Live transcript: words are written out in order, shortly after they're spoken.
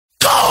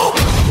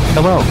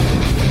Hello.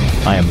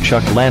 I am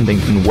Chuck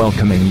Landington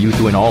welcoming you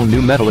to an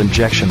all-new Metal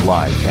Injection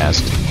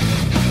livecast.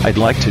 I'd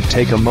like to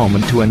take a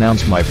moment to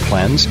announce my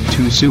plans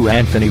to sue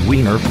Anthony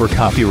Weiner for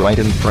copyright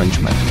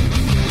infringement.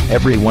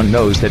 Everyone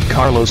knows that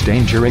Carlos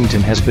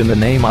Dangerington has been the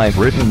name I've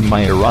written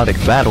my erotic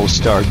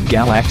Battlestar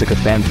Galactica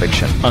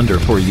fanfiction under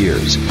for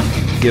years.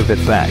 Give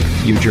it back,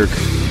 you jerk.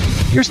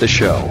 Here's the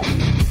show.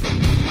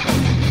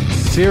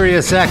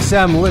 Sirius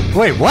XM.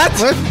 Wait, what?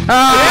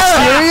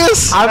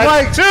 Serious? I'm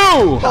like, two.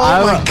 Oh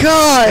my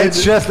god!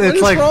 it's just, What it's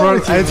is like, wrong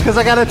with you? it's because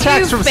I got a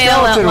text You from fail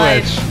at Skeleton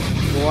life.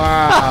 Witch.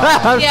 Wow.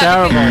 I'm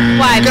terrible.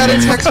 Why? You got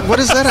a text. What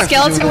does that have to do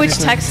Skeleton with Witch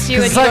anything? texts you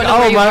and It's you like, don't know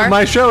where oh, you are?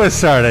 my show is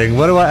starting.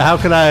 How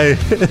can I?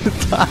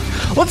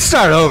 Let's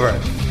start over.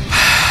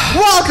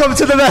 Welcome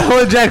to the Metal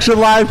Injection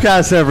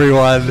livecast,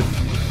 everyone.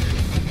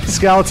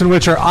 Skeleton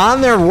Witch are on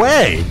their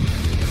way.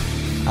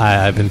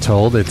 I've been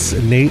told it's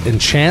Nate and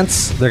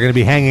Chance. They're going to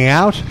be hanging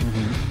out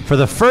for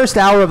the first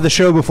hour of the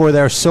show before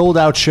their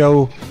sold-out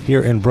show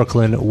here in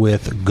Brooklyn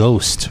with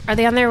Ghost. Are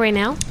they on their way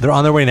now? They're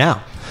on their way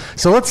now.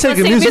 So let's take Let's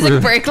a take a music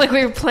music break like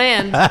we were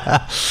planned.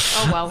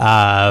 Oh,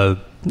 well.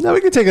 No,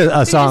 we can take a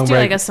We song just do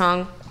break. like a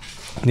song.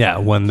 Yeah,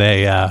 when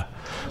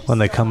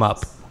they come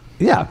up.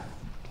 Yeah.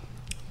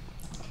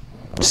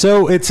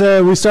 So it's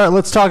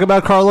let's talk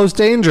about Carlos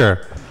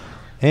Danger.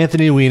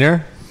 Anthony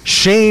Weiner,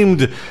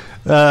 shamed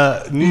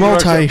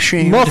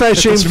Multi-shamed.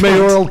 multi-shamed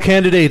mayoral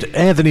candidate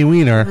Anthony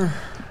Weiner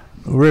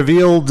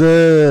revealed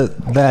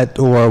that,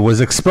 or was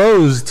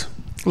exposed.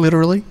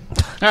 Literally.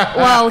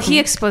 Well, he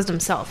exposed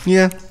himself.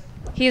 Yeah.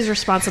 He is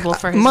responsible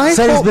for his... My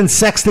Said he's whole, been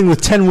sexting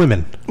with 10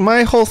 women.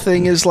 my whole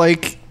thing is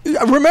like,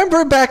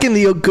 remember back in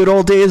the good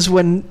old days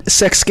when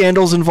sex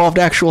scandals involved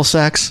actual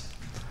sex?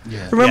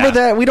 Yeah. Remember Yeah.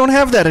 that? We don't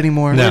have that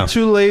anymore. No. We're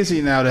too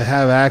lazy now to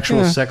have actual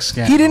Yeah. sex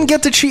scandals. He didn't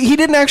get to cheat. He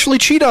didn't actually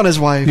cheat on his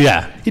wife.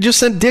 Yeah. He just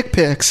sent dick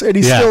pics, and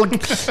he's Yeah. still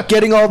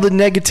getting all the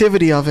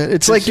negativity of it.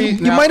 It's like see,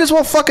 you now- might as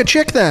well fuck a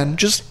chick then.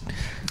 Just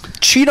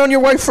cheat on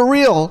your wife for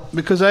real.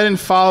 Because I didn't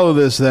follow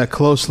this that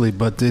closely,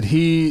 but did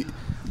he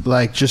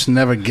like just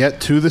never get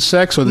to the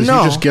sex, or does No.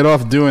 he just get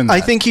off doing that? I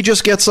think he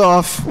just gets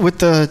off with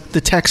the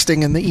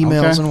texting and the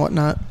emails Okay. and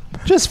whatnot.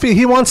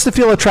 He wants to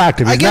feel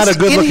attractive. He's I guess not a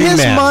good-looking in his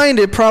man. mind,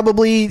 it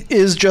probably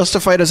is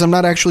justified as I'm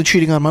not actually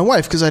cheating on my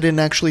wife because I didn't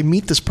actually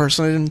meet this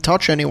person. I didn't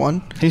touch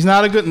anyone. He's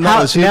not a good.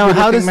 No, is he a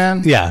good-looking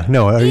man? Yeah,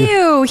 no. Are you,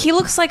 Ew, he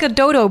looks like a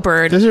dodo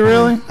bird. Does he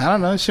really? I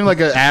don't know. He seemed like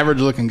an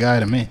average-looking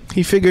guy to me.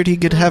 He figured he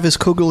could have his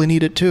kugel and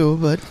eat it too,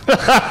 but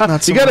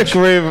not so You got much.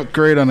 a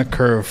grade on a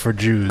curve for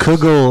Jews.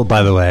 Kugel,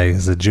 by the way,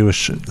 is a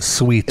Jewish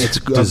sweet It's a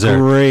dessert,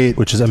 great-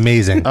 which is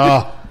amazing.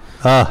 The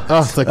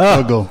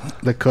kugel.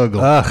 The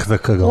kugel. Ugh, the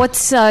kugel.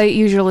 What's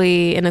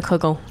usually in a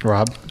kugel?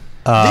 Rob.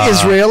 The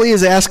Israeli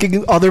is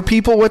asking other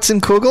people what's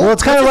in kugel. Well,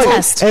 it's kind of What's a like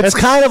test? it's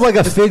kind of like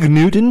a fig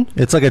Newton.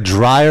 It's like a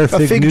drier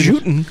fig, fig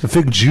Newton. Juten. A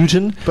fig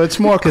Juten. But it's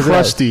more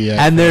crusty.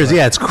 And there's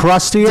it's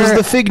crustier. Does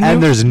the fig and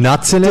Newt- there's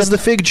nuts in Does it. the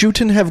fig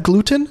juten have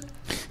gluten?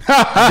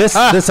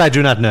 this I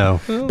do not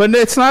know. But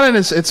it's not in.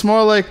 It's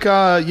more like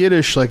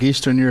Yiddish, like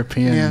Eastern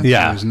European. Yeah.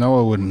 Yeah. Jews.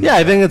 Noah wouldn't. Yeah,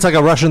 I think it's like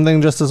a Russian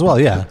thing just as well.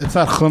 Yeah. It's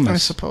not I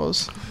hummus.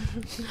 suppose.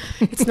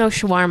 It's no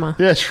shawarma.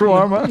 Yeah,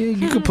 shawarma.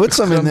 You could put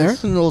some in there,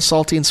 a little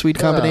salty and sweet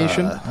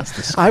combination. That's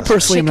disgusting. I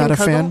personally am Chicken not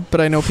a fan, kugel?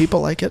 but I know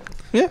people like it.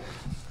 Yeah,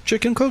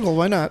 chicken kugel.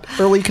 Why not?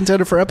 Early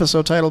contender for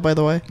episode title, by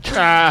the way.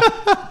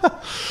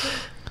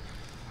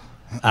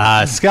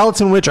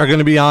 Skeleton Witch are going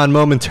to be on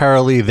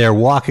momentarily. They're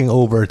walking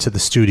over to the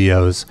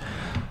studios.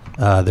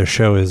 Their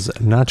show is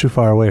not too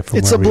far away from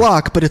It's where a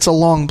block, but it's a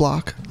long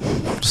block.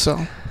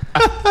 So.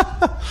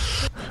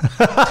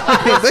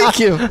 Thank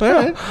you. All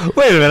right.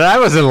 Wait a minute, I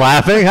wasn't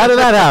laughing. How did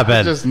that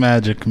happen? Just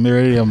magic,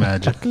 radio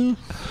magic.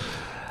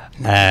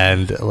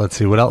 And let's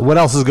see what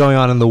else is going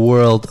on in the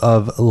world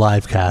of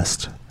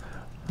livecast.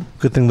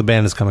 Good thing the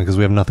band is coming because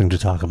we have nothing to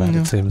talk about.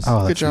 It seems.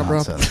 Oh, Good that's job,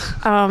 Rob. nonsense.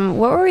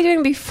 What were we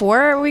doing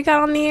before we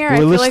got on the air?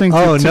 We're listening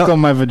like- to Oh, no. Tickle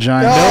My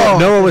Vagina. Oh.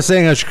 Noah was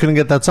saying how she couldn't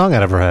get that song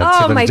out of her head.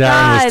 Oh so then my Darren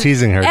god! was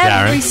teasing her.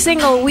 Every Darren,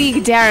 single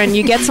week, Darren,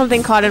 you get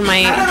something caught in my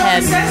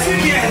head. This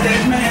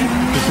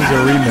is a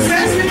remix.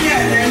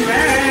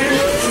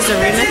 This is a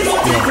remix.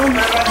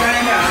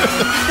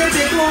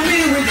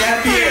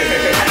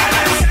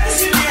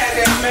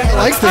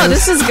 I like Oh,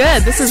 this. this is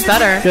good. This is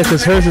better. Yeah,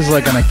 because hers is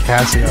like on a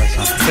Casio or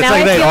something. it's Now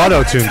like I they feel like-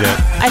 auto-tuned it.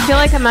 I feel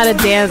like I'm at a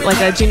dance, like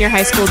a junior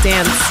high school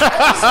dance.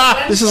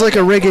 This is like a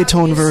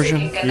reggaeton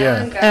version.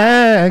 Yeah.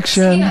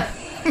 Action.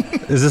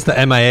 Is this the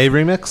MIA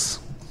remix?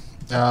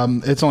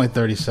 It's only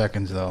 30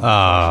 seconds though.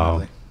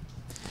 Oh.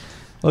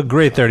 A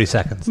great 30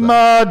 seconds. though.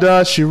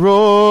 Murder, she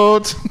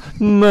wrote.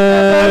 She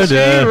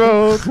Murder.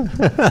 wrote.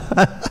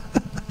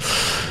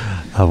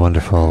 A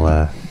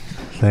wonderful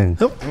thing.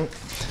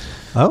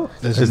 Oh,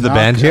 There's is a the knock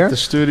band at here? The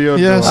studio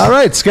Yes. door. All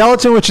right,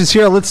 Skeleton Witch is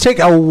here. Let's take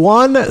a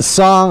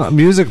one-song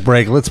music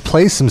break. Let's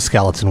play some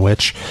Skeleton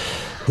Witch.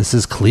 This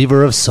is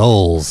Cleaver of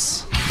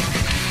Souls.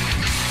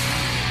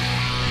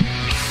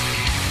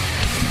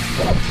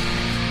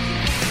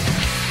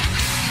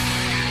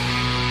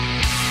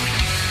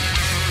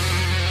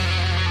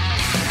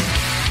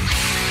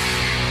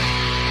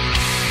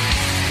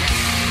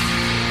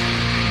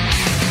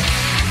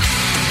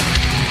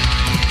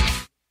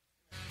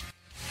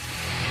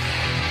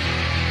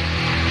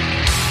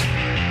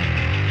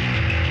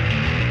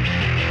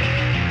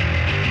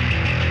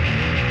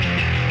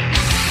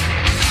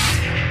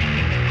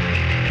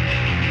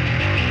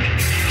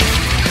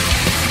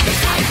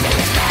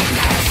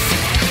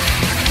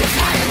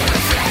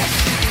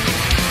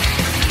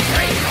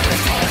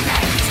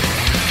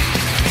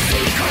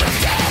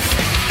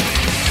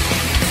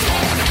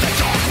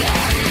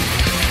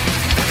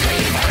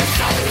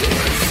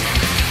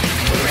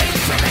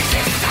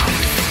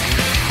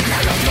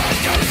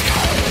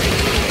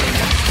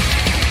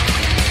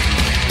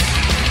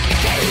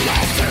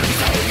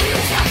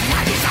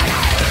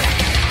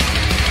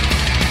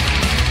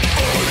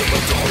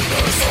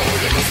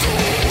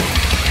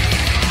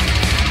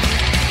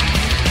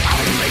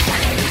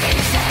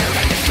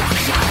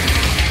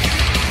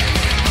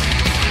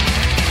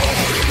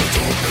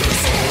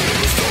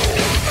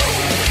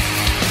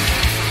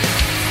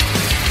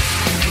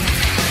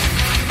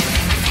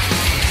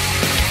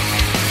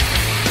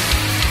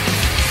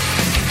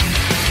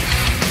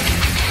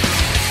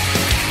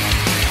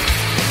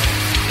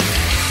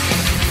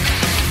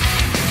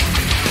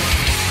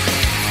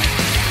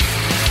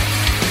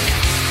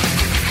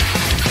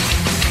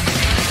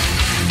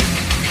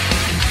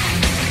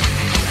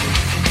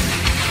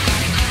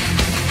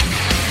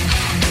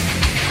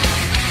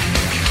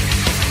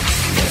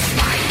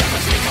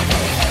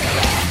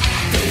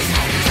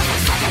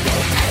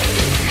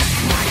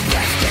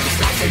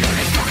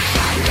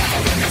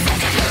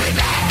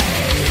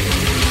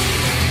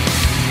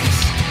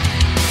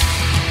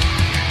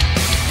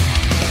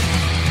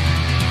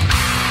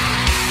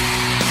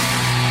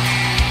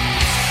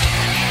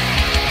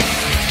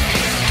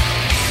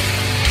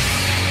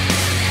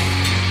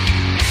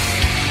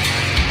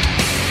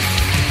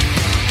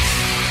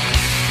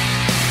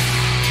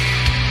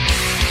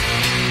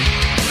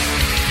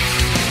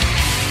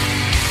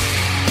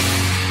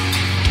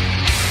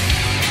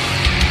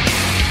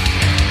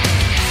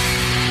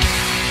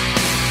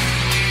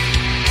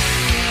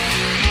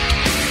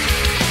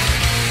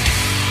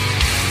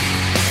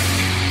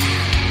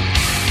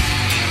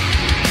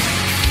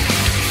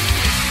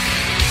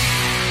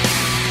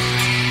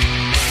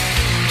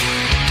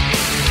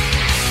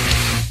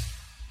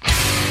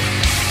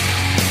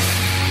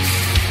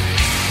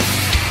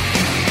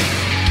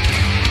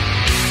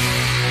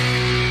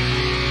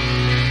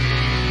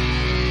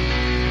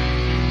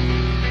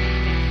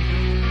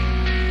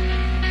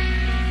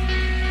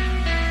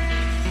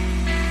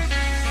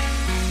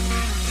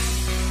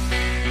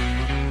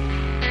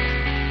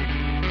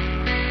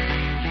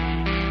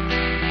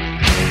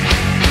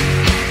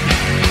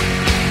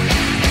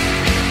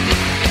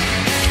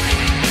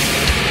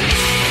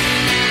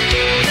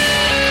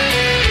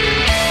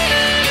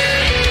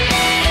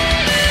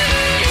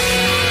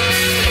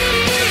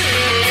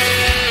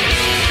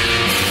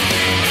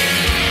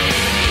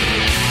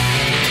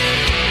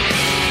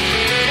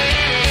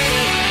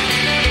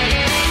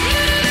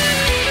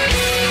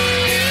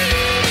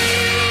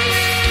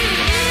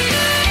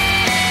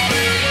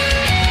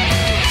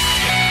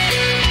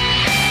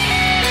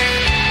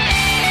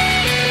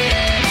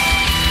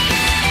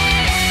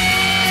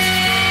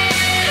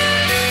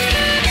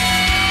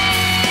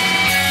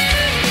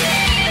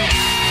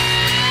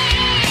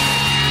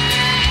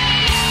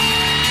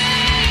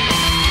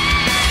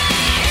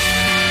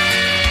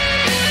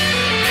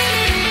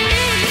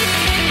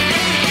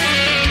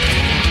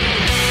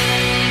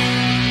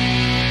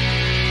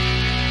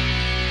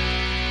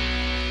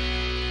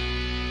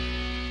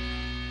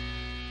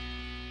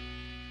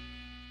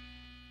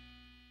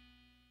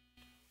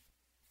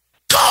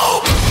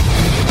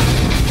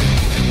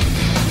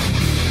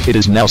 It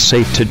is now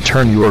safe to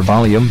turn your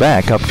volume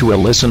back up to a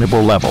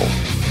listenable level.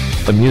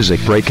 The music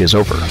break is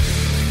over.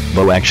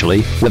 Though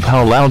actually, with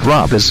how loud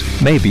Rob is,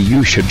 maybe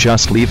you should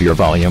just leave your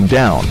volume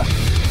down.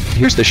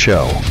 Here's the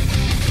show.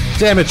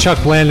 Damn it, Chuck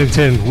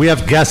Blandington. We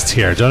have guests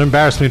here. Don't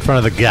embarrass me in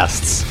front of the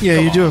guests. Yeah,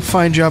 you do a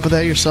fine job of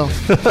that yourself.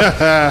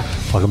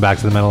 Welcome back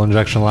to the Metal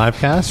Injection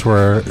Livecast.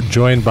 We're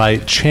joined by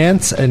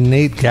Chance and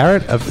Nate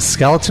Garrett of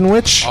Skeleton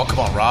Witch. Oh, come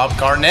on, Rob.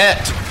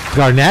 Garnett.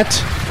 Garnett?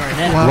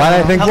 Wow. Why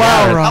did I think How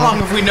Garrett? long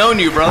have we known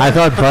you, brother? I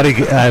thought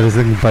I was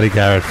thinking Buddy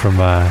Garrett from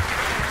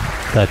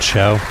that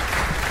show.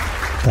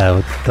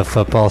 The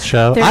football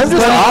show. There's I'm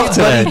just off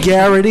today. Buddy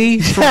Garrity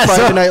from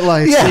Friday Night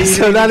Lights. Yeah, See,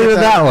 so you not get even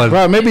that one.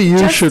 Right, maybe you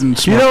Just-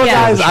 shouldn't You smoke. know what,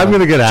 Yeah. guys? I'm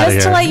going to get out of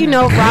Just here. to let you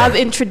know, Rob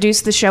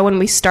introduced the show when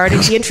we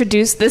started. He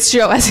introduced this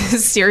show as a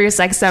Sirius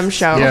XM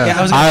show. Yeah. Yeah,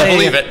 I was gonna say,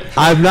 believe it.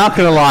 I'm not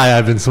going to lie.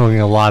 I've been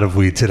smoking a lot of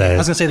weed today. I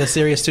was gonna say the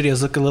Sirius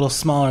studios look a little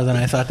smaller than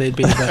I thought they'd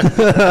be. But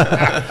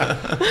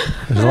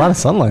There's a lot of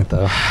sunlight,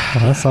 though. A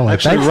lot of sunlight.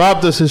 Actually, Thanks.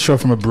 Rob does his show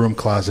from a broom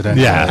closet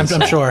anyway. Yeah.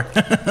 I'm sure.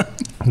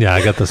 Yeah,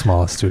 I got the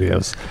smallest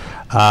studios.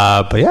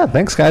 But yeah,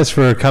 thanks, guys,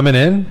 for coming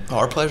in.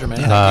 Our pleasure,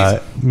 man.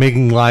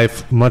 Making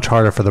life much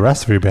harder for the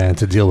rest of your band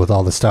to deal with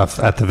all the stuff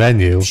at the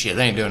venue. Shit,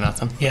 they ain't doing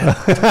nothing. Yeah.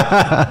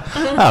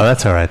 Oh,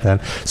 that's all right then.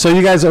 So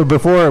you guys,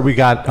 before we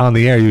got on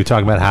the air, you were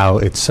talking about how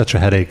it's such a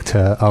headache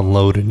to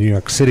unload in New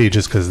York City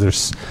just because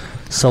there's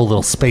so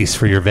little space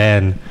for your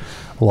van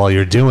while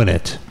you're doing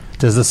it.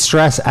 Does the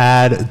stress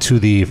add to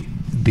the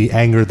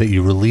anger that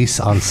you release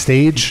on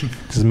stage?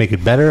 Does it make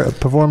it better a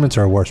performance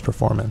or a worse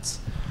performance?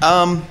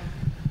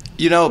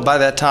 You know, by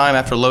that time,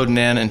 after loading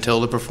in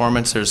until the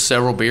performance, there's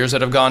several beers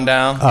that have gone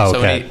down. Oh, So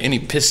okay. any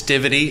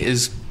festivity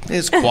is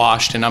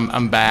quashed, and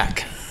I'm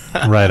back.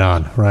 Right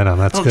on.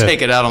 That's Don't good.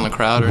 take it out on the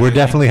crowd. Or We're anything.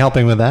 definitely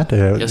helping with that.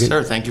 Yes,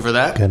 sir. Thank you for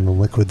that. Getting the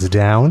liquids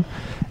down.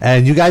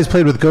 And you guys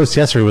played with Ghost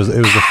yesterday. It was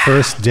the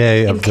first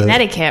day In of the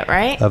Connecticut,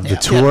 right? of the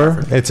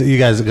tour. It's you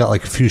guys got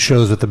like a few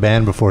shows with the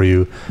band before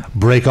you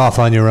break off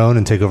on your own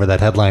and take over that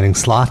headlining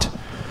slot.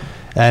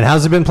 And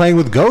how's it been playing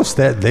with Ghost?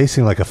 They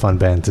seem like a fun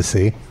band to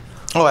see.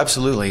 Oh,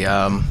 absolutely.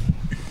 Well,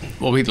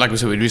 like we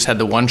said, we just had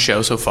the one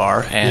show so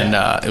far, and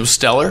it was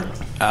stellar.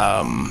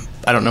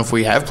 I don't know if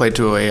we have played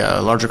to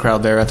a larger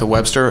crowd there at the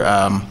Webster.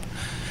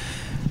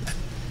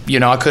 You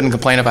know, I couldn't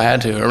complain if I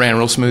had to. It ran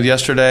real smooth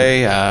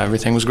yesterday.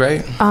 Everything was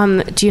great.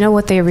 Do you know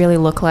what they really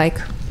look like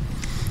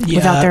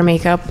without their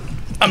makeup?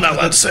 I'm not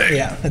allowed to say.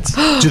 Yeah. It's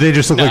Do they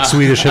just look like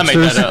Swedish I made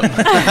hipsters? that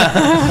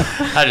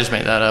up. I just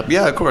made that up.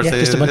 Yeah, of course. yeah, they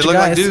just a bunch they of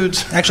look guys. like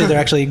dudes. Actually, they're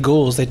actually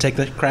ghouls. They take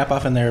the crap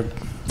off in their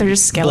They're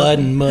just blood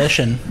skeletons. and mush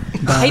and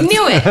I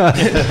knew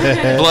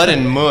it. Blood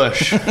and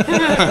mush.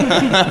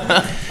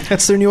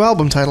 That's their new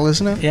album title,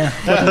 isn't it? yeah.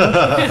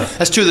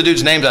 That's two of the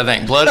dudes' names, I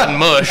think. Blood and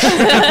mush.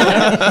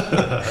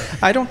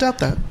 I don't doubt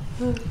that.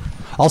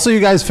 Also, you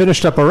guys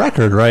finished up a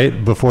record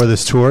right before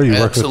this tour. You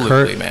worked with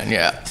Absolutely, Kurt. man.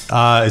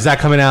 Yeah. Is that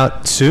coming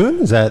out soon?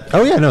 Is that?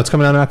 Oh yeah, no, it's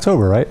coming out in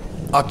October, right?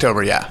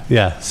 October, yeah.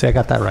 Yeah. See, I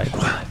got that right.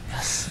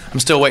 I'm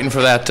still waiting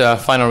for that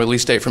final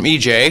release date from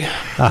EJ.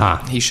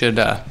 Uh-huh. He should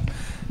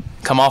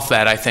come off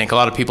that, I think. A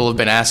lot of people have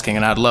been asking,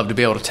 and I'd love to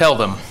be able to tell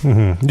them.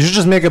 You should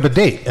just make up a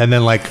date and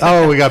then like,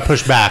 oh, we got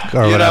pushed back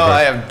or You whatever. know,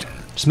 I have.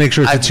 Just make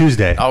sure it's a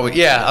Tuesday. Oh,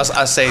 yeah,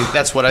 I say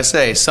that's what I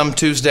say. Some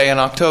Tuesday in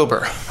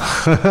October.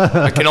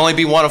 It can only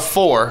be one of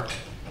four.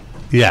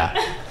 Yeah.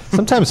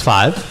 Sometimes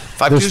 5.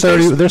 There's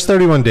Tuesdays? There's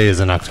 31 days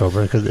in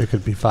October. It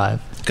could be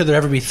 5. Could there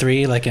ever be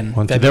 3 like in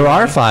February? There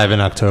are 5 in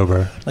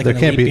October. Like there in a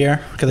can't leap be.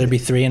 year? Could there be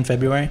 3 in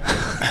February?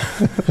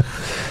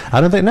 I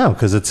don't think no,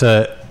 because it's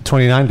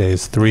 29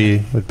 days.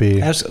 3 would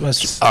be. I was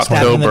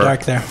stabbing in the October.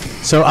 dark there.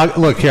 So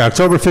look here,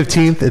 October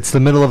 15th. It's the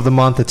middle of the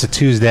month. It's a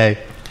Tuesday.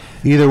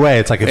 Either way,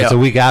 it's like if it's a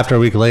Yeah. week after, a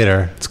week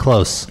later, it's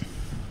close.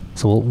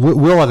 So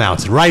we'll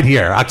announce it right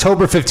here,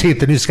 October 15th.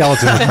 The new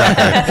Skeleton Witch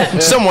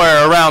record.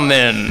 Somewhere around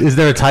then. Is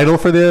there a title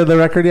for the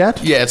record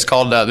yet? Yeah, it's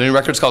called, the new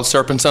record's called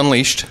Serpents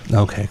Unleashed.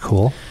 Okay,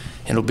 cool.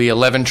 It'll be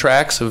 11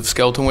 tracks of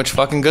Skeleton Witch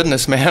fucking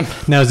goodness, man.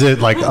 Now, is it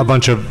like a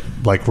bunch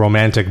of like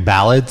romantic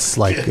ballads?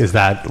 Like, is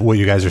that what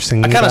you guys are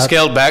singing? I kind of about?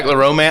 scaled back the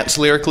romance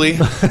lyrically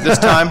this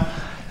time.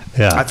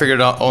 Yeah. I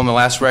figured on the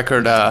last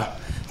record,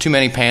 too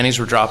many panties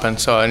were dropping,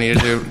 so I needed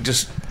to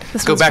just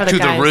This go one's back for to the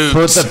the guys. roots.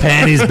 Put the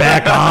panties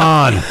back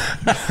on,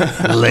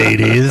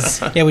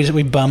 ladies. Yeah,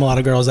 we bum a lot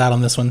of girls out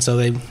on this one, so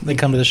they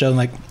come to the show and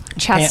like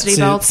Chastity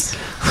pantsuits.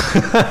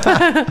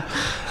 belts.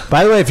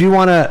 By the way, if you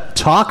want to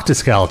talk to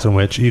Skeleton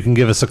Witch, you can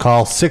give us a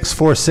call,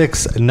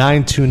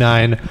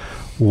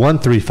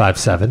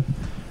 646-929-1357.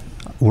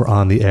 We're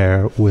on the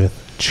air with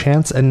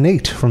Chance and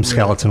Nate from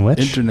Skeleton Witch.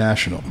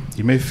 International.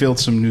 You may feel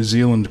some New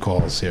Zealand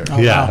calls here. Oh,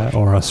 Yeah, wow.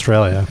 or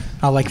Australia.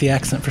 I like the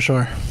accent for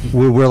sure.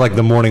 We're like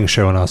the morning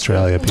show in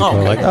Australia. People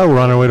are like, oh, we're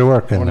on our way to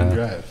work. And, Morning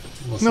drive.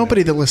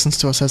 Nobody that listens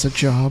to us has a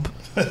job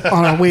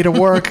on our way to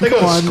work. They go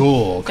Come to on.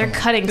 school. They're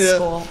cutting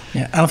school.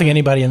 Yeah, I don't think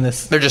anybody in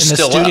this They're just in this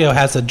still studio up.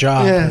 has a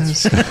job.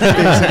 Yes,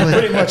 basically.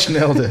 Pretty much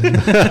nailed it.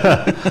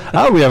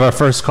 Oh, we have our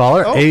first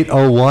caller,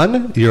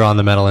 801. You're on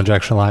the Metal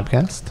Injection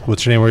Livecast.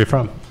 What's your name? Where are you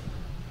from?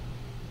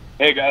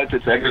 Hey guys,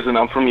 it's Eggers and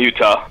I'm from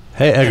Utah.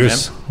 Hey,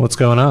 Eggers. What's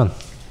going on?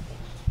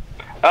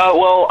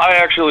 Well, I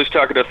actually was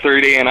talking to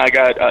 3D, and I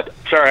got...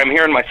 sorry, I'm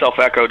hearing myself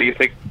echo. Do you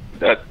think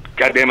that...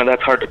 God damn it,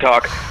 that's hard to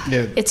talk.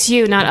 Yeah. It's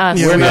you, not us.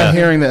 We're not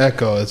hearing the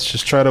echo. It's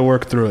just try to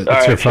work through it. All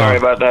right, sorry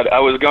about that. I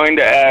was going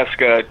to ask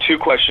 2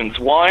 questions.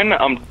 One,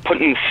 I'm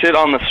putting Sid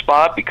on the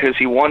spot because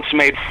he once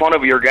made fun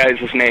of your guys'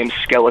 name,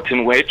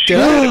 Skeleton Witch.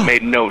 And it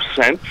made no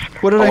sense.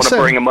 What did I want say?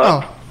 to bring him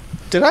up. Oh.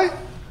 Did I?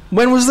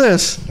 When was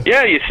this?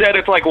 Yeah, you said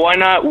it's like, why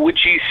not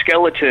Witchy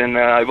Skeleton?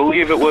 I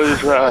believe it was,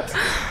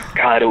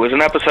 God, it was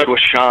an episode with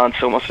Sean,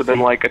 so it must have been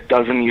like a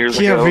dozen years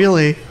ago. Yeah,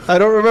 really. I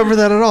don't remember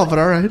that at all, but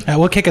all right.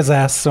 We'll kick his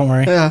ass, don't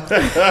worry. Yeah.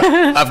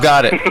 I've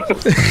got it.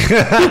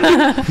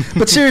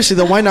 But seriously,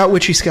 though, why not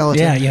Witchy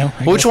Skeleton? Yeah, you know.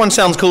 Which one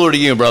sounds cooler to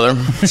you, brother?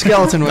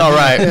 Skeleton Witch. All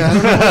right. Yeah,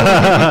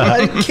 I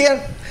don't know. I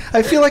can't...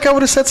 I feel like I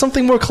would have said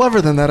something more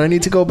clever than that. I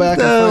need to go back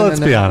and find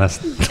Let's be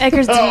honest.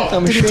 Eggers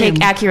didn't ashamed.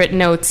 take accurate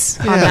notes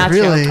on Yeah, that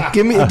really. joke.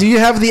 Give me. Do you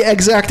have the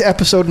exact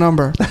episode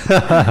number?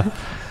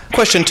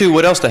 Question 2,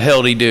 what else the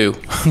hell did he do?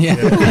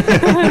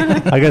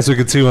 I guess we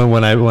could see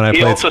when I He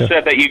played. also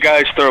said that you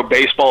guys throw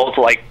baseballs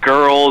like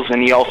girls,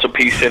 and he also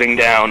pee sitting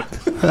down.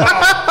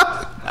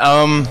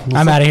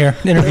 I'm out of here.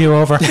 Interview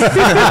over.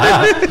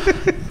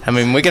 I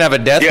mean, we can have a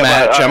death Yeah,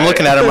 match. but, I'm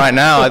looking at him right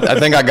now. I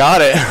think I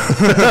got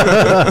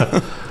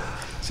it.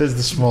 Says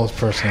the smallest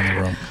person in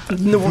the room.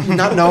 No,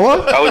 not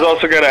Noah. I was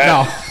also going to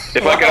ask,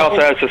 if I could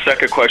also ask a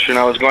second question,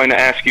 I was going to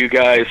ask you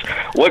guys,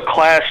 what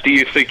class do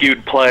you think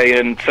you'd play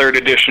in 3rd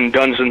edition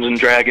Dungeons and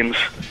Dragons?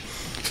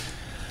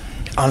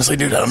 Honestly,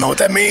 dude, I don't know what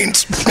that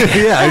means.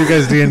 Yeah, are you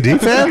guys D&D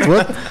fans?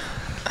 What?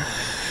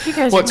 You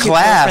guys What are too cool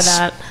class?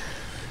 for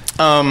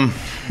that.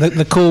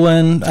 The cool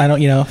one, I don't,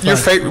 you know. Your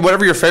favorite,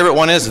 whatever your favorite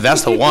one is,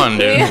 that's the one,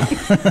 dude.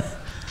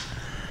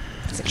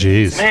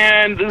 Jeez.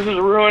 Man, this is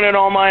ruining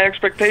all my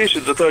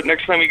expectations. I thought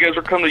next time you guys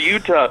would come to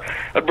Utah,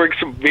 I'd bring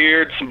some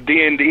beer, some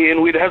D&D,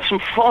 and we'd have some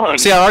fun.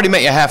 See, I already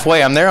met you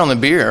halfway. I'm there on the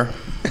beer.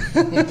 Magic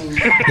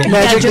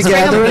the just bring a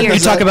Gathering. beer. You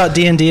talk about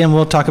D&D and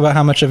we'll talk about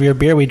how much of your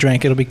beer we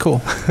drank. It'll be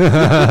cool.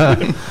 I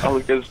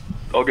guess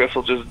I'll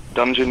just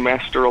dungeon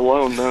master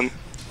alone then.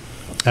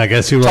 I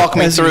guess you will. Talk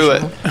me through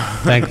it.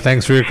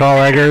 Thanks for your call,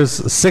 Eggers.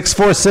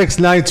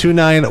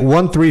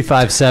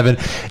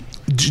 646-929-1357.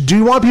 Do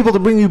you want people to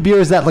bring you beer?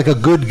 Is that like a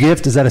good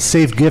gift? Is that a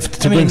safe gift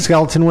to bring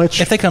Skeleton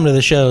Witch? If they come to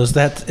the shows,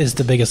 that is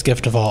the biggest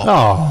gift of all.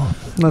 Oh,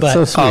 that's But-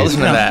 so sweet. Oh, listen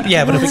to that.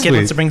 Yeah, but if a kid Sweet.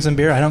 wants to bring some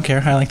beer, I don't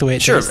care. I like the way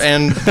it Sure, tastes.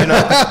 and you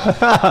know,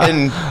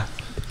 and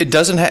it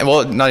doesn't have.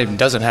 Well, not even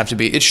doesn't have to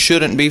be. It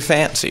shouldn't be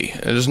fancy.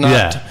 There's not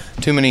Yeah.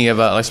 too many of,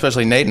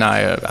 especially Nate and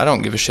I. I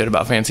don't give a shit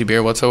about fancy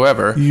beer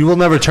whatsoever. You will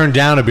never turn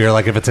down a beer,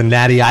 like if it's a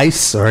Natty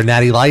Ice or a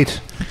Natty Light.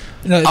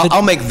 No,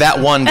 I'll make that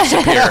one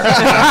disappear.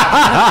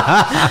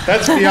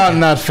 That's beyond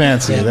not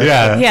fancy.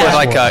 Yeah. Yeah. But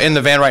like in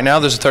the van right now,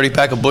 there's a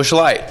 30-pack of Busch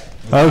Light.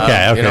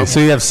 Okay, you know, so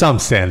you have some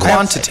standard.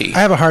 Quantity. I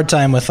have a hard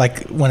time with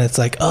like when it's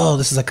like, oh,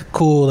 this is like a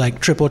cool like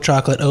triple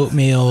chocolate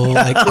oatmeal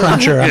like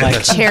cruncher. I'm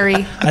like,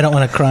 Cherry. I don't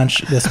want to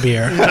crunch this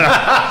beer.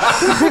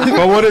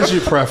 But what is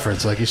your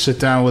preference? Like you sit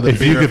down with a If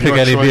beer you could of your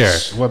pick any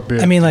choice, what beer?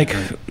 I mean, like,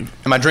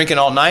 Am I drinking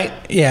all night?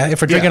 yeah, if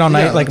we're drinking all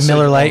night, yeah, like let's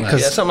Miller say Lite, all night.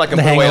 because Yeah, something like I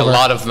can put away a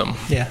lot of them.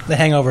 Yeah, the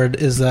Hangover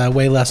is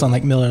way less on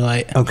like Miller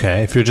Lite.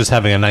 Okay, if you're just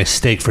having a nice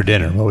steak for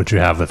dinner, what would you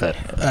have with it?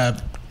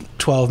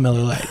 12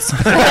 Miller Lights.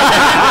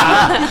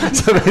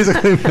 So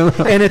basically,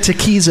 And a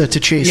tequiza to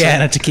chase Yeah,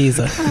 and it. a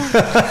tequila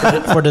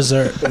for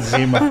dessert.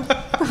 Zima.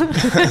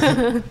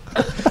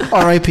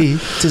 R.I.P.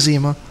 to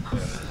Zima.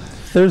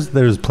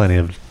 there's plenty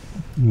of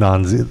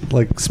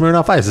like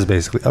Smirnoff Ice is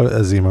basically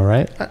a Zima,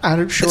 right?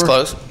 I'm sure. It's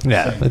close.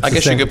 Yeah. I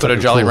guess you could put a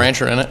Jolly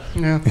Rancher in it.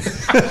 Yeah.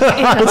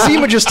 But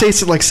Zima just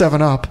tasted like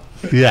 7-Up.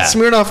 Yeah.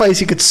 Smirnoff Ice,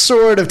 you could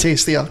sort of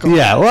taste the alcohol.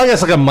 Yeah. Well, I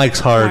guess like a Mike's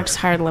Hard. Mark's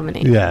Hard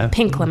Lemonade. Yeah.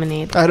 Pink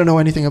lemonade. I don't know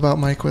anything about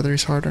Mike, whether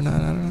he's hard or not.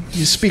 I don't know.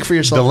 You speak for The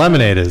yourself.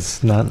 lemonade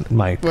is not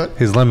Mike. What?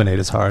 His lemonade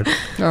is hard.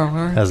 Oh, all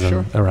right. Has Sure.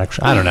 an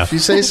erection. I don't know. If you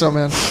say so,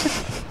 man.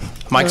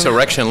 Mike's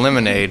Erection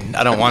Lemonade.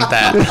 I don't want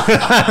that.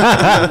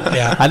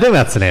 Yeah. I think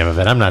that's the name of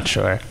it. I'm not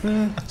sure.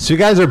 So you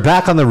guys are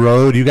back on the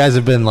road. You guys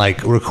have been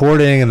like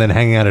recording and then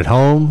hanging out at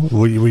home.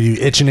 Were you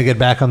itching to get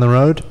back on the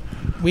road?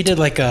 We did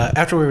like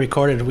after we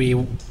recorded, we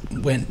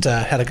went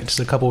had just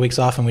a couple weeks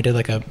off, and we did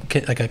like a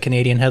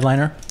Canadian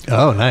headliner.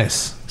 Oh,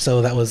 nice.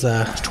 So that was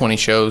 20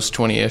 shows,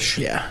 20-ish.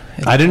 yeah.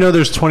 I didn't know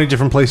there's 20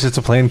 different places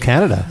to play in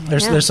Canada.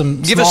 There's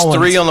some Give us small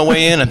 3 ones. on the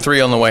way in and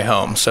 3 on the way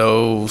home.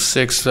 So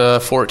 6,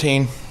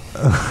 14.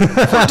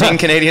 14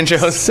 Canadian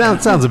shows.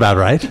 Sounds about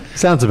right.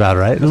 Sounds about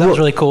right. That was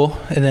really cool.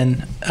 And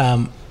then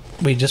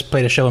we just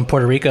played a show in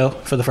Puerto Rico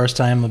for the first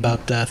time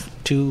about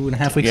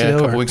 2.5 weeks Yeah, ago.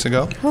 a couple weeks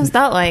ago. What was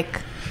that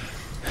like?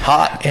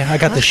 Hot. Yeah, I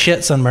got the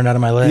shit sunburned out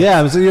of my leg.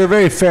 Yeah, so you're a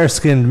very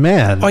fair-skinned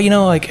man. Well, you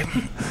know, like,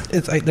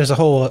 it's like there's a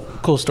whole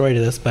cool story to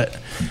this, but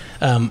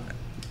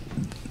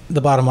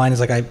the bottom line is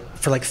like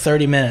for like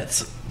 30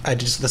 minutes,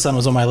 the sun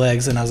was on my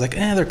legs, and I was like,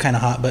 they're kind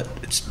of hot, but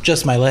it's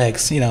just my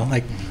legs, you know,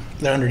 like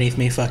they're underneath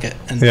me. Fuck it.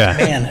 And Yeah.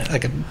 man,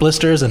 like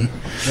blisters and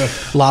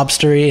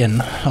lobstery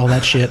and all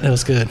that shit. It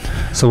was good.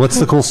 So what's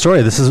the cool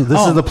story? This is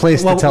the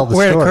place to tell the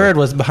where story. it occurred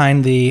was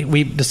behind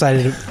we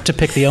decided to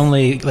pick the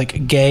only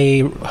like gay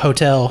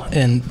hotel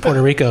in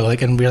Puerto Rico.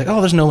 Like, and we were like, oh,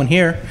 there's no one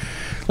here.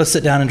 Let's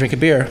sit down and drink a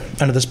beer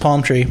under this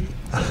palm tree.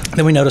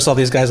 Then we noticed all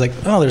these guys like,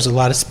 oh, there's a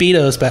lot of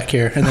Speedos back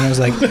here. And then it was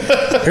like,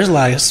 there's a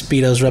lot of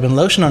Speedos rubbing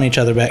lotion on each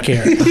other back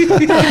here.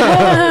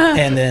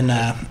 And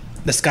then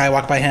this guy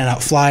walked by handing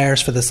out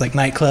flyers for this like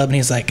nightclub. And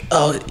he's like,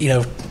 oh, you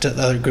know, to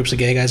the other groups of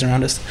gay guys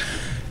around us,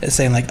 it's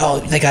saying like, oh,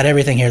 they got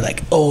everything here.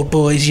 Like old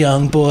boys,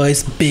 young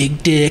boys,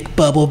 big dick,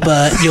 bubble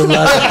butt. You'll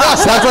love it.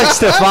 Sounds like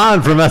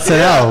Stefan from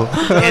SNL.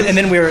 And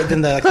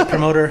then the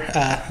promoter,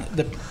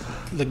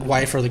 the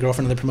wife or the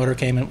girlfriend of the promoter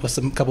came in with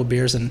a couple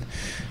beers, and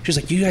she was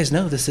like, "You guys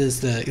know this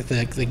is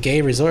the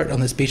gay resort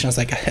on this beach." And I was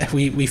like,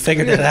 "We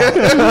figured it out."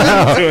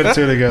 Two and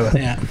two together.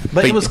 Yeah,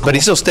 but it was cool. But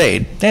he still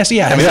stayed. Yes,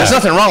 yeah. I mean, there's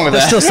nothing wrong with They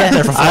that. still sat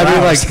there for 4 I mean,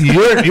 hours.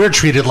 like you're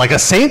treated like a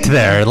saint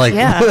there. Like,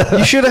 Yeah.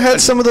 You should have had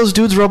some of those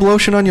dudes rub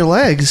lotion on your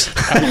legs.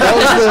 That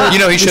was the You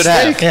know, he should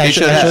have. Yeah, He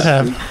should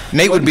have.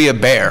 Nate would be a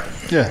bear.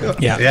 Yeah.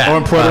 Yeah. Or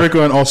in Puerto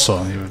Rico and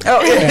also.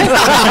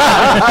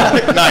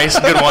 Nice,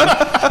 good one.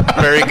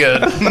 Very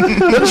good.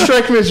 Doesn't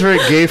strike me as a very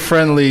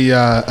gay-friendly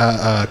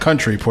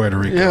country, Puerto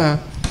Rico. Yeah.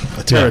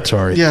 A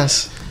territory.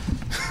 Yes.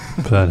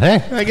 but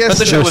hey, I guess. But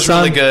the show Your was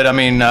son- really good. I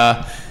mean,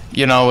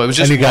 you know, it was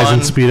just any guys fun.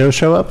 in Speedo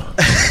show up?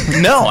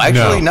 No,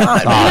 actually No.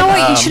 not. You know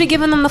what? You should have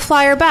given them the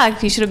flyer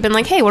back. You should have been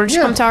like, "Hey, why don't you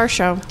come to our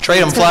show?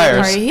 Trade 'em It's gonna be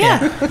a flyers. party."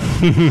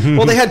 Yeah.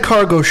 Well, they had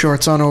cargo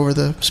shorts on over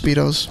the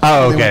Speedos.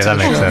 Oh, They okay, went to that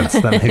the makes show. sense.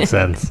 That makes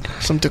sense.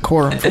 Some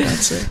decorum, for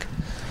God's sake.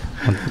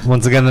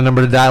 Once again, the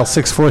number to dial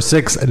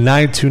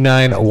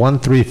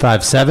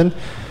 646-929-1357.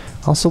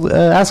 Also,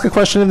 ask a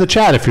question in the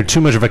chat if you're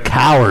too much of a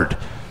coward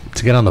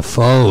to get on the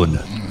phone.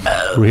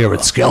 We're here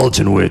with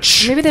Skeleton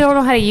Witch. Maybe they don't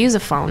know how to use a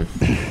phone.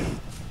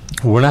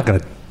 We're not going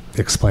to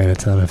explain it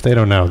to them. If they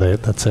don't know,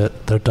 that's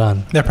it. They're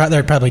done. They're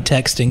probably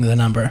texting the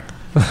number.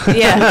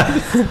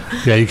 Yeah.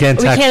 Yeah, you can't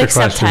We text can't your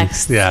accept questions.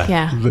 texts. Yeah.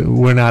 Yeah.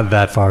 We're not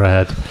that far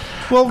ahead.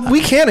 Well,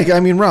 we can. I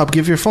mean, Rob,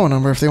 give your phone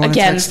number if they want to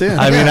Again. text in.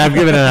 I mean, I've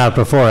given it out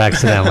before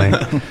accidentally.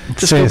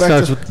 Just go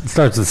back starts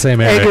to- with the same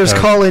area. Eggers,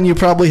 code. call in. You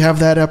probably have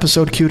that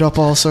episode queued up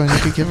also, and you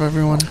could give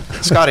everyone.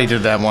 Scotty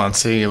did that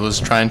once. He was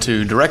trying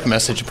to direct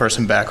message a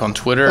person back on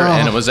Twitter, Oh.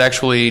 and it was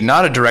actually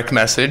not a direct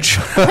message.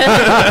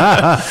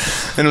 And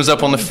it was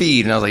up on the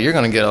feed, and I was like, "You're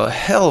going to get a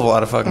hell of a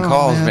lot of fucking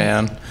calls,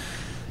 man."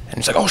 And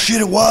he's like, "Oh shit,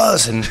 it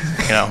was," and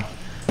you know.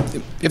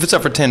 If it's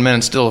up for 10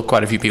 minutes, still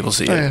quite a few people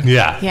see it.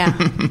 Yeah. Yeah.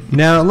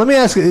 Now, let me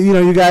ask you,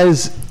 you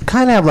guys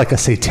kind of have like a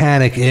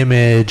satanic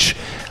image,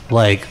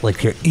 like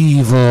you're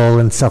evil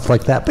and stuff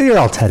like that, but you're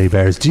all teddy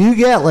bears. Do you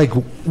get like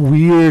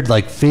weird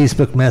like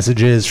Facebook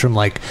messages from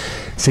like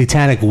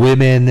satanic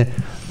women?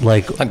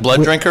 Like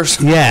blood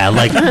drinkers? Yeah,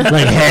 like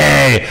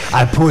hey,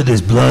 I poured this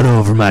blood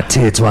over my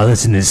tits while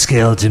listening to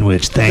Skeleton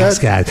Witch. Thanks,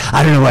 guys.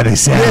 I don't know why they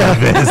sound like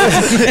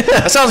this.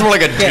 That sounds more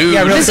like a dude.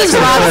 This is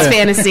Rob's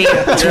fantasy.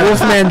 It's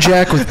Wolfman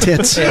Jack with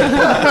tits.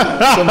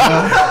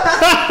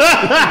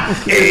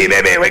 Hey,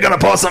 baby, we're gonna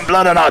pour some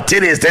blood on our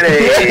titties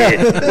today.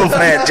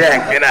 Wolfman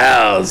Jack in the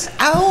house.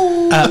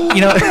 I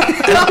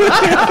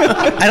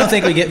don't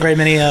think we get very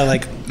many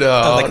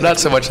No, not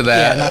so much of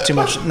that. Yeah,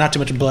 not too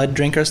much blood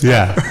drinkers.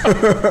 Yeah.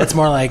 It's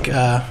more like,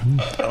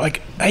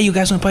 hey, you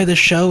guys want to play this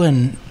show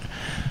in,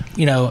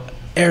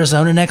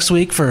 Arizona next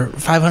week for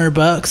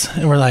 $500?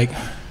 And we're like,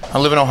 I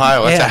live in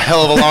Ohio. That's Yeah. a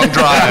hell of a long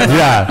drive.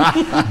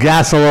 Yeah,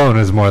 gas alone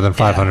is more than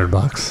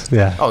 $500.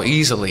 Yeah. Oh,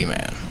 easily,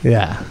 man.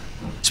 Yeah.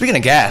 Speaking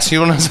of gas, you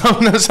want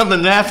to know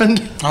something that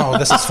happened? oh,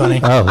 this is funny.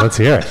 Oh, let's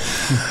hear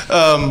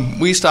it.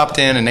 We stopped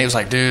in, and Nate was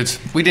like, dudes,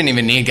 we didn't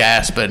even need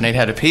gas, but Nate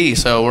had to pee,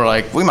 so we're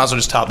like, we might as well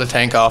just top the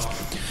tank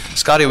off.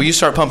 Scotty, will you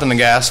start pumping the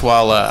gas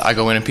while I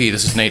go in and pee?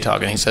 This is Nate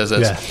talking. He says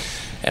this. Yeah.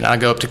 And I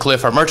go up to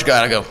Cliff, our merch guy,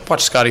 and I go,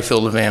 watch Scotty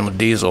fill the van with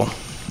diesel.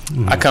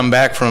 I come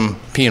back from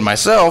peeing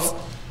myself,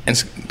 and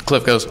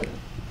Cliff goes,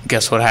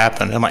 guess what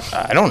happened? I'm like,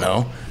 I don't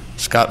know.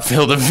 Scott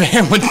filled the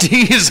van with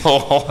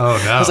diesel. Oh,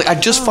 no. I was like, I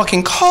just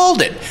fucking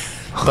called it.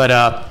 But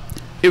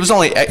it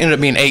ended up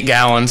being 8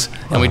 gallons,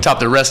 and we topped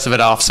the rest of it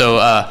off. So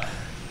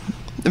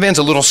the van's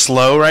a little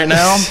slow right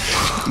now.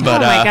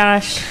 But Oh my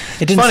gosh.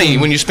 it's funny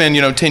when you spend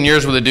 10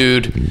 years with a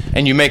dude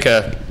and you make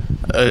a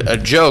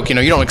joke. You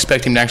don't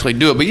expect him to actually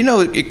do it, but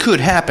it could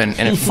happen,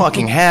 and it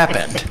fucking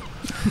happened.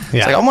 Yeah.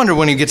 It's like, I wonder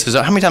when he gets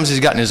how many times he's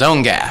gotten his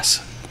own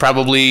gas?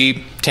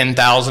 Probably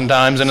 10,000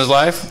 times in his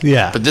life.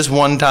 Yeah. But this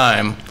one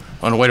time,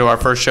 on the way to our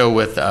first show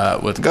with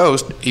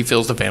Ghost, he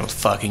fills the van with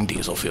fucking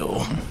diesel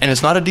fuel, and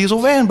it's not a diesel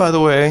van, by the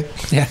way.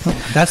 Yeah,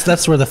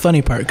 that's where the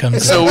funny part comes in.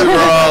 So we were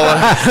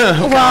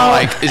all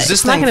like, "Is this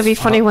It's not thing going to be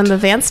funny when the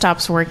van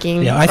stops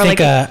working. Yeah, I Or, think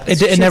it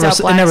shoots never out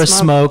black smoke.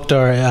 smoked,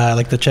 or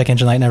like the check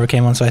engine light never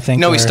came on. So I think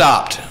No, he we're-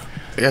 stopped.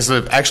 Because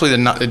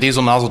the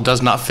diesel nozzle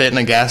does not fit in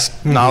a gas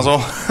nozzle.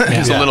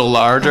 It's a little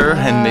larger,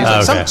 and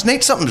he's like, Okay.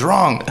 Nate, something's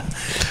wrong.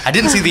 I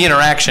didn't see the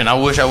interaction. I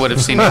wish I would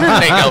have seen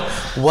Nate go,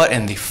 what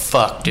in the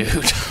fuck, dude?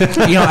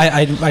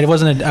 I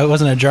wasn't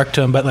a jerk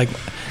to him, but like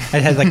I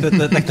had like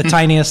the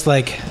tiniest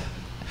like.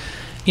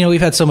 You know,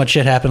 we've had so much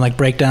shit happen, like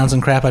breakdowns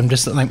and crap. I'm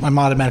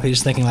automatically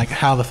just thinking, like,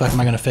 how the fuck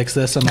am I going to fix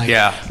this? I'm like,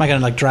 am I going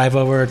to like drive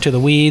over to the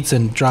weeds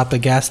and drop the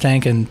gas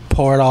tank and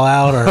pour it all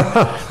out, or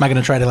am I going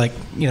to try to like,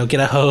 you know, get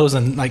a hose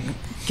and like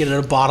get it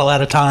a bottle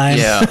at a time?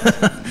 Yeah,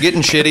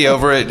 getting shitty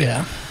over it.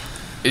 Yeah.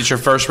 It's your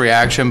first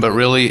reaction, but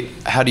really,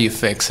 how do you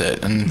fix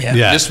it? And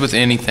just with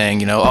anything,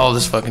 you know, oh,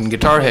 this fucking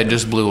guitar head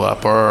just blew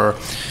up, or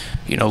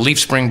you know, leaf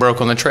spring broke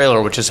on the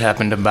trailer, which has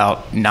happened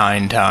about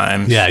 9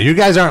 times. Yeah, you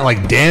guys aren't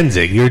like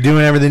Danzig. You're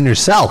doing everything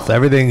yourself.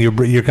 Everything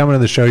you're coming to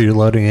the show. You're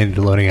loading in.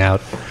 You're loading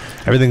out.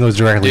 Everything goes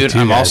directly to you. Dude,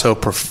 I'm also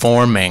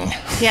performing.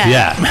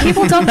 Yeah.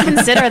 People don't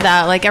consider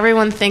that. Like,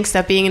 everyone thinks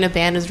that being in a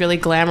band is really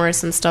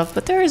glamorous and stuff,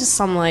 but there is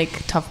some,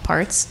 like, tough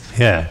parts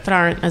that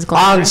aren't as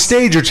glamorous. On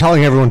stage, you're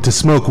telling everyone to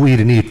smoke weed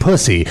and eat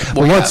pussy.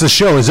 But once the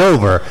show is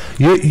over,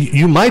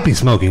 you might be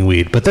smoking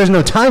weed, but there's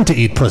no time to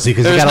eat pussy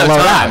because you got to load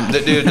out.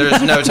 Dude,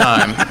 there's no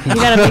time. You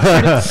got to make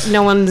sure that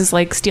no one's,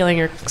 like, stealing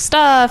your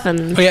stuff.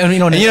 And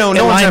it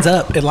lines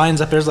up. It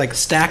lines up. There's, like,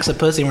 stacks of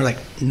pussy, and we're like,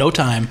 no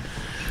time.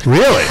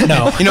 Really?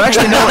 No. You know,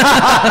 actually, no.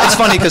 It's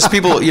funny because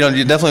people, you know,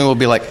 you definitely will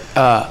be like,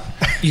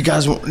 you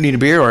guys need a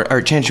beer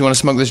or Chance, you want to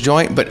smoke this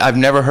joint? But I've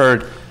never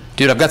heard,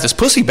 dude, I've got this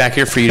pussy back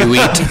here for you to eat.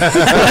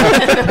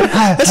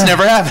 That's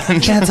never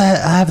happened. Chance, I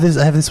have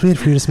this weed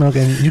for you to smoke,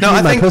 and you can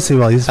eat my pussy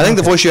while you smoke. I think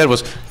the voice you had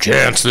was,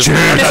 Chance,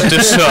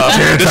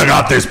 I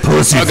got this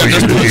pussy for you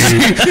to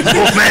eat.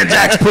 Wolfman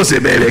Jack's pussy,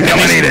 baby. Come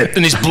and eat it.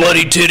 And these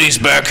bloody titties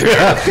back here.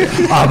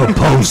 I'm a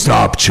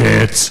post-op,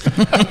 Chance.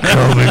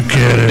 Come and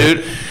get it.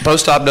 Dude,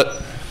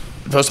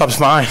 post-op's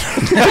fine.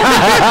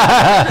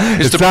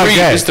 It's the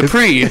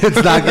pre.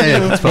 It's not gay.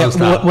 It's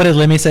post-op. What did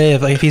Lemmy say?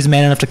 If he's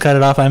man enough to cut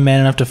it off, I'm man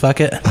enough to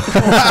fuck it.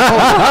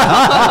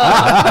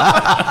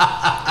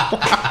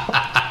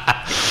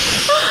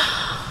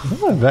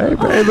 Very,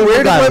 very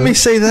Where did Lemmy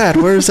say that?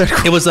 Where is that?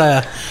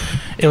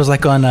 It was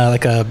like on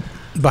like a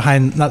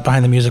not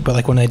behind the music, but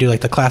like when they do like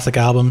the classic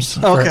albums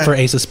for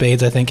Ace of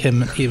Spades. I think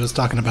he was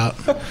talking about.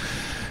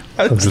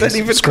 Does that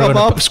even come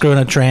up? Screwing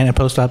a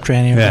post-op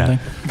tranny or something.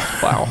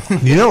 Wow.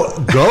 You know,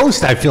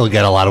 Ghost, I feel,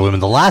 get a lot of women.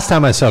 The last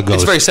time I saw Ghost...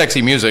 It's very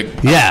sexy music.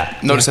 Yeah.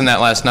 Noticing that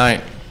last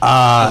night.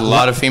 A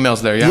lot of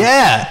females there,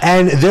 Yeah,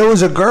 and there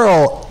was a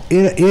girl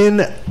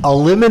in a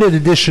limited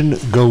edition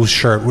Ghost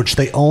shirt, which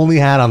they only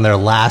had on their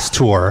last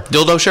tour.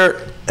 Dildo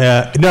shirt?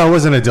 No, it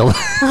wasn't a dildo.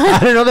 I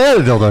didn't know they had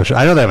a dildo shirt.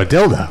 I know they have a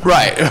dildo.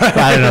 Right.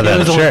 I didn't know they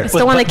had a shirt. It's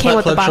the one that came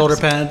with the box. Shoulder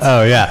pads.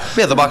 Oh, yeah.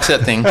 Yeah, the box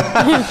set thing.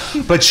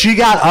 But she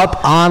got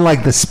up on,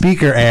 like, the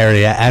speaker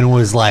area and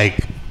was,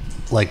 like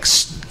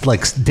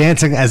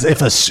dancing as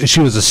if she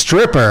was a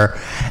stripper,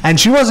 and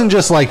she wasn't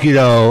just like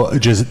a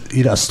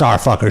star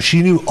fucker.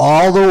 She knew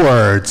all the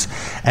words,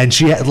 and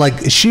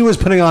she was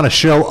putting on a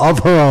show of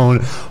her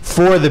own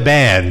for the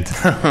band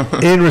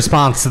in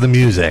response to the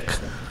music.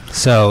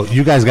 So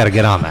you guys got to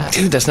get on that.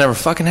 Dude, that's never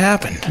fucking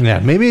happened. Yeah,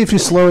 maybe if you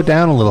slow it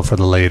down a little for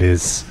the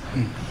ladies.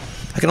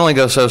 I can only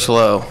go so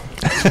slow.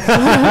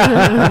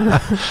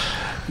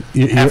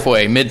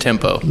 Halfway,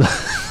 mid-tempo.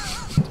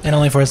 And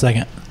only for a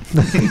second.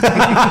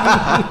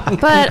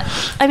 But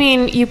I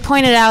mean, you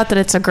pointed out that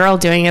it's a girl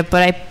doing it,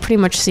 but I pretty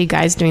much see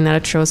guys doing that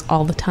at shows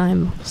all the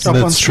time.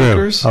 That's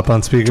true. Up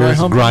on speakers,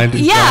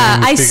 grinding.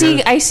 Yeah, I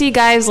see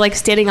guys like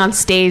standing on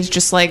stage,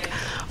 just like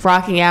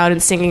rocking out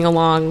and singing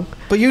along.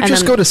 But you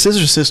just go to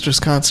Scissor Sisters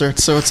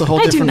concerts, so it's a whole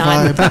different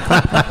vibe.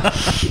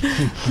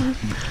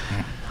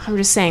 I'm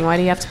just saying, why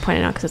do you have to point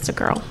it out because it's a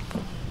girl?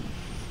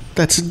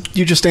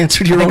 You just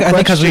answered your own question.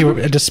 I think because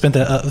we just spent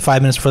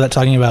 5 minutes before that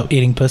talking about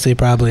eating pussy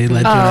probably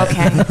led to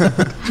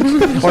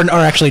it. or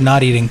actually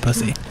not eating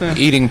pussy.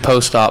 Eating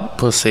post-op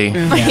pussy.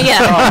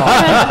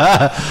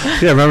 Yeah.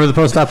 Yeah, remember the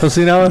post-op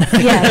pussy, Noah?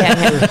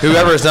 Yeah.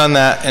 Whoever's done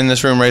that in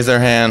this room, raise their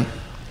hand.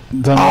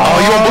 You won't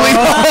believe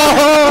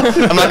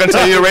I'm not going to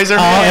tell you to raise their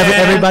hand.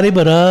 Everybody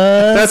but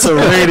us. That's a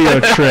radio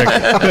trick.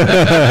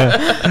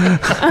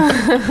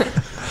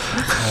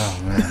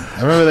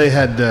 I remember they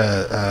had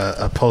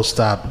a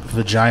post-op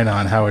vagina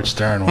on Howard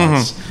Stern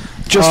once.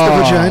 Just the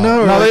vagina?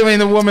 Or no, they mean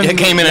the woman. It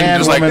came in and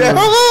was like,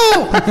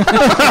 hello!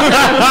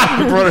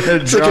 Brought it in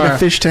a it's jar. like in a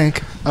fish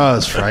tank. Oh,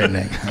 it's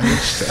frightening.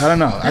 I don't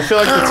know. I feel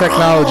like the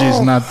technology is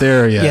not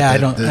there yet. Yeah, I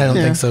don't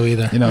think so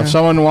either. You know, if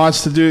someone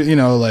wants to do,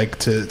 like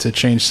to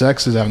change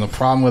sexes, I have no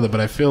problem with it. But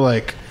I feel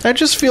like I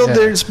just feel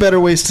there's better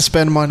ways to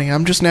spend money.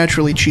 I'm just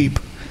naturally cheap.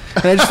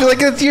 And I just feel like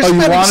you're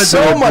spending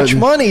so much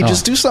money.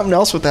 Just do something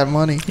else with that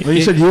money. Well,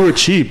 you said you were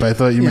cheap. I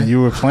thought you meant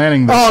you were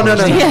planning this. Oh, no.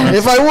 Yeah.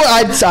 If I were,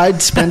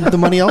 I'd spend the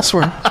money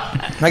elsewhere.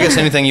 I guess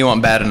anything you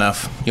want bad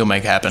enough, you'll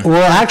make happen.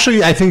 Well,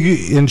 actually, I think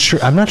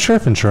I'm not sure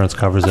if insurance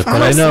covers it,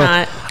 but I know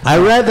not. I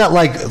read that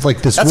like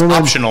this That's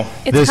woman. optional.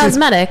 It's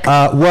cosmetic.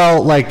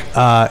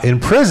 In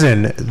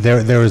prison,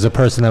 there was a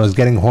person that was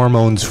getting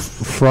hormones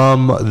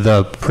from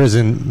the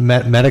prison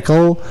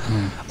medical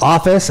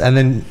office, and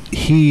then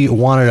he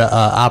wanted an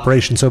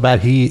operation so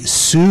bad he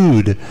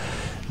sued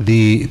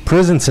the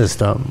prison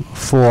system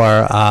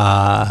for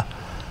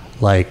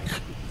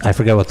I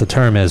forget what the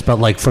term is, but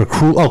like for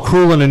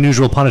cruel and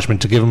unusual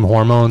punishment, to give him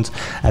hormones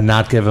and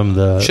not give him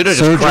the should have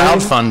surgery.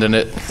 just crowdfunded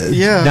it.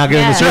 Yeah. Not give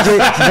him the surgery.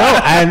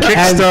 No, and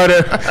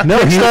Kickstarter. No,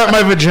 Kickstart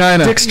my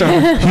vagina.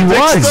 Dickstarter. He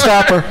won.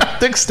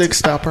 Dick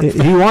stopper.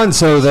 He won,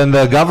 so then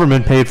the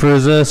government paid for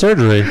his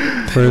surgery.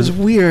 For his, It's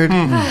weird.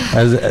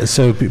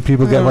 so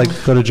people get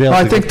go to jail.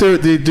 I think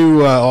they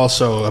do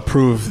also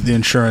approve the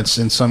insurance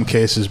in some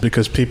cases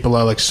because people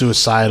are like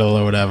suicidal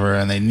or whatever,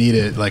 and they need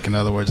it. Like in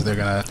other words, they're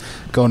gonna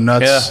go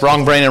nuts. Yeah,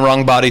 wrong brain and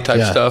wrong body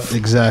type stuff.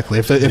 Exactly.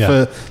 If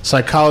a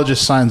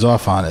psychologist signs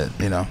off on it,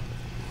 Why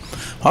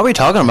are we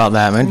talking about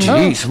that, man?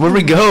 Jeez, where'd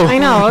we go? I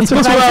know. It's a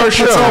 2-hour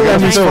show. It's all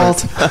Lemmy's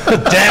fault.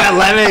 Damn it,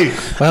 Lemmy!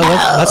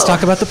 Well, let's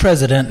talk about the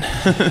president.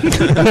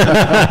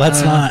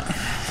 Let's not.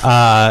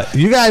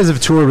 You guys have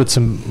toured with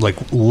some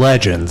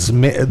legends.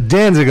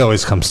 Danzig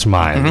always comes to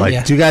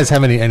mind. Do you guys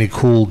have any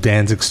cool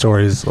Danzig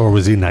stories, or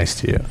was he nice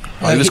to you?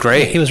 Oh, he was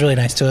great. He was really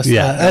nice to us.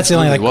 Yeah, that's the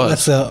only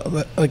was.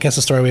 I guess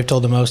the story we've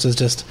told the most is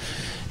just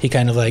he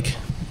kind of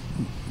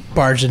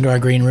barged into our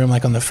green room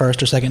on the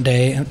first or second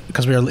day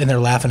because we were in there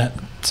laughing at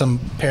some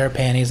pair of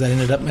panties that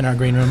ended up in our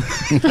green room.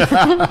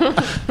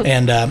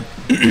 And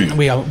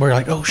we were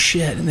like, oh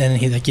shit. And then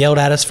he yelled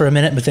at us for a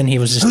minute, but then he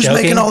was just Who's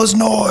joking. making all this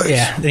noise?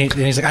 Yeah. Then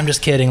he's like, I'm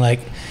just kidding.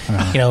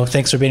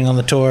 Thanks for being on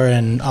the tour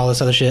and all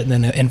this other shit. And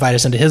then invite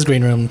us into his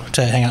green room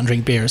to hang out and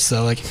drink beers.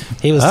 So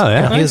he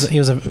was, he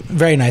was a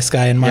very nice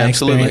guy in my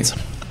experience.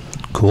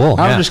 Cool.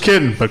 I'm just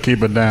kidding, but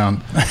keep it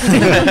down.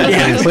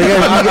 I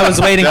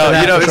was waiting for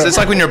that. It's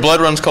like when your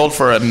blood runs cold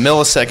for a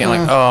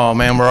millisecond, oh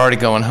man, we're already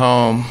going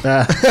home.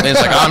 And it's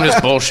like, I'm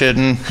just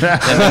bullshitting.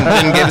 And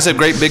then gave us a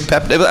great big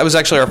pep. That was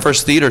actually our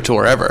first theater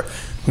tour ever.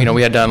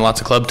 We had done lots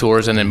of club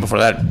tours, and then before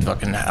that, I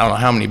don't know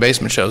how many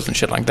basement shows and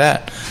shit like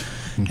that.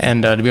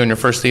 And to be on your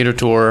first theater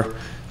tour,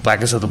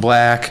 Blackest of the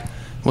Black,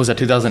 what was that,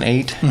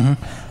 2008?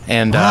 Mm-hmm.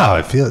 And wow,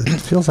 it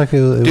feels like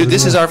it dude,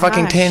 this is our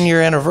fucking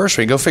 10-year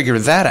anniversary. Go figure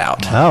that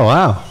out. Oh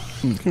wow!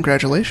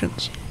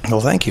 Congratulations.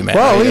 Well, thank you, man.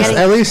 Well,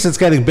 at least it's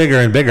getting bigger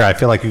and bigger. I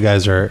feel like you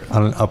guys are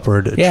on an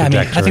upward trajectory.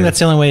 I think that's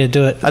the only way to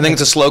do it. I think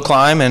it's a slow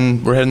climb,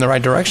 and we're heading the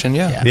right direction.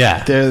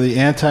 Yeah. They're the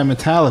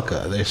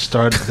anti-Metallica.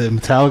 The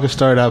Metallica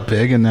started out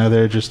big, and now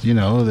they're just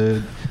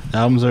the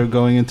albums are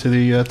going into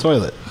the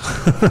toilet.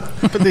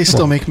 But they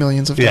still make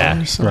millions of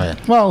dollars. So.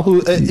 Right. Well,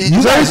 who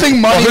everything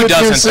money? Who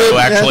doesn't though?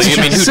 Actually, I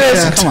mean, who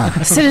doesn't? Come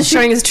on. Sid is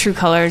showing his true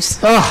colors.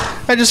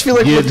 I just feel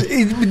like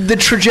the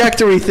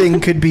trajectory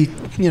thing could be,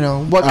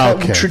 what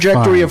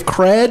trajectory of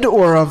cred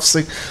or of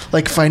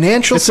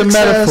financial it's success. It's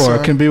a metaphor.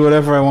 It can be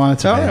whatever I want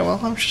it to be. All right, well,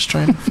 I'm just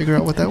trying to figure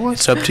out what that was.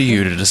 It's up to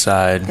you to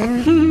decide.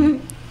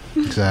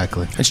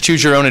 Exactly. It's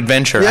choose your own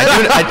adventure. Yeah.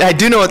 I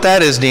do know what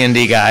that is,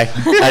 D&D guy.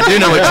 I do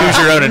know what choose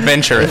your own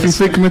adventure is. If you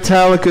think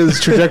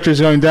Metallica's trajectory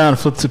is going down,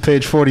 flip to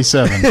page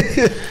 47.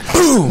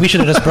 We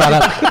should have just brought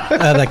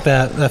up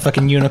that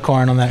fucking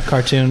unicorn on that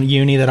cartoon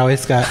Uni that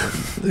always got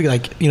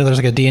there's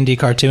a D&D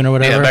cartoon or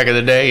whatever. Yeah, back in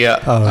the day, yeah.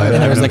 And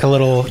there was a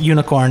little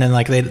unicorn, and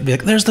they'd be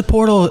like, "There's the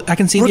portal. I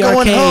can see the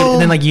arcade."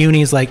 Home. And then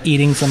Uni's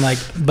eating some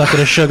bucket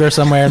of sugar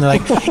somewhere, and they're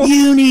like,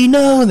 "Uni,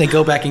 no!" And they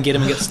go back and get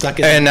him and get stuck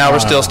in. And now we're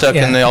still stuck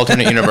in the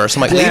alternate universe.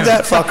 I'm like, leave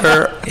that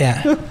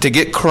fucker to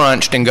get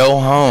crunched and go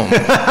home.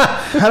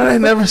 How did I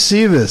never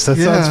see this? That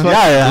sounds great.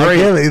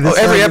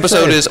 Every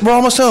episode is, we're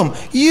almost home.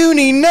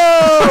 Uni,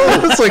 no!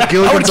 It's like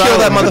I would kill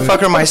that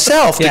motherfucker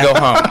myself to go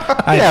home.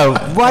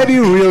 Why do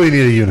you really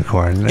need a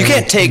unicorn? You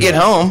can't take it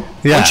home.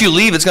 Yeah. Once you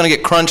leave, it's going to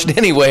get crunched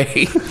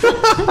anyway.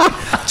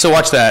 So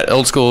watch that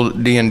old school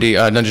D&D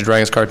Dungeons &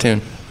 Dragons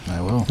cartoon.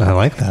 I will. I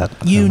like that.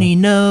 Uni,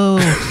 no.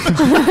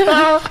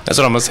 That's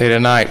what I'm going to say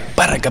tonight.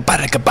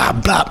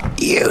 Ba-da-ga-ba-da-ga-ba-blah.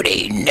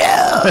 Uni,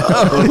 no.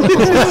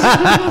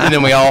 And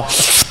then we all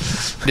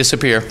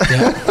disappear.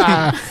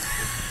 Yeah.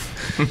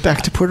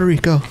 Back to Puerto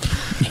Rico.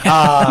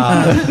 Back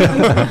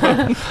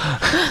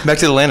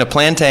to the land of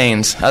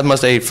plantains. I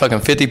must have ate fucking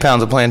 50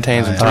 pounds of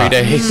plantains in 3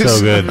 days.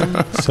 So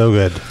good. So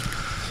good.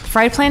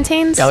 Fried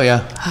plantains? Oh,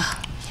 yeah.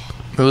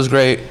 It was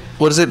great.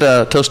 What is it?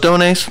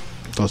 Tostones?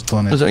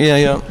 Tostones.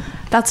 Yeah.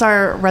 That's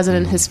our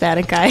resident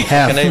Hispanic guy.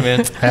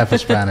 Half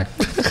Hispanic.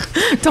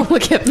 Don't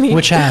look at me.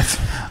 Which half?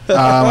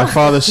 My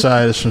father's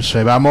side is from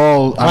Spain. I'm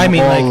all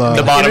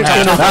the bottom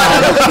half.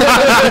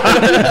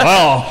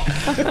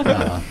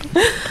 Well,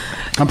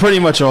 I'm pretty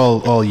much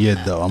all Yid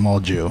though. I'm all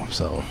Jew,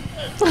 so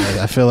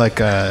I feel like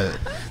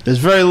there's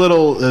very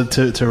little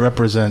to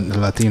represent the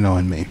Latino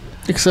in me.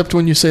 Except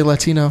when you say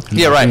Latino.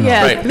 Yeah, right.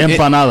 Yeah. Right.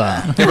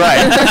 Empanada.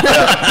 Right.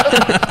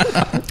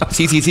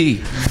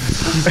 CTT.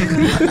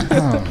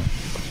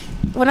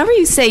 Whenever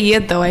you say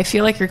Yid, though, I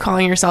feel like you're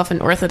calling yourself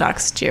an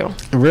Orthodox Jew.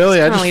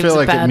 Really? I just feel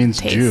like it means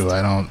taste. Jew.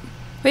 I don't...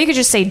 Well, you could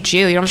just say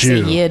Jew. You don't have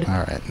to say Yid. All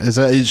right. Is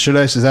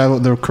that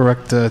the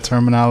correct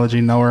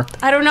terminology, knower?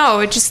 I don't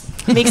know. It just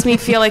makes me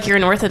feel like you're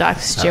an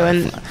Orthodox Jew.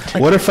 And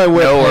what if I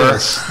went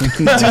this?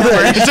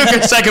 It took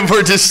a second for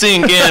it to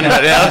sink in,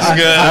 but yeah, that's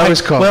good. I was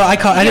called. Well, I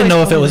didn't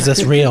know if it was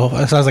this real, so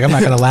I was like, I'm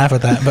not going to laugh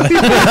at that. But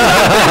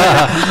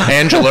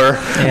Angela,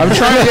 I'm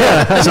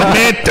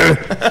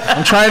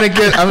trying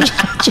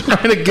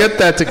to get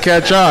that to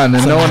catch on,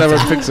 and no one ever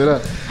picks it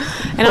up.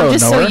 And I'm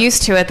just so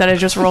used to it that it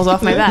just rolls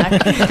off my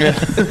back.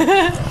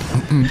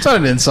 It's not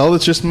an insult.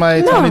 It's just my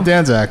Tony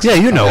Danza accent.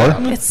 Yeah, you know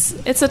her.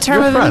 It's a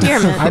term of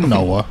endearment. I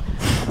know her.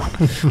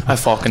 I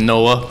fucking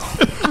know her.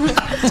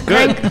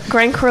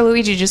 Gran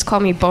Corluigi just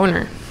called me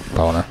Boner.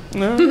 Boner.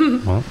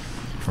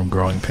 From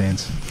Growing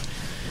Pains.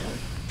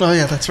 Oh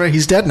yeah, that's right.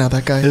 He's dead now.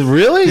 That guy.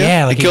 Really?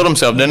 Yeah, like he killed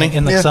himself, didn't he?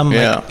 In like some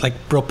like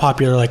real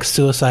popular like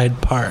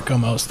suicide park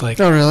almost.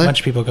 Like oh really? A bunch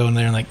of people go in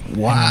there and like hang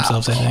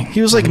themselves. I think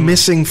he was like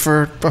missing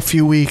for a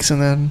few weeks,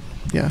 and then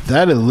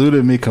that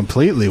eluded me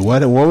completely.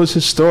 What was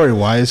his story?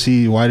 Why did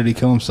he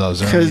kill himself?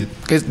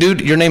 Because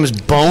dude, your name is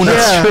Boner.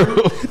 Yeah.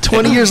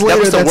 20 years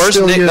later, that was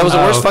the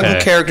worst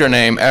fucking character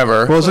name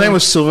ever. Well, his name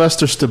was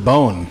Sylvester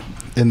Stallone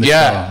in the show.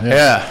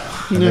 Yeah.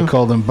 And they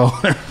called him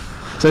Boner.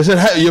 So I said,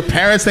 hey, your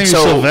parents' name is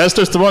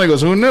Sylvester Stallone? He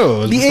goes, who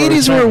knew? The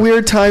 80s were a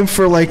weird time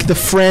for like the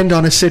friend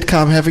on a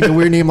sitcom having a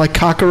weird name like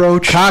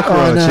Cockroach. I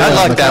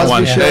like that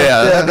one.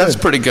 Yeah, that's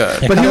pretty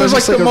good. But he was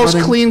like the most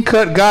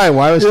clean-cut guy.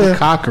 Why was he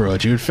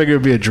Cockroach? You would figure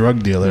it'd be a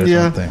drug dealer or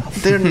something.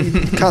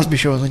 Cosby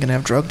Show wasn't going to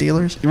have drug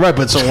dealers. Right,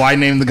 but so why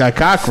name the guy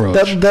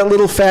Cockroach? That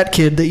little fat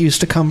kid that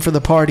used to come for the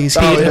parties.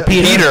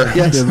 Peter.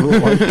 Yes.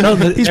 No,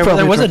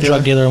 there was a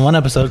drug dealer in one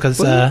episode because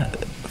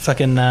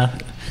fucking...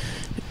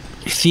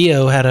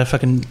 Theo had a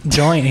fucking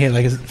joint. He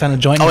had found a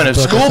joint. Oh, in a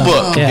school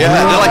book. Yeah.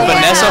 Did like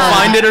Vanessa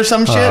find it or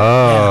some shit?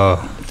 Oh.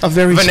 A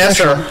very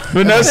Vanessa.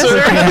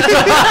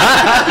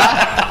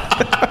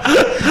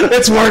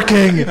 It's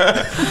working.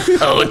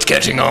 Oh, it's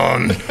catching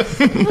on.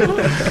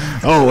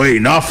 Oh,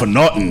 wait, not for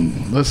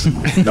nothing. Listen,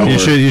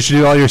 you should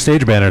do all your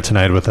stage banner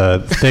tonight with a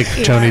thick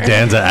Tony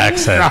Danza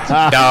accent.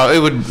 No,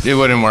 it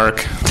wouldn't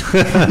work.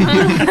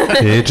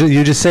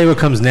 You just say what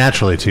comes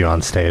naturally to you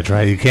on stage,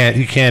 right? You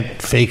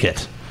can't fake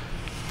it.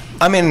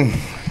 I mean,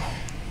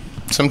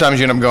 sometimes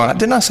you end up going,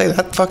 didn't I say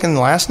that fucking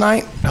last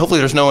night? Hopefully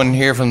there's no one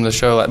here from the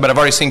show. But I've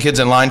already seen kids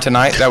in line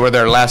tonight that were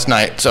there last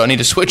night, so I need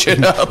to switch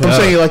it up. I'm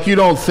saying, like, you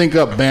don't think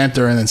up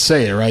banter and then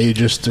say it, right? You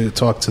just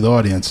talk to the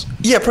audience.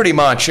 Yeah, pretty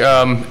much.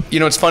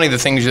 It's funny the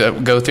things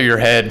that go through your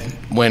head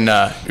when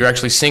you're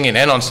actually singing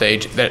and on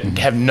stage that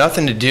have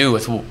nothing to do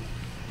with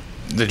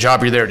the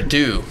job you're there to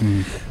do.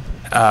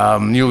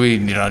 You'll be,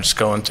 just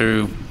going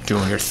through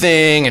doing your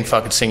thing and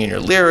fucking singing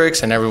your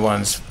lyrics, and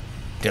everyone's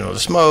the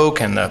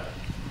smoke and the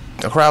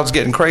crowd's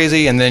getting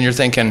crazy, and then you're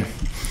thinking,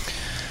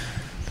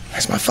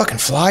 is my fucking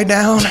fly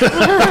down? Did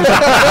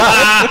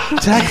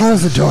I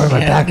close the door of my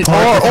back door?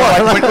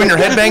 Or like when you're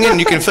headbanging and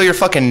you can feel your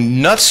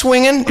fucking nuts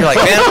swinging, you're like,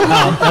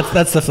 man,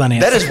 that's the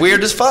funniest. That is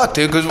weird as fuck,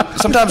 dude.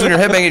 Because sometimes when you're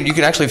headbanging, you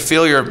can actually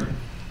feel your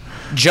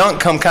junk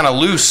come kind of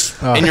loose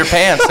in your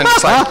pants, and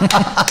it's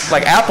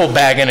like apple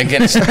bagging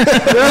against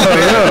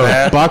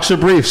boxer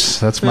briefs.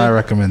 That's my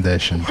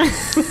recommendation.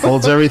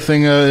 Holds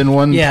everything in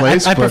one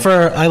place.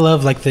 I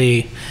love like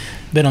the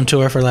been on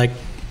tour for like,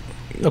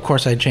 of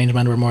course I change my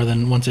underwear more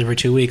than once every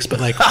 2 weeks, but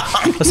like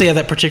let's say you have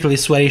that particularly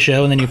sweaty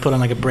show and then you put on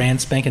like a brand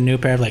spanking new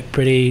pair of like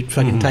pretty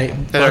fucking tight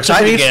they're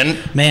tight again,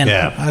 man.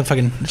 I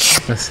fucking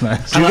that's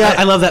nice.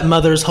 I love that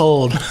mother's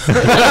hold.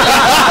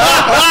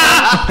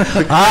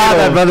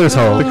 That mother's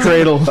hold, the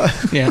cradle.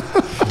 Yeah.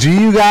 Do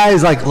you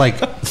guys like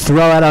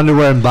throw out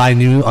underwear and buy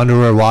new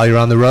underwear while you're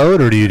on the road,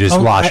 or do you just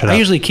wash it up? I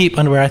usually keep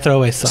underwear. I throw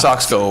away socks.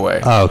 Socks go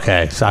away. Oh,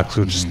 okay. Socks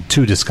are just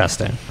too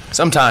disgusting.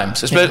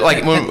 Sometimes, especially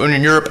like when you're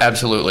in Europe,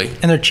 absolutely.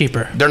 And they're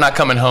cheaper. They're not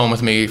coming home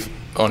with me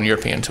on a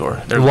European tour.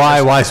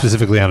 Why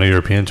specifically on a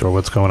European tour?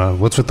 What's going on?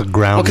 What's with the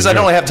ground? Well, because I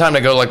don't really have time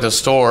to go to like the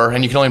store,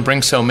 and you can only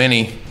bring so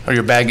many, or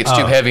your bag gets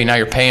too heavy. Now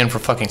you're paying for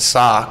fucking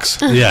socks.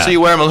 Yeah. So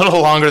you wear them a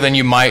little longer than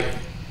you might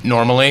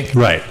normally.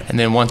 Right. And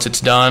then once it's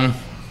done,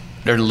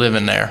 they're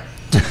living there.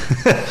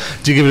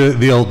 Do you give it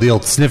the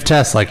old sniff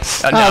test? Like,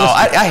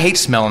 I hate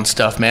smelling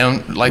stuff,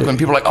 man. Like when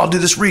people are like, "Oh,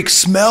 dude, this reeks.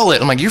 Smell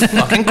it." I'm like, "You're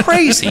fucking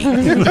crazy."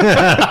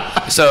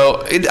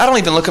 So I don't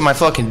even look at my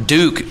fucking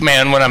Duke,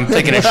 man, when I'm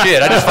taking a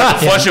shit. I just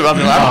fucking flush it up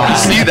and I don't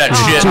want to see that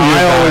shit.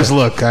 I always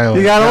look.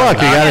 You gotta look.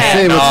 You gotta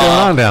see what's going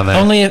on down there.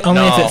 Only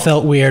if it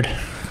felt weird.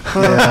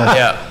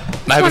 Yeah.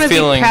 I have a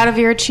feeling. Be proud of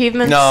your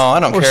achievements. No, I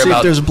don't care see about.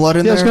 If there's blood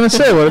in there. I was gonna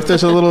say, what if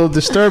there's a little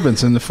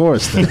disturbance in the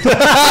forest?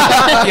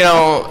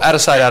 Out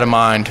of sight, out of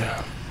mind.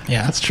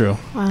 Yeah, that's true.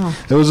 Wow.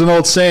 There was an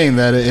old saying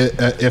that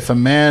if a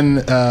man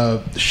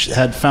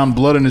had found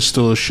blood in his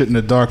stool, he'll shit in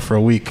the dark for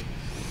a week.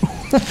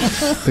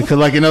 Because,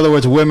 like, in other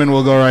words, women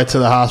will go right to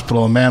the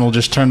hospital, a man will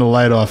just turn the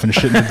light off and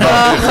shit in the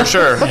dark. For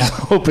sure. Yeah.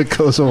 Hope it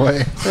goes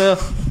away. Yeah.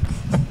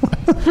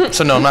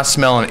 So no, I'm not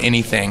smelling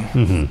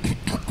anything.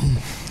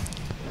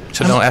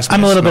 So don't ask me.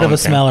 I'm a little bit of a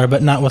anything. smeller,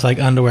 but not with like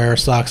underwear or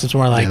socks. It's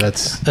more like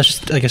that's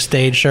just like a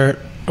stage shirt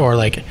or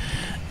like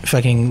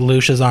fucking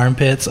Lucia's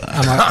armpits.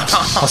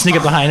 I'll sneak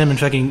up behind him and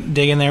fucking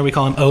dig in there. We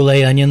call him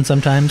Olay Onion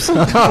sometimes.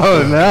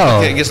 Oh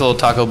no! It gets a little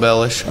Taco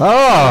Bellish.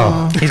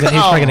 Oh, he's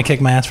probably gonna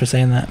kick my ass for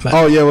saying that. But.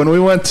 Oh yeah, when we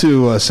went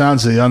to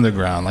Sounds of the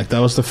Underground, like that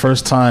was the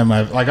first time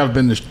I've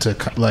been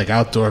to like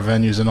outdoor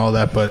venues and all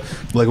that, but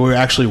like we were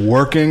actually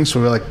working, so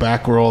we were like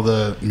back where all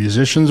the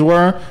musicians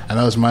were, and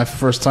that was my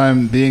first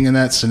time being in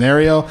that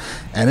scenario,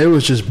 and it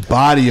was just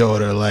body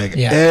odor, like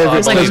it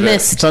was like a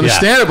mist. It's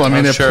understandable. Yeah. I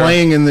mean, they're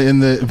playing in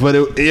the, but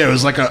it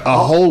was like a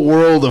whole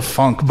world of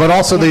funk. But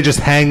also they just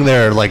hang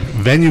their like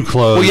venue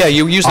clothes. Well, yeah,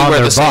 you usually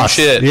wear the same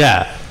shit.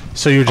 Yeah,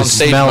 so you're just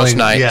smelling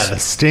the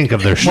stink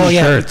of their shirts. Well,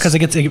 yeah, because it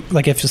gets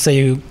like if you say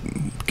you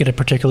get a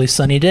particularly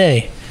sunny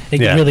day, it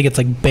really gets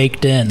like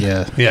baked in.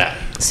 Yeah.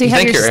 So you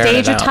have your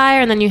stage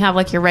attire, and then you have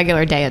like your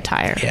regular day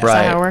attire. Yeah. Is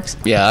that how it works?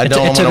 Yeah, it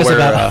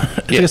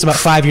took us about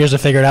 5 years to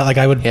figure it out. Like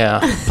I would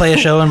play a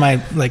show in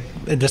my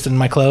just in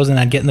my clothes, and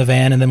I'd get in the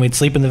van, and then we'd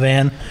sleep in the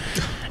van,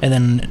 and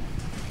then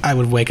I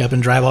would wake up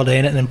and drive all day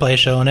in it, and then play a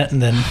show in it,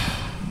 and then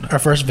our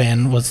first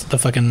van was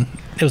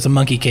it was a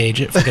monkey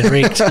cage. It fucking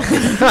reeked.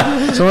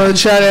 Someone in the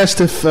chat asked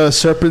if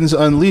Serpents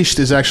Unleashed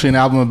is actually an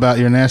album about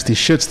your nasty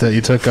shits that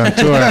you took on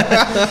tour.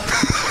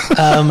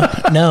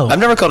 No. I've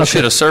never called a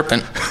shit a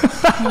serpent.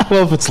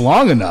 Well, if it's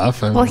long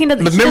enough. Well, but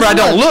remember, I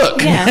don't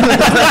look. Yeah.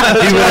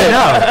 You really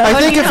know. I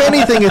think if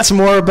anything, it's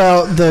more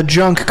about the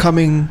junk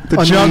coming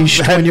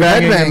unleashed when you're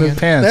headbanging.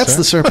 That's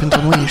the Serpent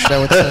Unleashed, I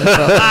would say.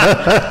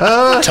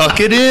 Tuck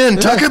it in.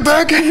 Tuck it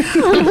back in.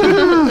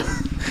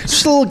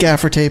 Just a little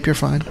gaffer tape, you're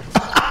fine.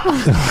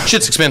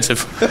 Shit's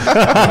expensive.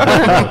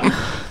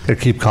 To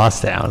keep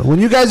costs down. When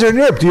you guys are in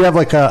Europe, do you have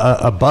like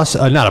a bus,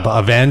 not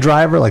a van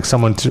driver, like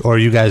someone or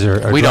you guys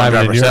are we don't driving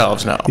drive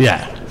ourselves, no.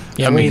 Yeah.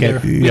 Yeah, we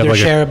either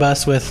share a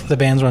bus with the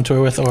bands we're on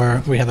tour with,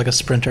 or we have like a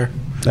Sprinter.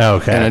 Oh,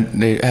 okay.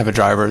 And they have a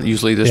driver.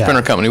 Usually the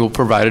Sprinter company will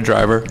provide a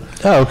driver.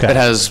 Oh, okay. That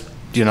has,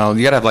 you got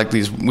to have like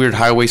these weird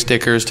highway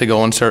stickers to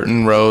go on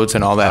certain roads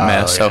and all that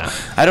mess. So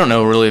I don't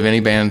know really of any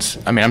bands.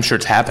 I mean, I'm sure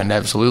it's happened,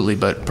 absolutely.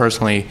 But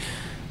personally,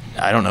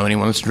 I don't know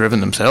anyone that's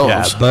driven themselves.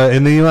 Yeah, but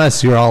in the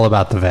U.S., you're all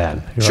about the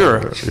van.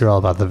 You're all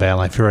about the van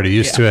life. You're already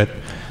used to it.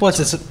 Well,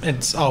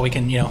 it's all we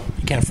can, you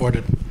can't afford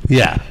it.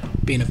 Yeah.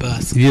 Being a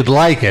bus. You'd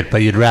like it,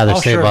 but you'd rather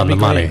save on the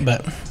money. Great,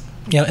 but,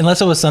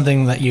 unless it was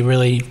something that you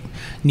really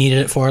needed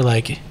it for,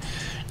 like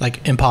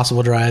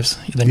impossible drives,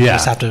 then you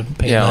just have to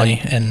pay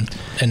money. And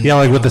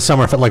like with the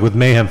summer, like with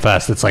Mayhem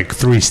Fest, it's like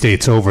 3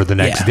 states over the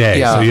next day.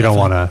 Yeah, so you don't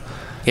want to.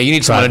 Yeah, you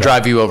need someone to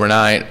drive you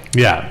overnight.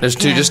 Yeah, there's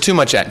just too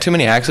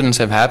many accidents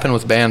have happened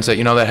with bands that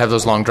that have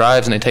those long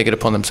drives and they take it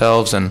upon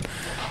themselves and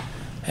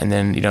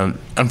then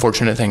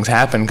unfortunate things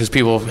happen because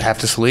people have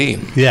to sleep.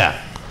 Yeah.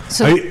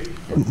 So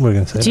we're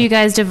gonna say. Do you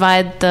guys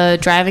divide the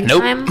driving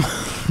time?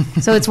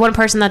 So it's one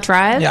person that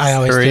drives. Yeah, I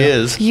always do.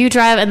 Is. You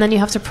drive and then you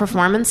have to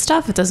perform and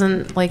stuff. It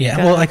doesn't like. Yeah,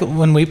 well, like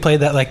when we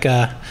played that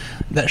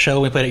that show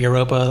we played at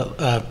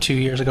Europa 2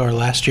 years ago or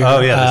last year.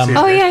 Yeah.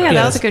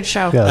 That was a good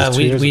show. Yeah,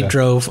 we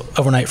drove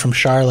overnight from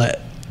Charlotte,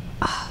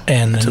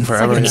 and then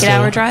forever. Like an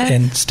 8-hour drive,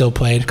 and still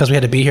played because we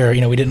had to be here.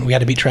 We had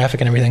to beat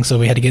traffic and everything, so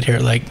we had to get here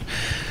at like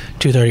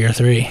 2:30 or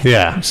 3.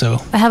 Yeah. So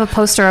I have a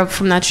poster up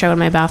from that show in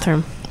my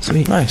bathroom.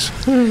 Sweet, nice.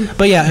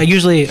 But yeah,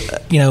 usually,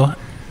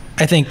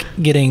 I think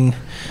getting,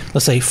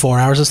 let's say, 4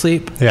 hours of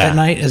sleep at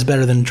night is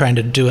better than trying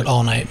to do it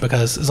all night,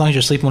 because as long as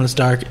you're sleeping when it's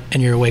dark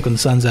and you're awake when the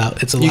sun's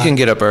out, it's a lot. You can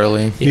get up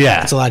early.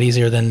 Yeah. It's a lot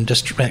easier than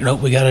just,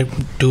 we got to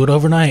do it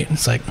overnight.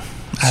 It's like,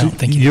 I don't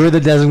think you're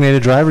the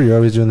designated driver. You're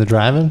always doing the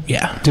driving.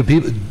 Yeah. Do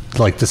people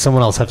does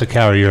someone else have to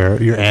carry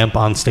your amp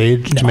on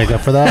stage to make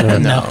up for that? Or?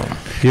 No.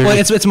 Well,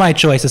 it's my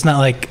choice. It's not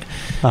like,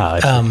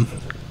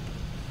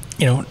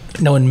 no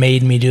one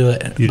made me do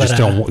it. You just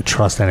don't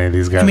trust any of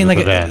these guys. I mean, like,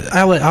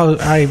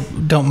 I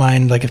don't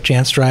mind if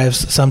Chance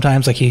drives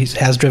sometimes, like he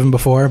has driven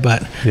before,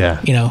 but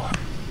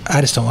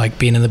I just don't like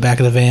being in the back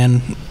of the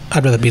van.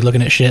 I'd rather be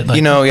looking at shit.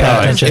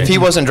 If he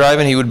wasn't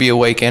driving, he would be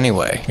awake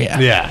anyway.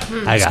 Yeah.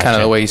 That's kind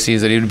of the way he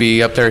sees it. He would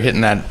be up there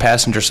hitting that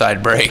passenger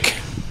side brake.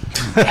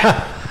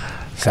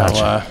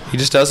 So he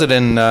just does it,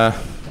 and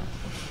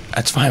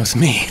that's fine with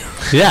me.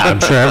 Yeah, I'm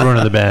sure everyone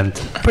in the band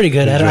pretty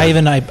good at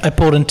it. I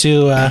pulled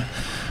into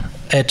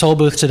a toll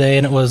booth today,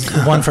 and it was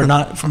one for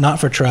not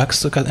for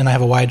trucks, and I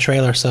have a wide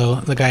trailer, so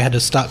the guy had to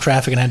stop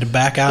traffic and I had to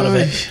back out of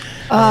it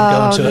and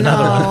go into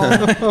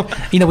another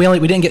one.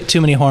 We didn't get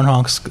too many horn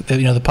honks,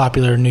 the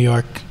popular New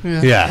York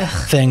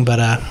thing, but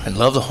I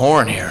love the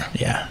horn here.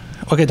 Yeah,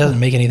 it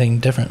doesn't make anything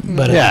different,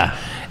 but it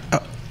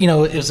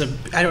was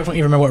I don't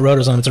even remember what road it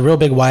was on. It's a real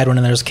big wide one,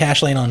 and there's a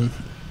cash lane on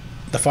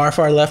the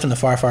far left and the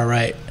far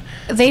right.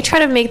 They try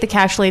to make the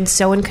cash lane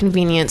so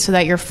inconvenient so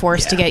that you're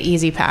forced to get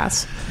Easy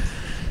Pass.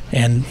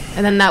 And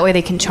then that way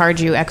they can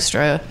charge you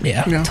extra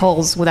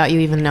tolls without you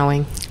even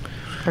knowing.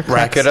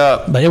 Rack it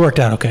up. But it worked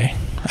out okay.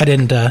 I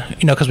didn't,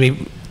 because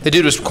the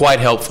dude was quite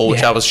helpful,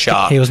 which I was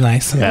shocked. He was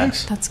nice. Yeah.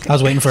 That's good. I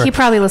was waiting for. He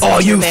probably listened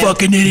to you the band.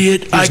 fucking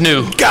idiot! I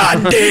knew.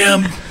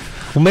 Goddamn.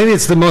 Well, maybe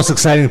it's the most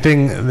exciting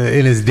thing in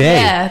his day.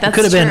 Yeah, that's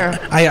could have true.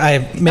 been.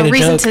 I made a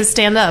reason joke to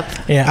stand up.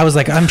 Yeah, I was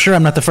like, I'm sure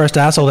I'm not the first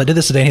asshole that did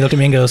this today. And he looked at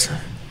me and goes,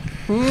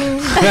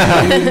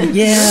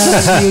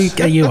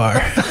 Yeah, you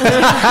are.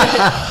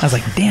 I was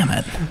like, damn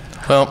it.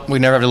 Well, we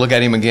never have to look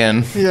at him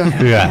again.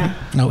 Yeah.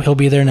 No, he'll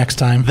be there next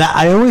time.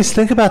 I always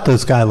think about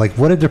those guys. Like,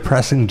 what a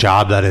depressing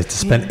job that is to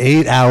spend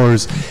 8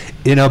 hours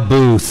in a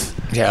booth.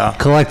 Yeah.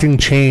 Collecting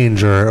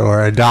change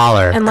or a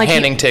dollar. And like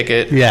handing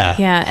ticket. Yeah.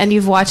 Yeah, and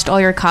you've watched all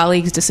your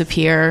colleagues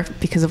disappear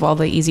because of all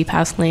the Easy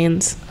Pass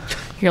lanes.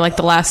 You're like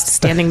the last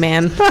standing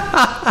man.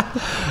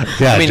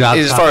 I mean,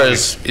 as far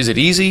as, is it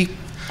easy?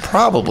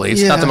 Probably.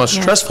 It's not the most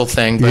stressful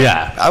thing, but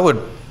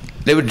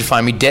they would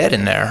find me dead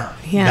in there.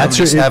 Yeah. That's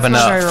just have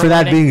enough. For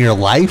that being your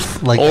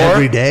life, like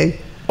every day?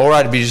 Or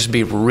I'd just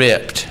be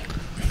ripped.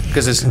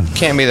 Because it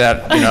can't be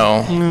that,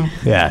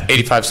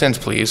 85 cents,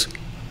 please.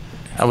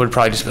 I would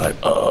probably just be like,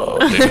 oh,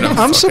 dude,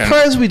 I'm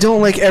surprised we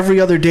don't like every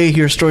other day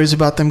hear stories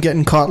about them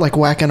getting caught like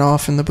whacking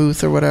off in the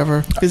booth or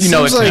whatever. You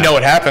know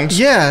what happens.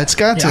 Yeah, it's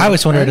got to. I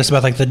always wondered just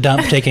about like the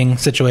dump taking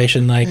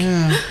situation. Like,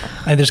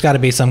 there's got to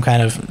be some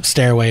kind of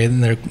stairway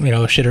and they're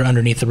shitter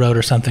underneath the road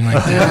or something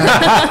like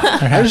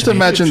that. I just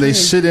imagine they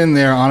sit in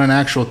there on an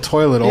actual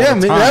toilet all the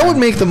time. That would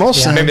make the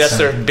most sense. Maybe that's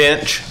their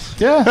bench.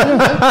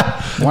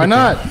 Yeah. Why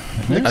not?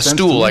 A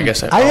stool, I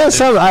guess.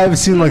 I've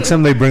seen like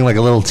some they bring like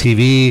a little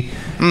TV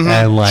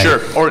and like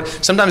or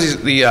sometimes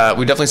we've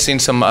definitely seen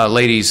some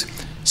ladies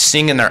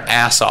singing their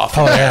ass off.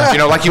 Oh,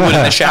 yeah. Like you would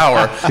in the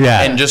shower,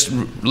 Yeah. and just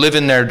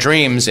living their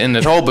dreams in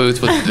the toll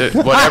booth with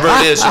whatever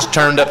it is, just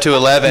turned up to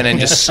 11 and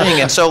just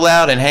singing so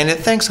loud and handing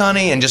it, thanks,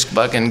 honey, and just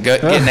fucking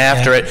getting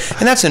after it,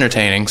 and that's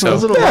entertaining. So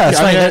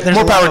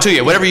more power to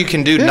you. Whatever you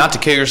can do not to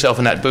kill yourself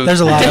in that booth. There's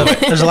a lot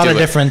of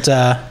different.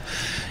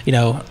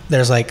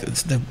 There's like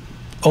the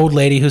old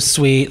lady who's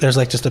sweet. There's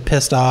like just a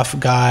pissed off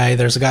guy.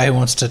 There's a guy who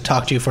wants to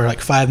talk to you for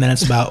like 5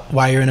 minutes about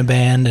why you're in a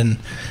band and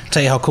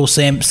tell you how cool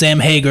Sam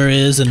Hager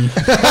is. And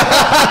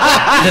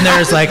then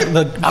there's like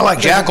I like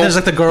Jackal. There's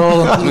like the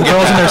girls on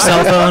their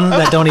cell phone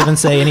that don't even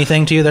say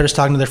anything to you. They're just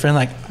talking to their friend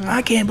like,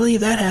 I can't believe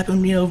that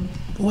happened.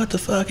 What the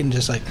fuck? And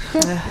just like,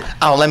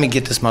 oh, let me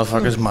get this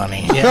motherfucker's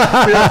money. Yeah,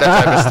 that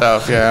type of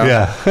stuff.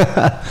 Yeah.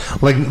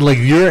 like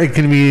you're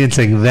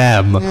inconveniencing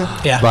them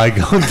by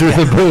going through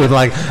the booth.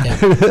 Like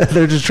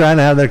they're just trying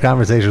to have their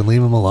conversation.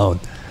 Leave them alone.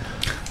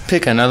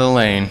 Pick another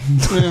lane.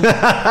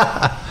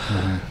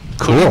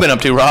 Cool. What have you been up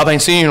to, Rob? I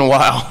ain't seen you in a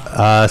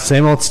while.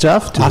 Same old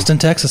stuff. Austin,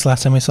 Texas,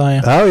 last time we saw you.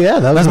 Oh, yeah.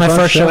 That was my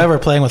first show ever,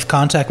 playing with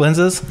contact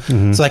lenses.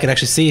 Mm-hmm. So I could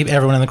actually see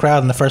everyone in the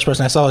crowd. And the first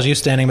person I saw was you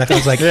standing back. I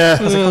was like,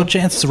 oh,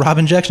 Chance, it's Rob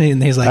Injection.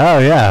 And he's like, oh,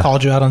 yeah.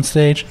 Called you out on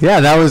stage. Yeah,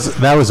 that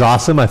was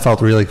awesome. I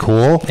felt really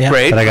cool. Yeah.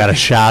 Great. That I got a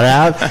shout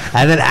out.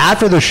 And then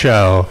after the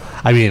show,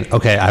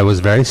 I was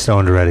very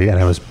stoned already, and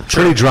I was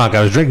pretty drunk.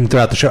 I was drinking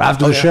throughout the show.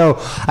 After the show,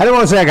 I don't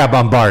want to say I got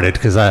bombarded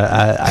because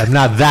I'm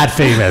not that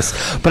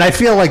famous, but I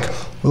feel like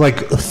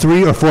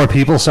 3 or 4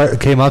 people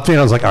came up to me,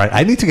 and I was like, all right,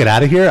 I need to get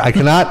out of here. I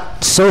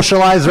cannot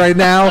socialize right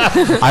now.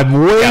 I'm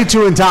way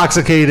too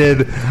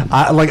intoxicated.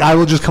 I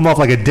will just come off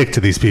like a dick to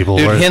these people.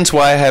 Dude, hence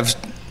why I have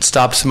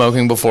stopped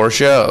smoking before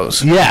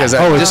shows. Yeah. Because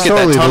I just get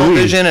that tunnel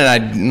vision, and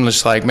I'm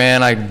just like,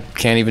 man, I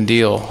can't even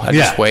deal. I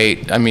just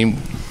wait. I mean,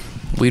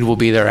 weed will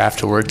be there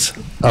afterwards.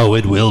 Oh,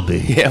 it will be.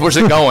 Yeah, where's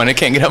it going? It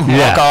can't get up and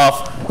walk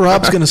off.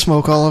 Rob's going to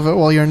smoke all of it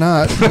while you're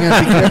not. You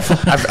gotta be careful.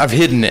 I've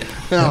hidden it.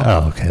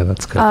 Oh, okay,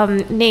 that's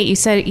good. Nate, you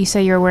said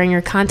you were wearing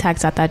your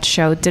contacts at that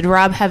show. Did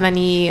Rob have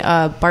any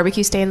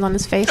barbecue stains on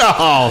his face?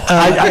 Oh,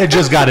 I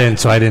just got in,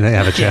 so I didn't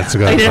have a chance to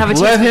go.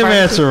 Let him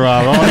answer,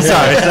 Rob. I'm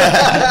sorry.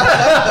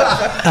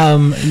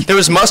 There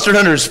was mustard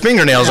under his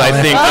fingernails, I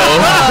think.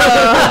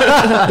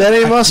 That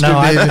ain't mustard,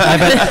 no, baby.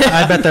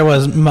 I bet there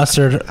was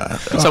mustard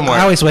somewhere.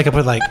 I always wake up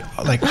with like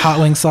hot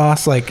wing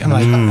sauce. Like I'm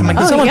like,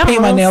 did someone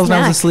paint my nails when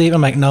I was asleep?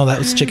 I'm like, no, that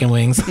was chicken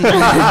wings.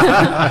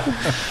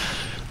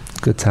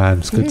 Good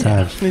times.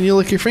 And you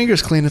lick your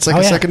fingers clean. It's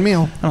like a second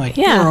meal. I'm like,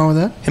 nothing wrong with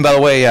that. And by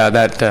the way,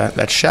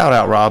 that shout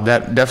out, Rob,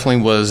 that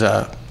definitely was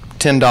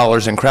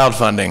 $10 in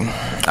crowdfunding.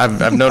 I've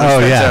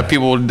noticed that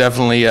people would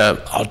definitely.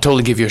 I'll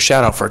totally give you a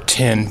shout out for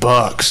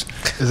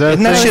 $10.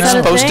 Isn't that shit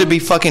supposed to be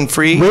fucking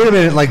free? Wait a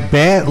minute, like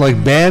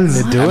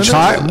bands doing it?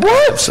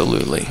 What?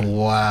 Absolutely.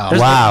 Wow.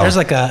 There's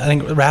like I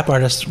think rap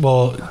artists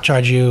will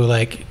charge you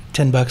like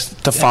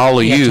 $10 to follow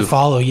you. To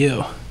follow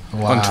you.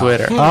 Wow. On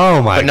Twitter.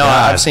 Oh my god! No,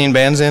 I've seen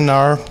bands in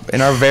our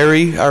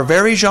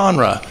very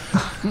genre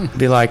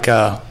be like,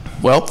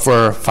 well,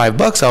 for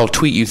 $5 I'll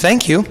tweet you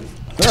thank you.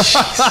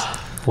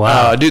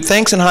 Wow. Dude,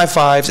 thanks and high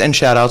fives and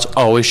shout outs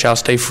always shall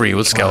stay free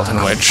with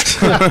Skeleton Witch.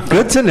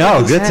 Good to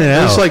know.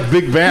 It's like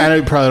big band. I know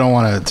you probably don't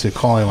want to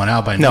call anyone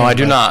out by name. No, I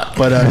do not.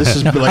 But this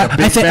is like a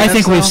big band. I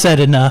think we've said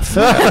enough.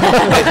 You know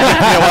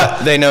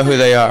what? They know who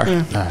they are.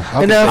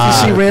 And now if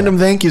you see random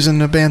thank yous in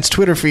the band's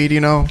Twitter feed,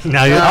 now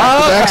you're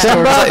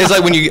it's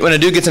like when a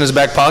dude gets in his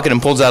back pocket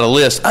and pulls out a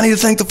list. I need to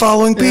thank the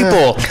following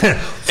people.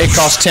 It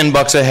costs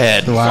 $10 a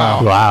head.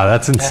 Wow,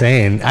 that's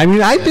insane. I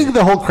mean, I think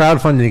the whole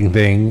crowdfunding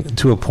thing,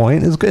 to a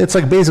point, is good. It's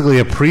like basically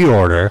a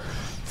pre-order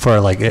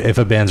for like if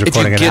a band's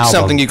recording an album. If you get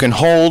something you can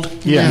hold,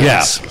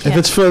 yes. If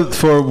it's for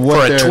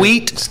what for a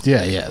tweet,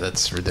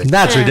 that's ridiculous.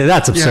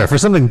 That's absurd. For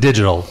something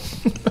digital.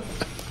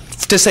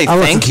 To say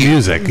thank you.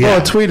 Music. Yeah.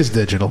 Well, a tweet is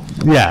digital.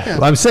 Yeah.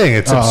 I'm saying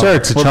it's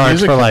absurd to charge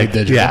for like.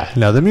 Yeah.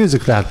 No, the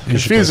music that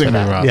confusing me,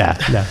 Rob. Yeah.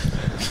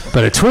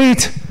 But a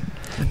tweet.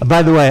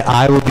 By the way,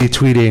 I will be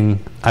tweeting.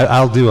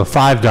 I'll do a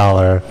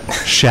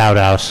 $5 shout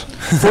out.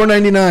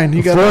 $4.99.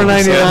 You got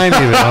 $4.99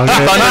 even.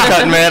 Okay.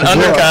 Undercut, man.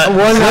 Undercut.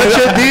 One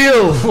night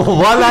deal.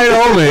 1 night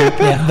only.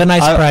 Yeah, the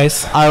nice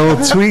price. I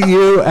will tweet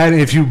you, and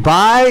if you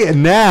buy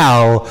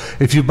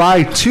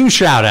 2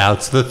 shout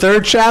outs, the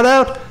third shout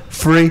out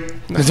free.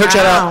 The third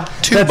shout out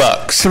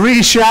 $2.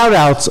 3 shout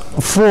outs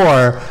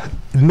for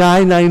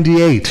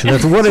 $9.98.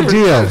 That's what a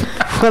deal.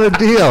 What a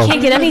deal.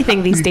 Can't get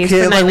anything these days for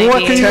 $9.98.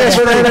 What can you get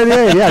for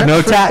 $9.98? Yeah,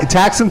 no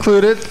tax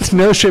included,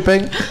 no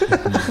shipping.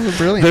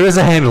 Brilliant. There is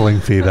a handling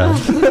fee though.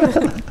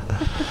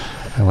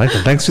 I like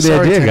it. Thanks for the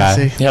idea,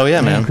 guy. Hell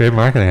yeah, man. Great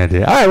marketing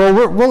idea. All right,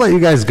 well, we'll let you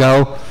guys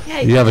go. Yeah,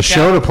 you have a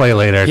show to play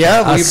later.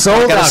 Yeah, we've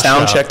got a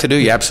sound check to do.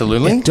 Yeah,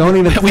 absolutely. Yeah, don't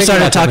even. We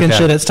started talking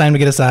shit. It's time to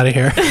get us out of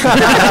here.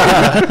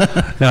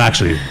 No,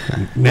 actually,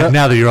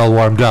 now that you're all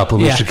warmed up,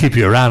 we should keep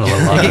you around a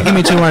little longer. Give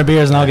me 2 more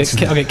beers and I'll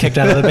get kicked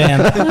out of the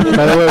band.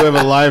 By the way, we have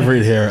a live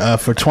read here.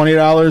 For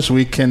 $20,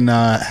 we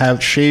can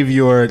shave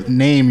your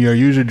name, your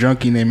user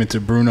junkie name, into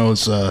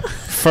Bruno's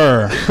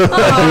fur. Do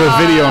a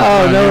video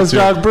on no, it's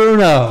not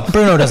Bruno.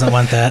 Bruno doesn't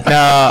want that.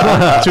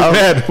 No, too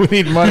bad. We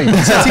need money.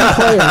 It's a team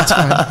player. It's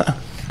fine.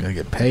 Gotta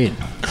get paid.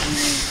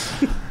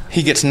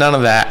 He gets none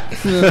of that.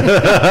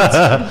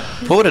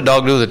 What would a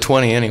dog do with a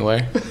 20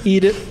 anyway?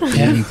 Eat it.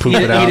 Yeah. And poop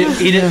it out.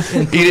 Eat it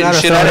and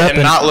shit at it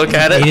and not look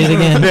at it. Eat it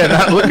again. Yeah,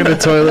 not look at the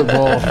toilet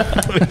bowl.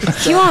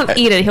 He won't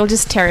eat it. He'll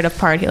just tear it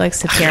apart. He likes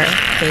to tear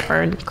paper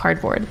and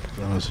cardboard.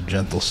 That was a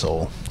gentle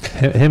soul.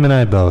 Him and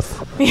I both.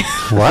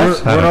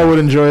 What? Bruno would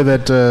enjoy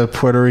that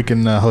Puerto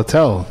Rican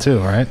hotel too,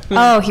 right?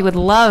 Oh, he would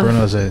love.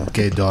 Bruno's a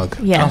gay dog.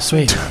 Yeah. Oh,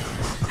 sweet.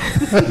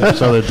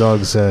 Those other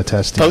dogs'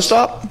 testes.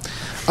 Post-op?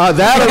 That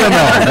I don't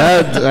know.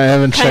 That I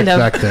haven't checked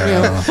back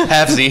there.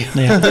 Halfsy.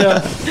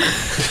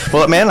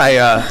 Well, man,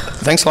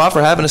 thanks a lot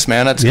for having us,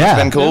 man. It's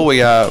been cool.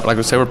 We like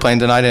I said, we're playing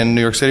tonight in New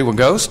York City with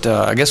Ghost.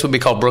 I guess it would be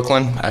called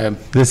Brooklyn.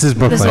 This is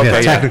Brooklyn.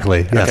 Okay,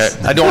 technically. Yes.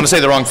 Okay. I don't want to say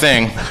the wrong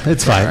thing.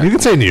 It's fine. You can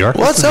say New York.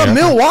 What's up,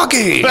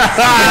 Milwaukee?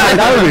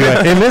 That would be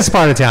good. In this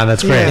part of town,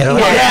 that's great.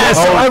 Yes.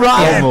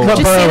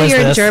 Just say that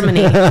you're in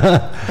Germany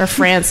or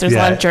France. There's a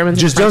lot of Germans.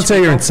 Just don't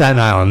say you're in Staten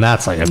Island.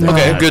 That's like a big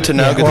okay. Good to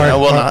know. Good to know.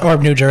 Well, or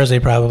New Jersey,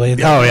 probably.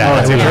 Oh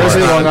yeah, New Jersey,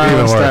 Long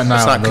Island, Staten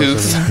It's Island. not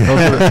Couth.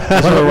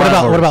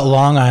 What about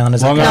Long Island?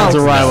 Is Long it Island's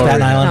a rivalry.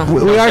 Staten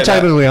Island? We are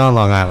technically on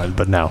Long Island,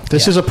 but no.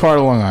 This is a part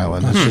of Long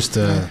Island. It's just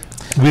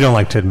we don't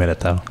like to admit it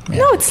though.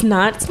 No, it's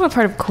not. It's not a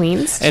part of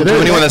Queens. And to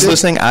anyone that's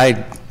listening,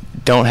 I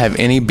don't have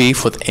any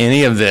beef with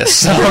any of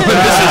this. This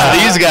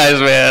is these guys,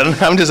 man.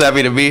 I'm just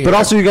happy to be here. But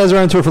also, you guys are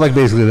on tour for like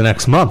basically the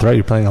next month, right?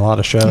 You're playing a lot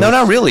of shows. No,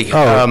 not really.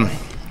 Oh.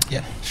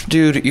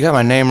 Dude, you got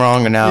my name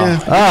wrong now. Yeah.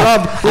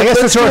 Rob, I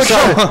guess the tour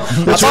started.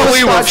 I thought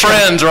we were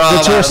friends, Rob.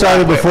 The tour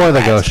started before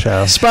the Ghost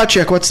show. Spot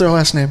check. What's their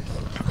last name?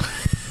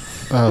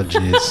 oh,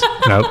 jeez.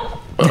 Nope.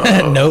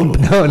 Nope.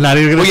 No, not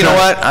even. Well, you know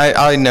what?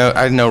 I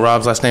know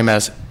Rob's last name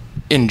as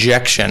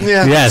Injection.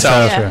 Yeah. Yes.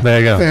 So- There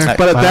you go. Fair.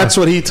 But that's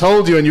what he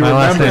told you, and you My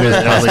last remember name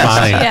is it. at least.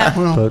 Esbani. Yeah.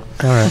 But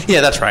all right. Yeah,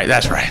 that's right.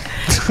 That's right.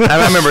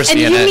 I remember And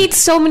seeing you it. meet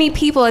so many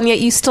people, and yet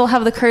you still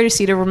have the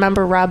courtesy to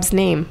remember Rob's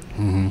name.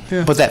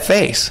 But that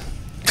face.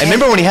 And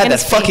remember when he had And that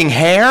his face. fucking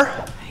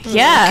hair?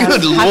 Yeah.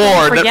 Good How can you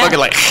Lord. That forget? fucking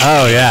like...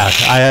 Oh yeah.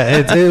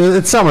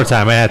 It's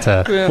summertime. I had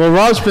to. Well,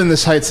 Rob's been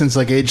this height since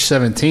like age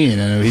 17,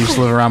 and he used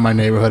to live around my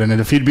neighborhood. And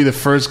if he'd be the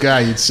first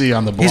guy you'd see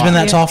on the block. He's been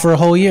that tall for a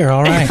whole year.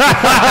 All right.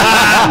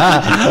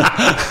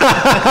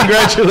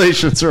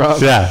 Congratulations,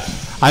 Rob. Yeah.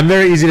 I'm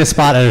very easy to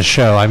spot at a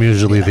show. I'm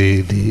usually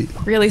the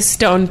Really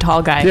stone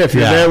tall guy. Yeah, if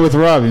you're Yeah. there with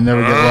Rob, you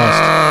never get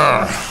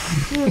lost.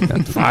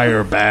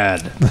 Fire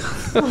bad.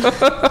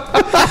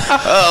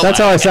 That's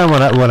how I sound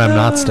when I'm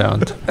not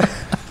stoned.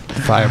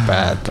 Fire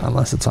bad,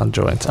 unless it's on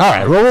joints. All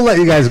right, well, we'll let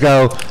you guys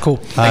go. Cool.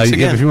 You Thanks have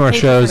again. a few more Thank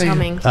you shows. for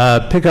coming.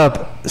 Pick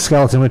up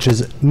Skeleton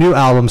Witch's new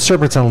album,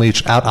 Serpents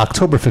Unleashed, out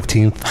October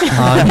 15th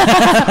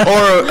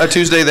Or a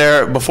Tuesday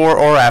there before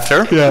or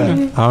after.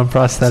 on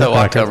Prosthetic So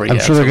Records. October, I'm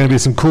yeah, sure there are going to be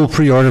some cool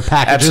pre-order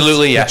packages.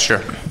 Absolutely, yeah,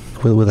 sure.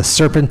 With a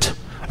serpent.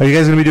 Are you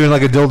guys going to be doing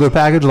like a dildo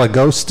package like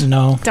Ghost?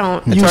 No.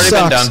 Don't. It's Use already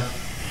been socks.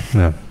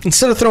 done. No.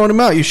 Instead of throwing them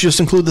out, you should just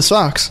include the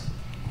socks.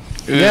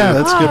 Yeah,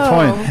 that's a good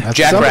point. That's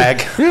Jack something.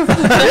 Rag.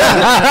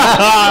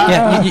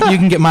 Yeah, you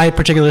can get my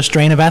particular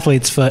strain of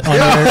athlete's foot on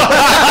your.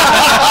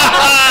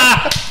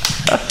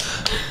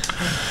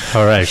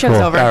 All right, Show's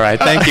cool. over. All right,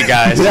 thank you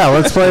guys. Yeah,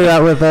 let's play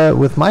that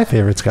with my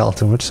favorite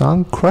Skeleton Witch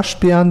song,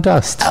 Crushed Beyond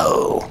Dust.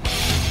 Oh.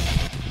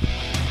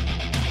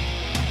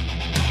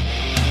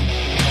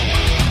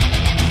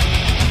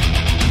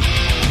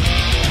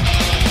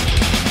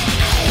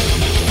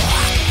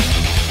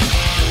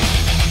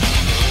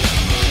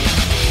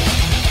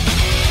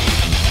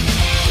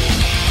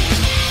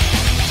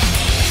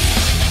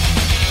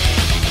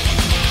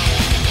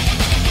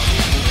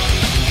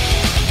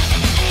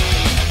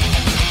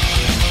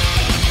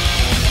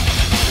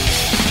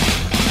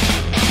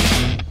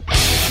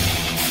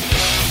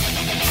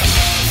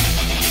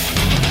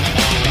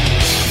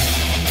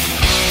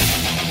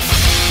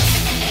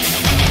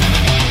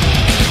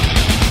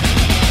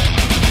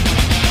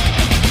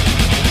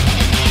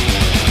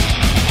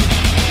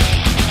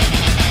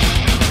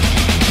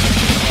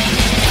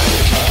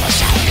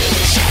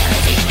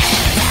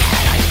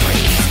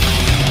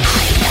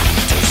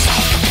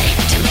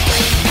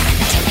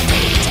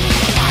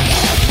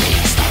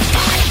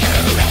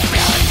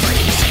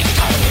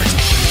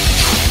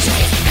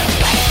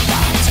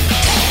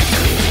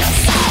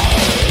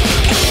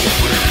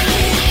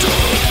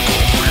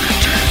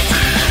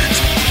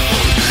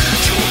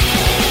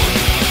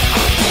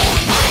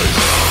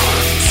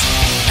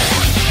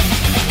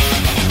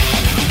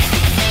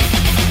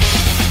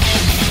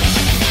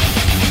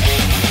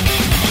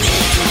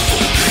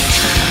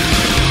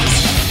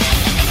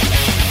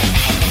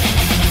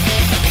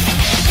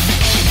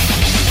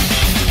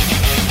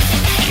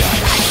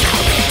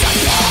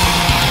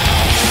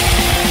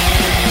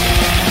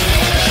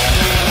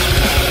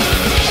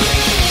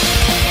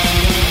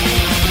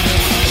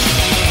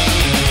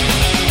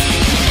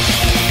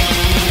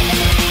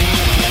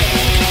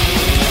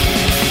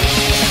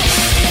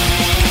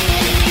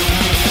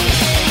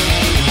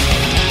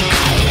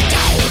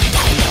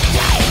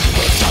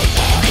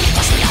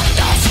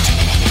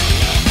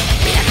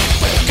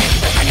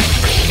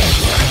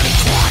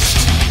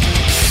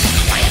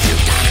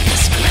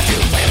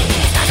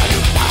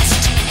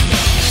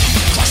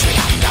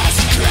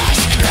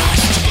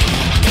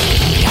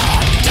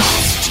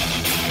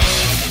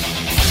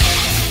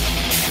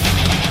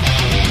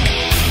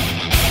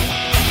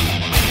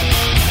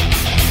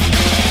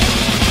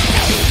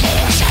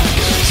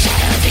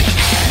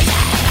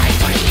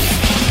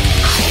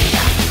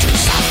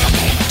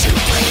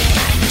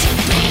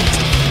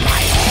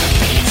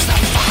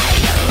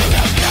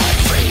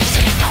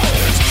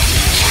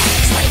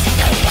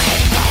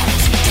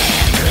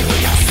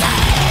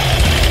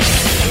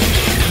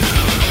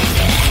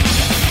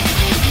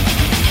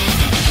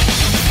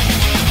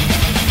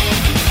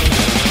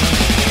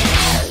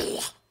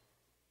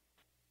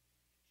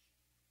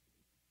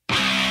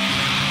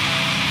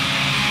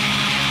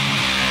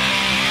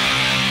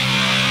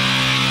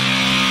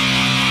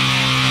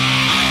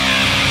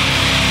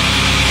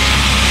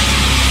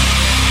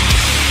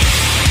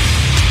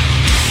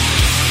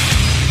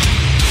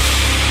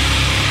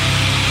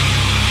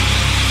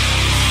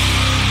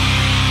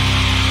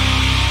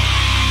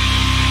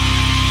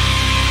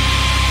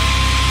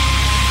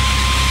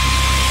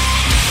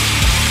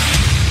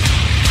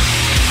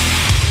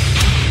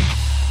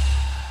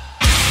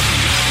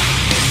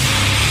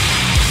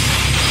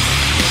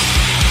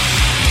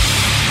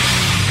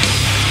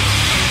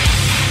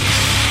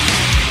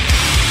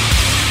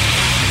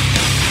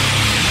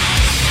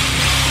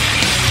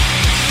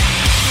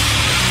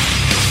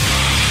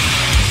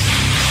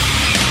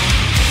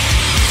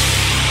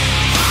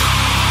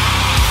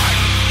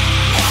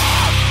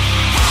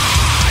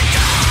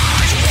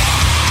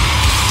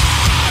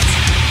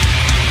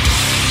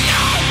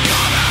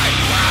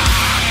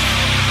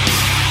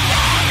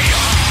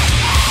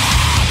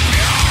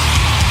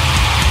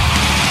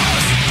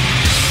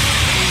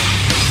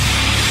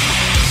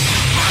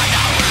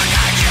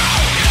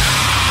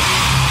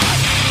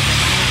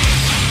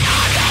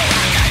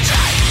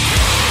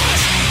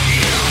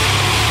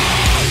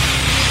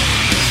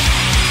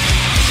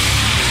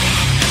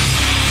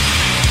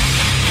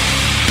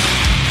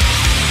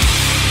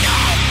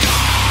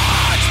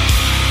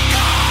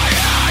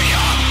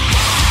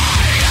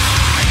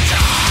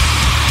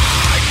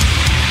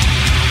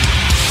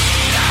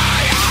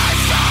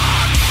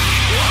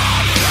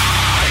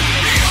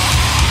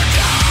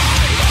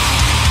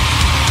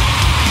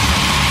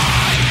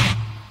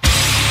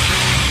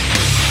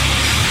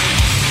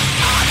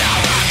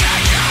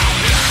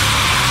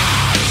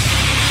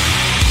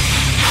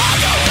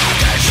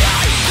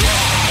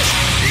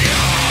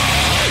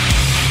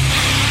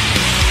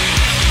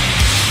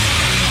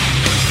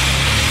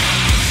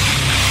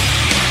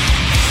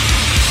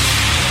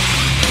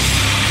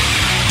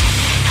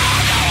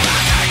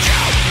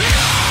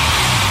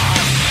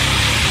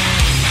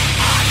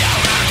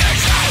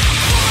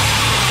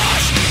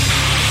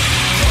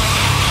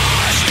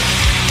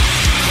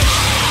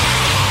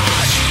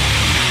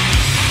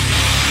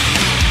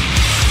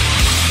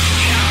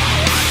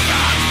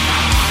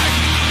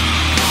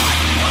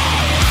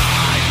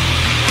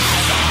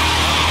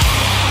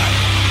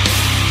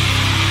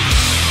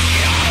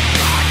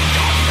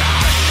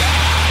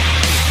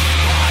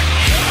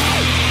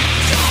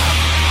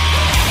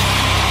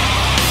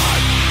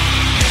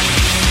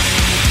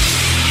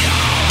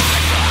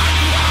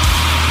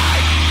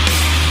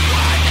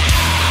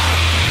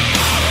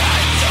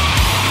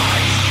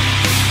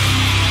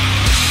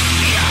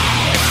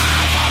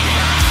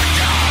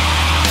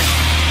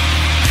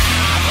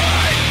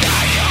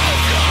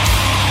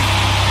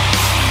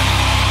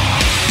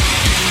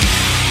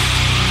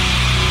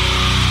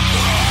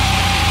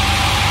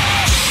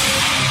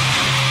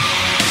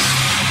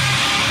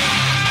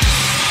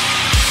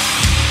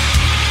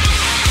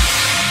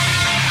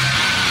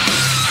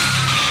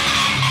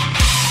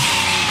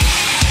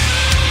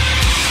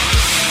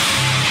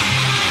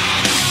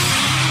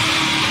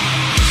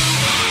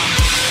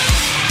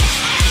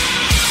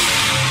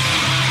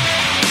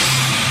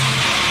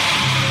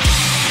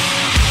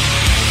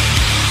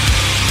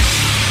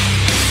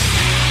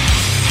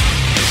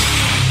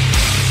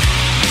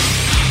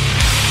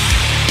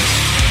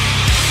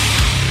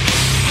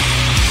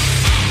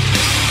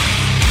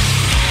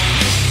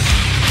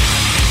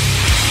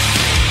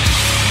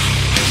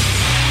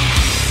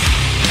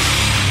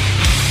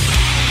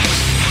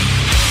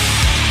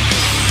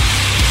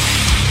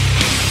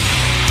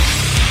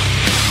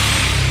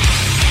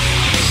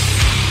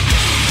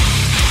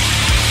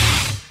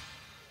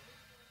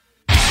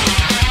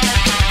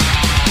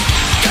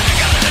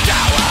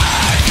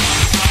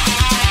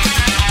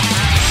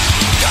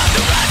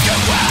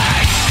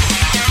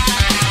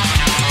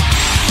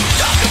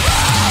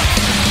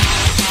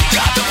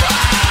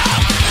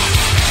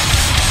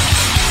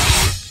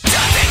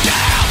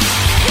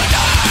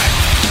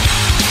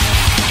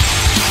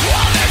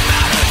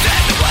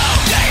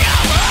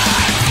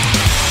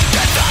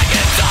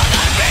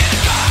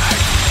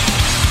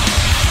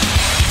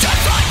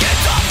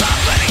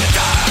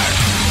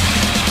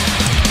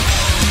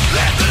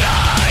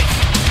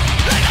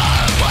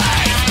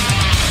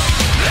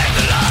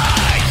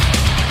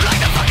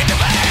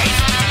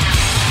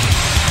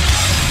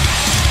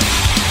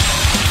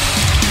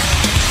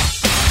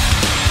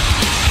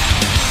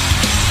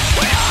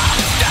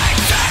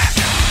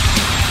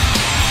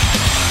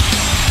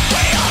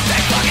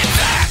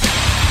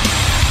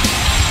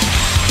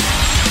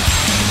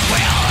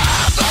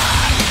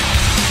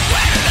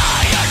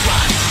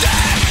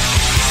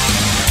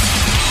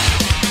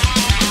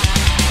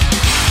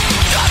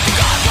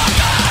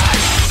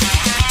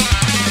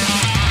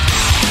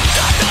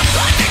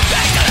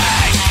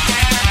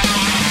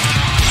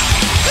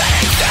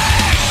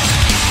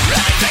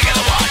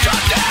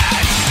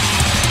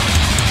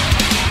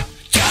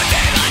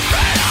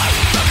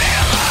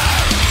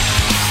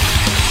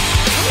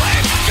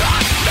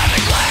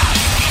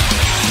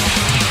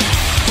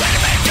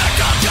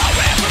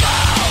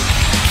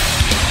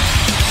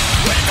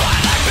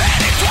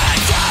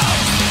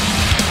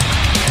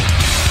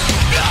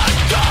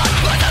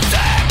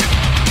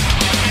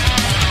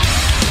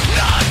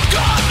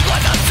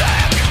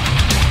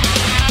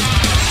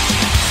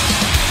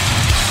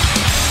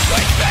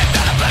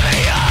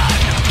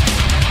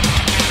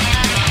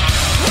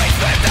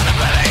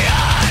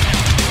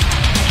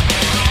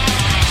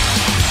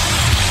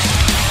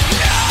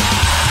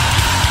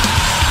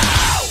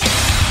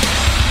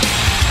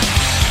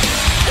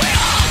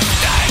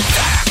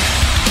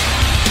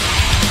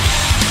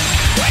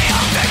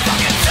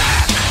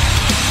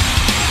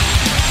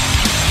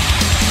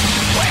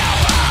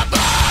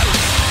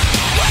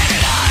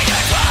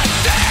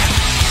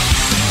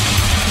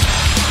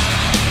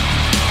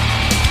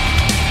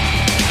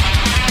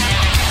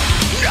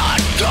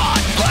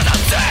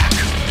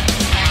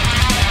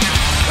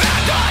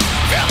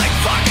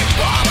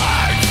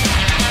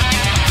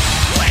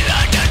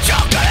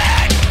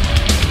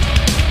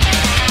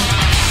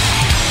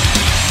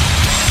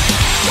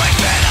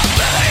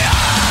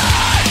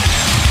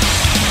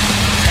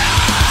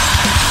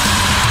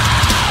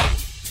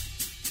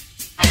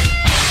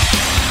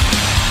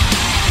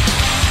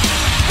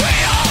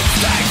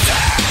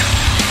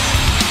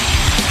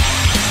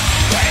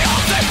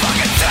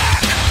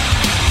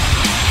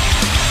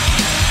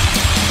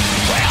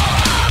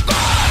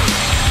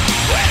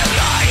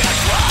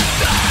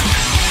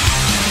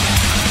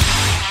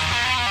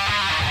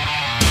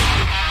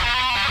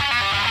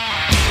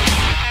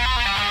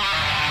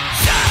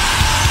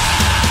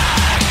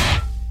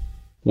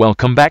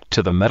 Welcome back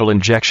to the Metal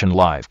Injection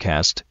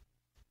Livecast.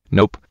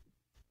 Nope.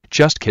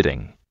 Just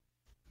kidding.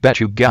 Bet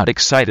you got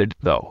excited,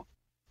 though.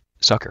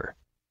 Sucker.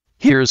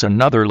 Here's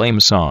another lame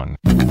song.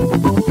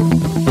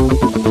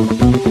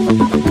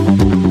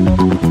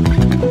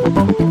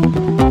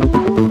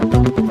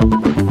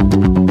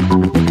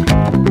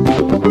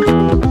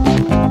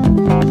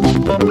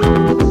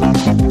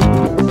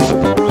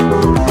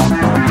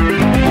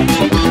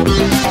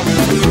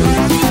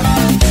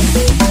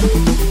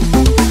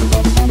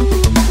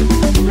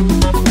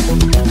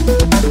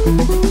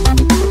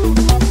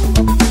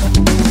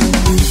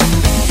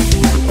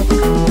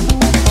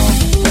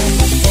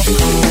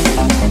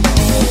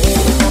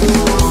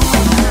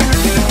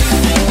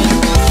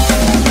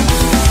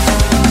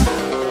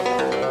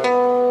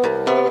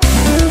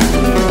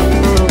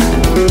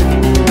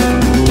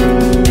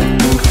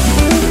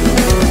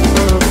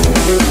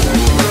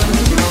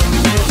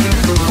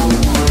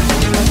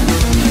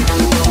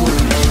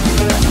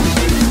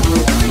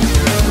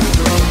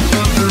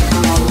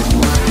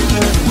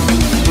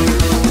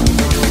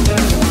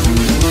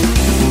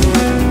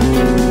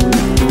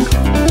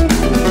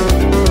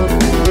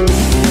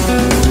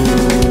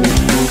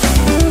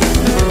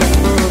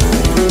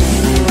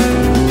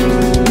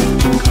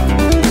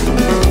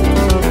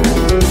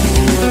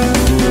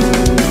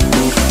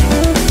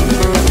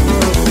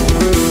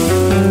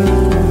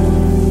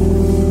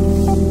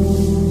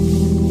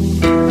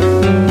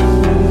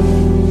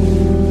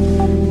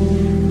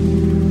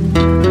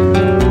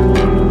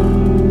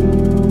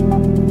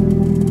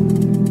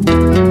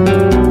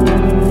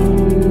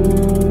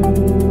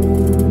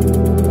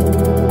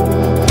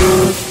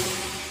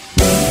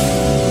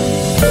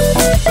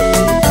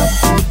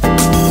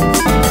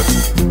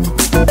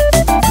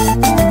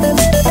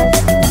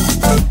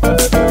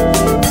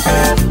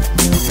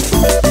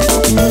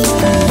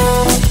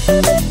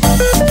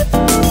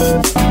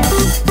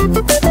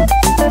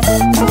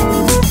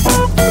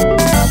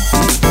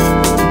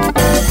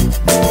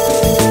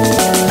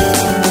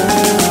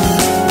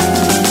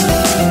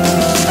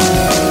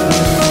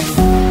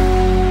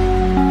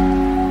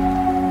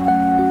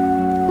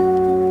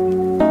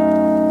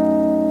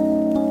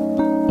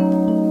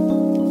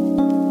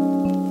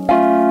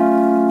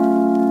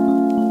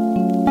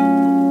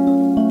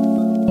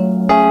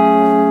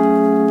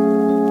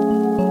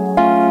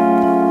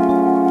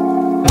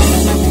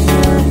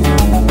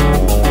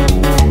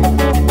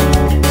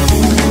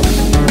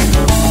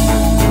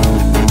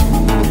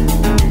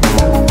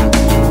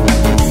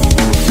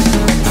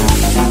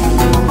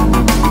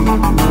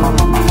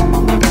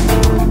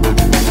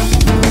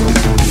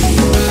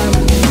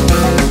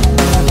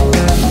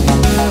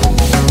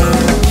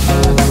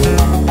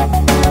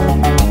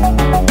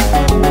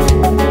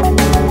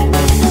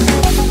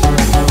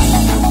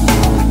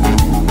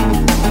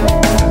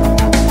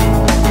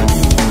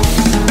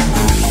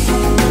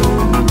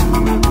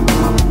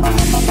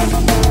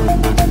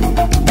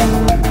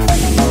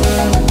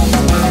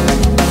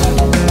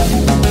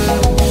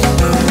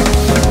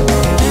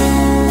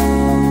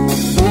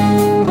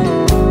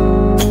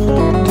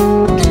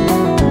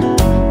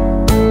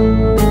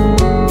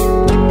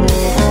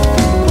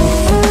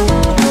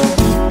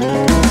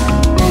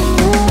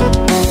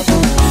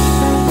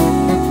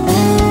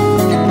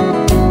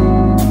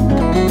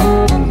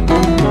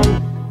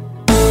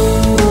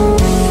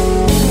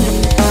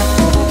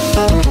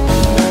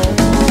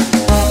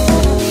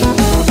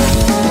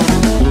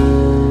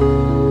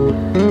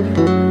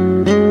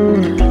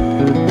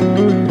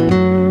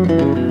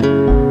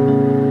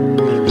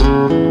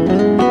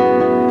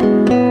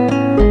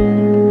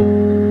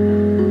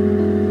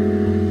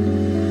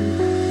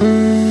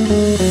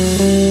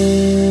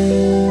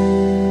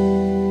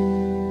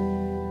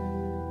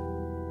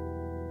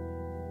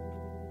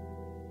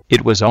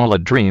 It was all a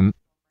dream.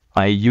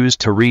 I used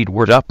to read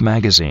Word Up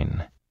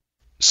magazine.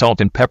 Salt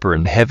and Pepper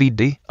and Heavy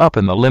D up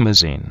in the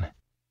limousine.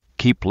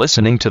 Keep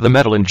listening to the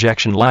Metal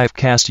Injection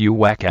Livecast, you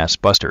whack-ass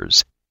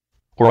busters.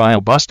 Or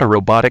I'll bust a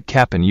robotic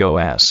cap in yo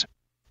ass.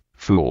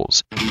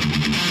 Fools.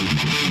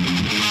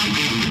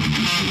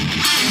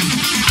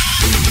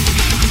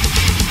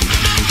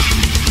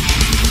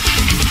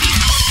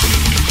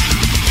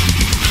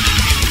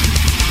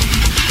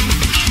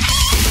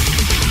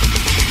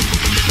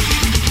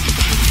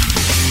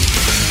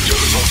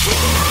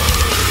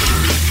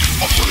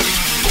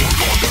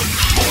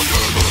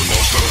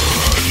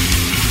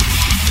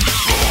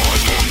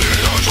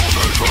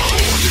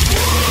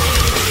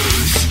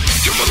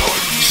 Give the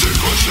light,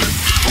 secrecy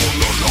from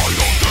the light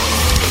of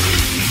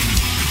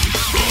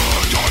day.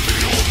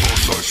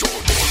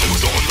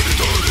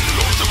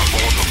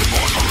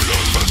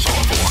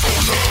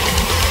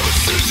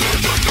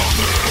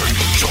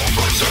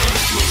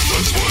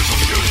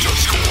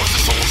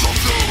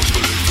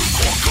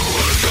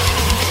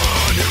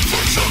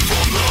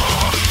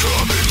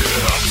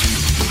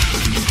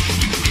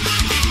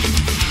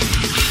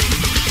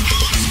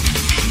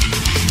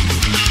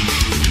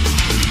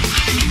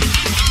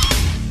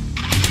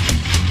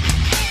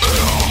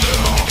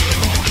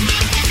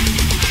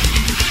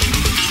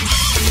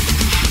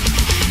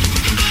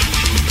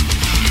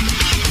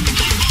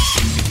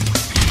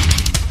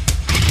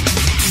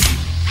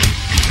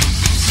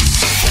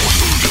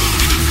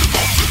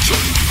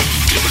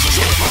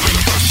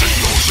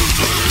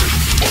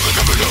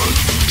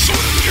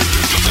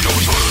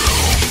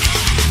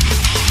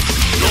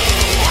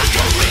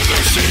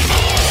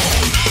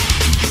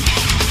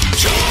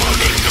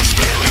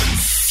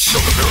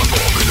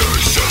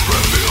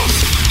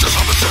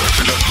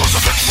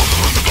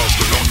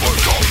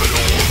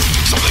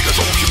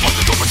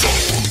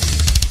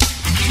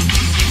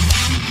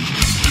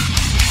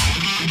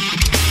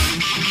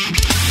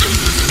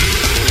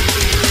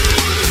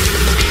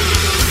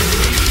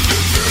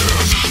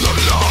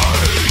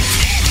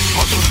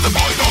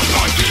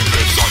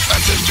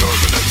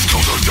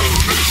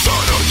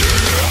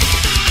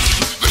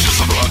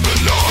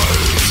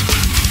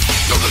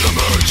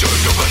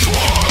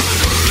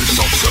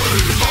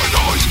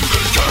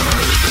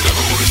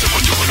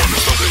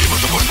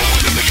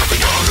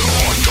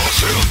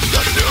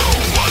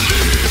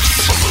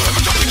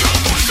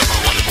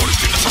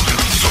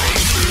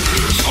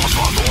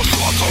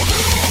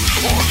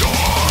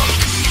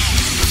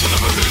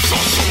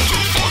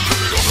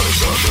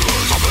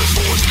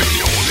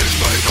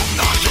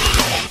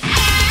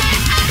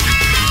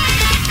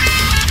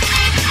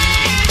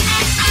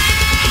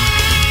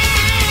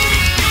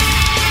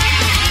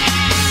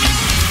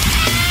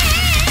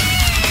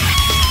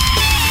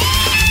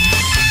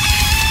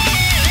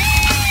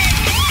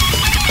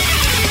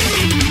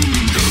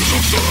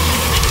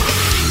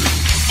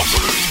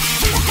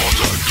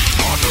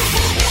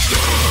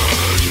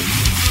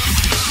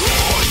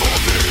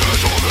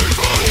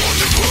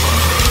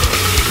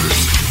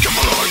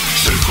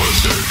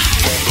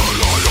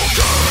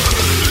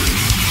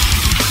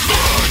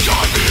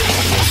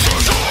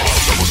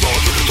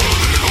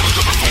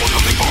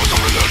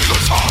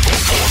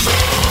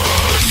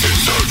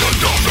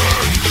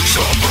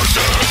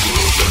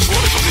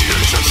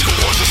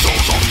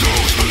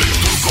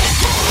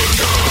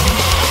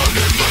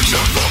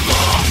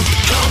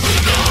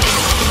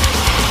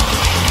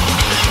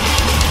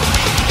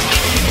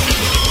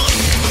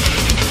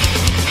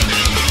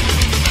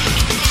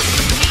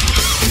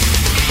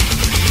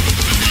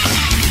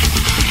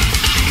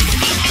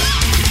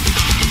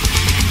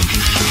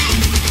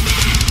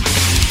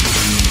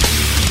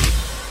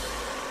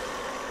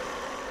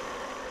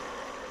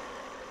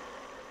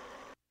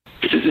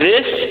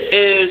 This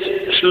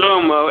is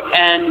Slow-Mo,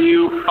 and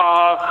you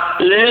are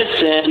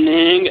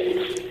listening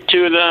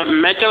to the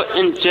Metal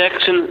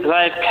Injection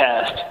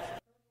Livecast.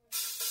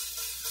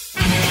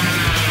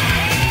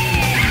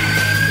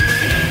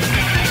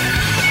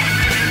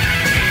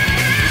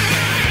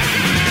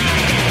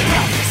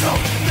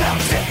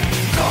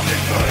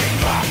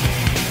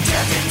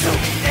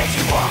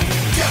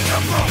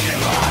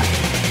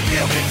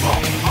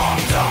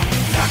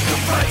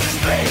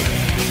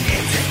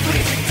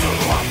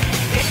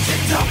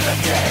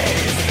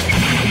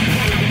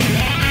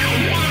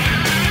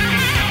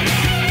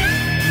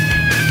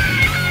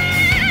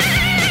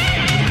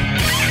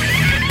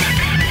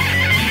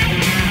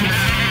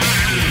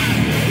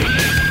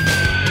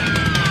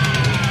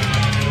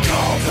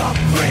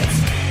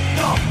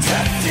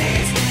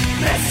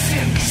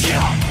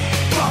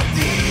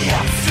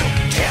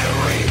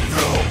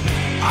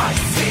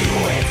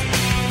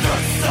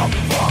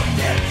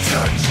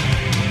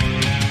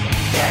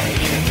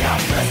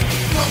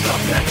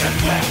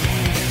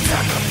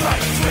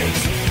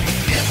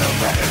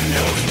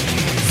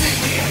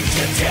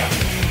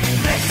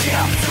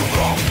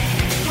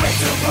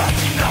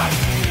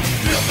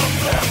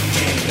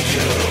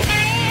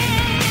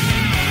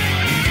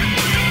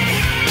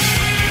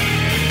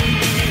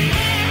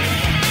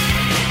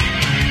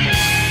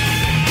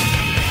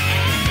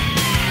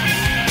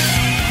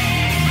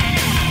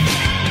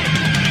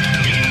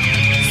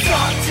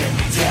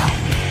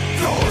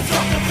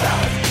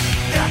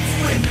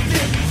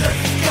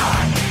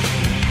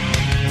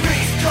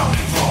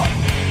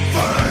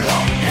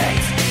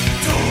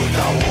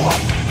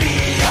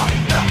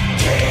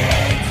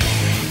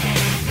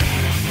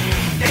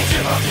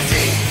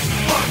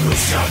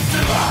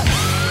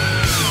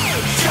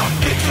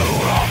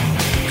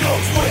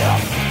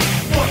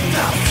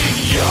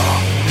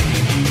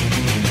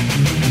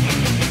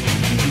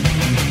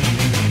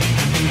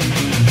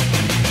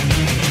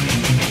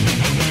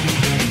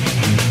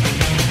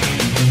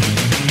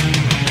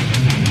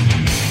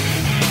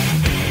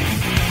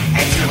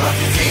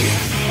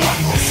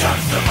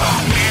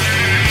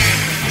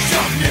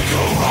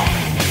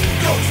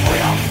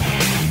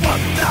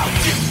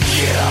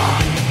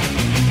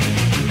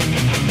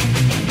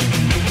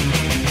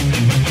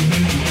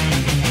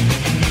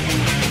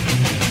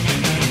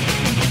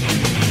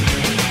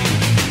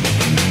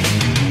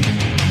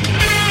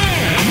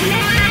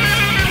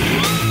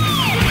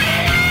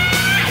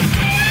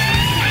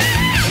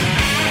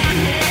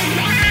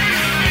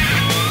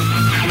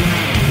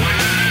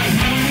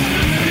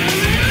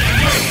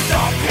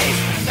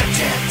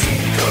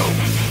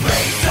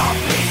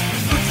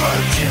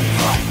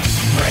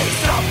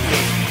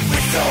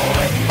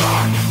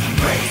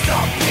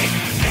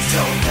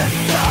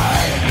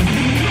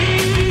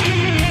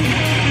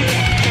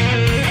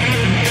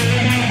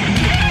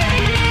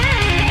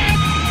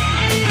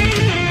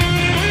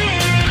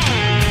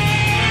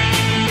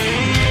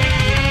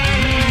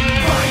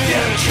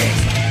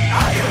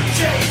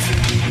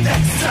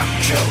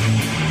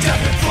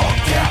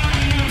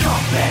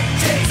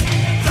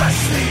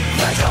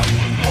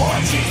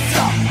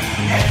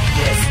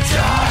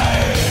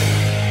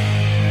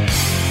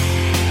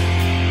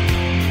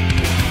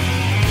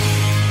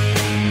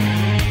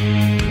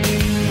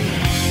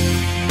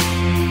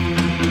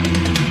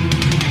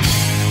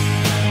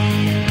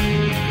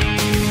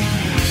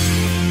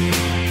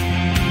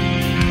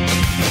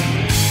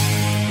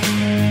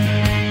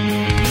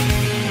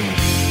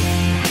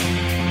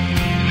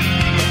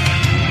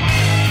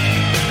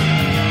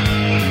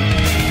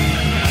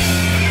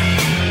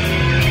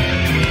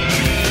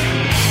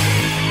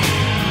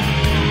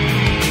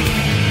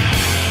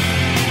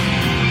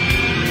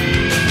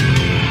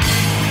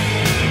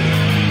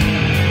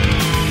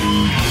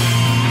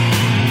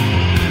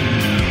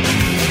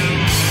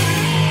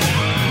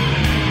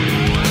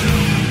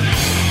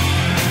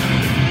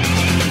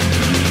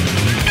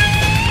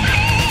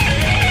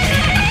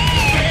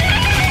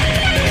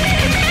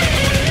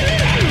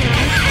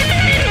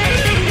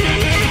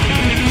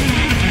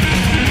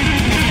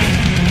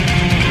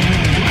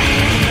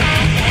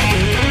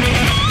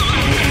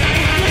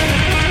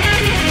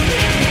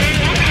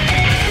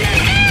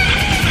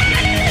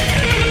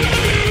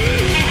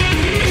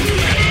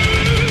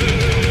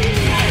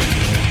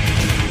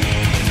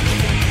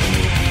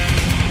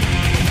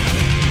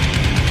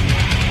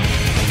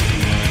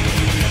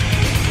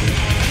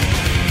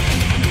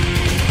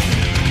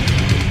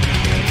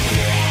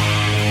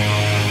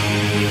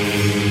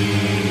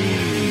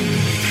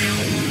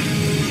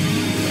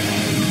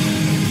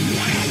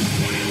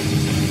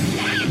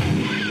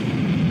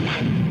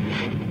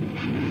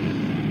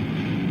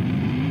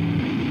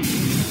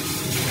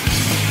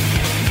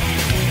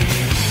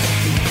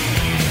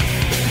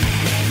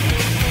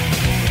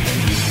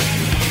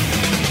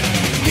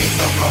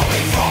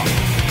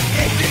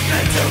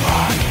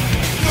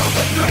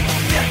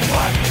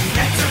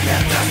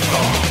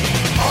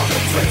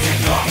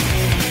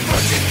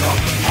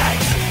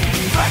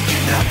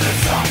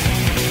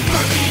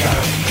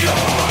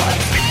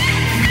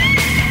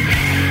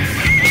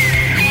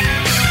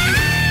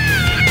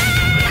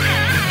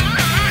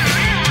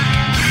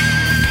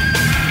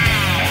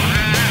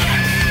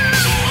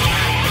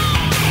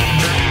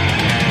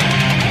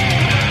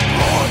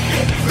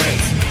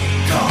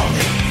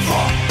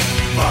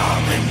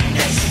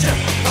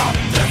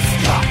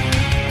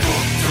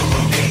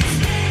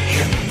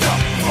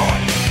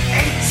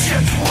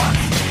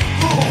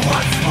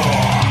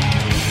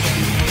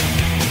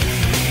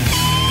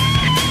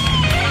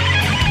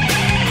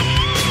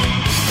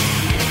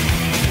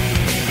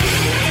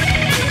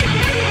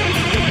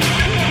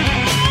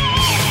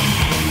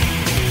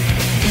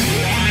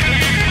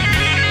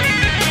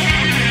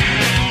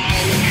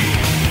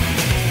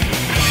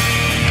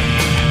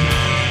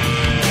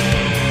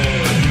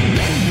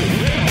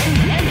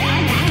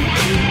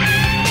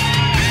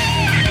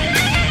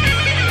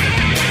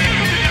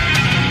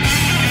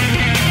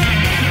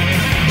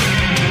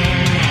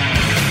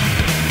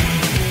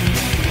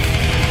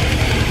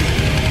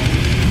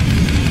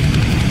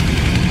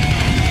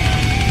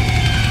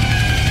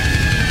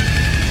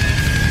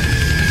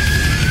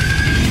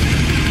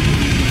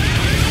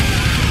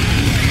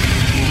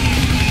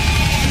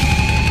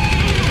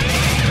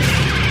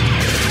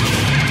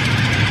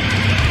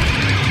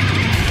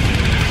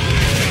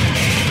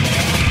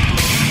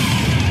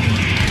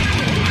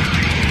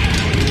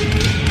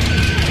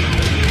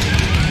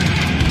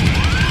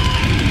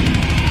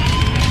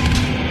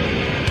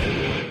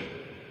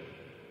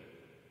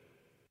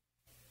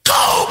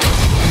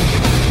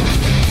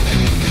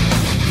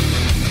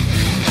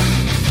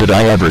 Did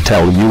I ever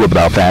tell you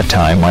about that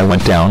time I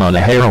went down on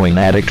a heroin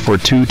addict for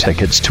 2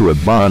 tickets to a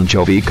Bon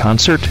Jovi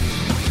concert?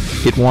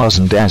 It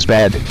wasn't as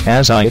bad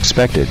as I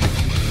expected.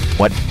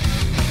 What?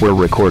 We're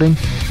recording?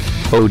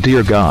 Oh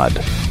dear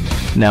God.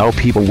 Now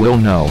people will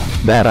know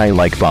that I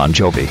like Bon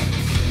Jovi.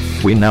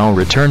 We now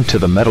return to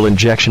the Metal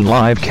Injection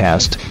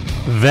Livecast.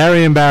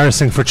 Very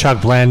embarrassing for Chuck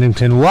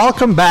Blandington.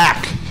 Welcome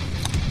back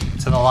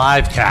to the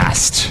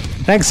Livecast.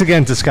 Thanks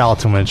again to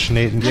Skeleton Witch,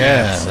 Nathan.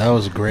 Yeah, that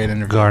was a great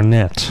interview.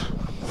 Garnett.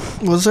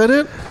 Was that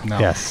it? No.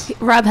 Yes.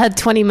 Rob had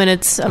 20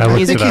 minutes of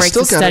music break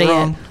to study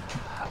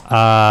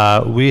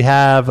it. We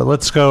have,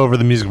 let's go over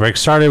the music break.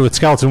 Started with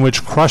Skeleton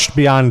Witch, Crushed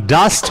Beyond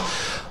Dust.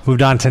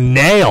 Moved on to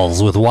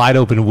Nails with Wide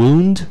Open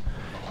Wound.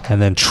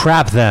 And then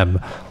Trap Them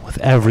with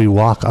Every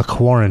Walk a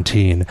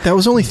Quarantine. That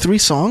was only 3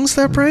 songs,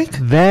 that break?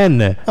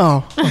 Then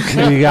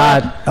okay. We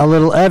got a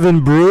little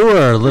Evan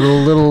Brewer,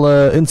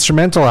 little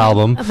instrumental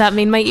album. That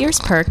made my ears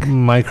perk.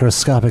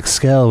 Microscopic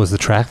Scale was the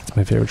track. It's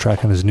my favorite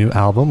track on his new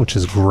album, which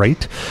is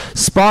great.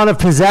 Spawn of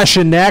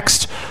Possession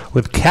next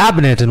with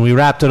Cabinet, and we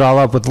wrapped it all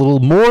up with a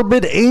little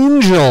Morbid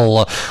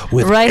Angel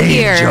with right Angel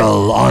here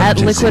on at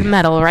Disease. Liquid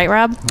Metal, right,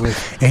 Rob?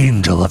 With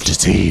Angel of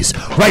Disease,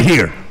 right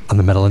here on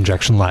the Metal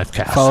Injection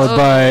Livecast. Followed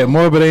by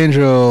Morbid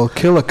Angel,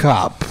 Kill a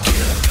Cop.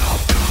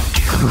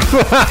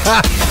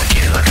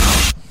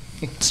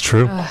 It's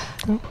true.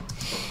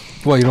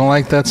 What, you don't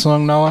like that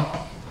song,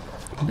 Noah?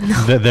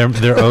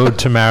 Their ode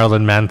to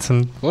Marilyn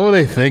Manson. What were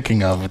they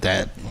thinking of with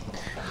that?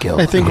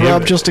 I think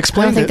Rob just I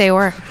explained don't think they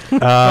were. He's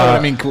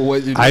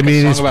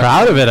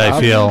proud of it,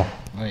 I feel.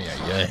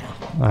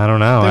 I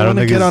don't know. They I don't want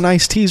to think get on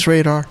Ice-T's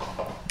radar.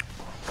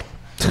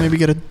 To maybe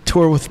get a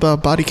tour with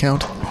Body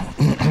Count.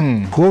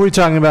 What were we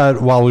talking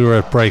about while we were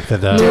at break?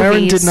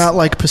 Darren did not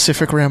like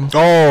Pacific Rim.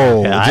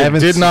 Oh, yeah, I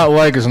did not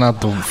like is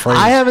not the phrase.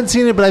 I haven't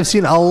seen it, but I've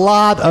seen a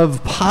lot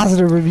of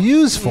positive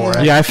reviews for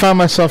it. Yeah, I found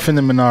myself in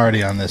the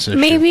minority on this issue.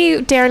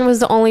 Maybe Darren was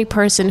the only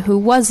person who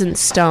wasn't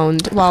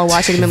stoned while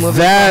watching the movie.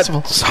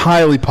 That's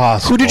highly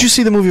possible. Who did you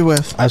see the movie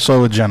with? I saw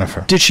it with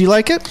Jennifer. Did she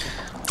like it?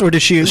 Or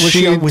did she? Was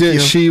she with you?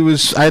 She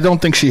was. I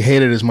don't think she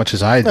hated it as much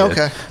as I did.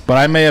 Okay. But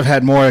I may have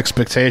had more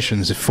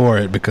expectations for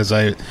it because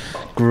I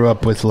grew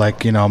up with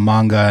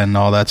manga and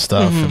all that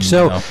stuff. Mm-hmm. And,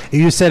 So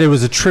you said it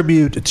was a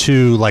tribute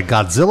to like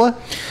Godzilla,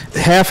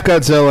 half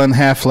Godzilla and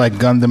half like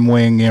Gundam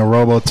Wing,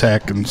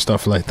 Robotech and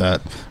stuff like that,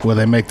 where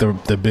they make the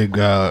big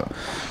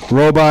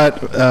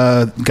robot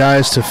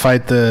guys to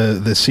fight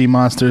the sea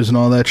monsters and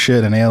all that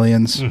shit and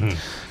aliens. Mm-hmm.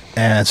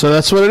 And so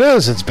that's what it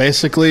is. It's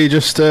basically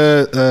just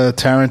a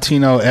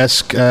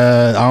Tarantino-esque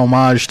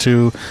homage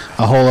to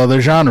a whole other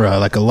genre,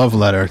 like a love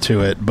letter to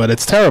it. But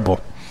it's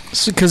terrible.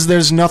 Because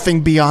there's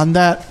nothing beyond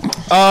that?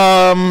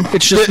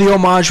 It's just the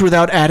homage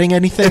without adding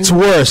anything? It's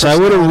worse. I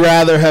would have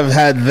rather have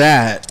had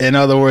that. In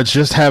other words,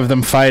 just have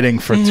them fighting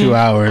for 2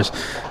 hours.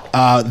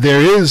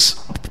 There is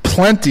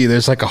plenty.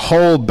 There's like a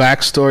whole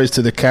backstories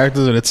to the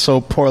characters, and it's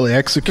so poorly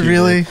executed.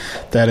 Really?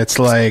 That it's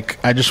like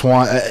I just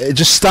want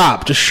just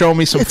stop. Just show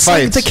me some fights.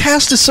 Like, the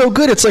cast is so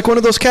good. It's like one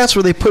of those casts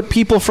where they put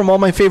people from all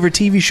my favorite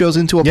TV shows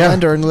into a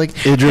blender and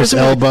like Idris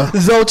Elba.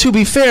 Though to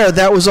be fair,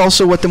 that was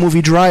also what the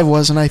movie Drive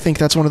was, and I think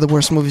that's one of the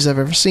worst movies I've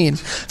ever seen.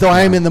 Though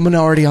I am in the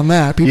minority on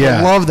that. People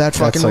love that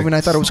fucking movie, and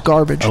I thought it was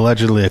garbage.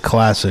 Allegedly a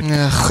classic.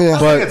 Yeah. I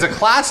think it's a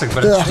classic,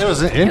 but it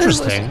was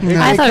interesting.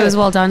 I thought it was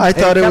well done. I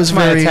thought it was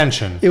very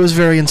attention. It was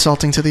very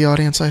insulting to the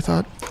audience, I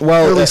thought.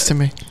 Well, at least to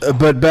me.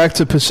 But back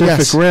to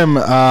Pacific Rim,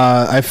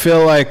 I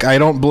feel like I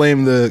don't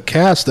blame the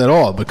cast at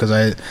all because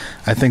I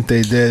think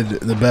they did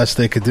the best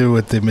they could do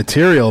with the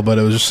material, but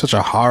it was just such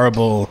a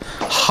horrible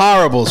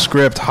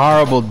script,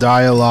 horrible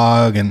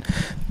dialogue, and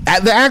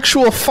the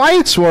actual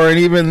fights weren't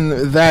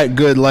even that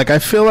good. Like I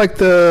feel like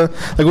we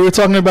were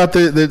talking about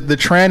the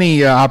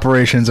tranny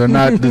operations are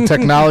not the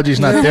technology's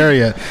not there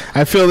yet.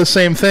 I feel the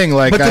same thing.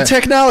 Like, but the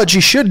technology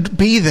should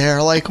be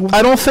there. Like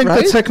I don't think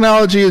the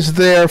technology is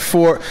there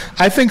for.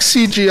 I think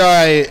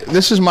CGI.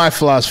 This is my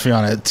philosophy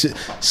on it.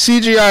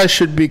 CGI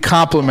should be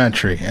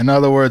complementary. In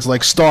other words,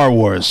 like Star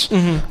Wars.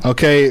 Mm-hmm.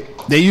 Okay.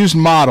 They used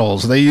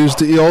models. They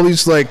used all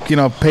these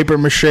paper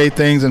mache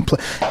things, and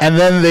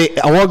then they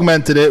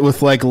augmented it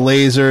with like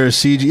laser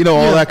CG,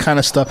 all that kind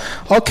of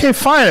stuff. Okay,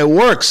 fine, it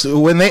works.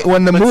 When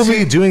the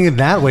movie doing it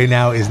that way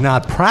now is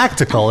not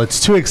practical.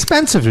 It's too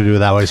expensive to do it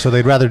that way, so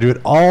they'd rather do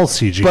it all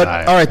CGI. But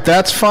all right,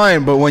 that's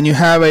fine. But when you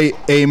have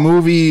a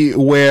movie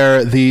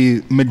where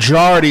the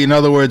majority, in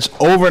other words,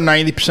 over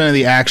 90% of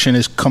the action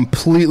is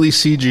completely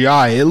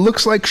CGI, it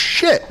looks like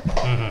shit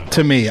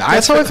to me.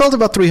 That's how I felt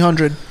about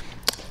 300.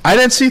 I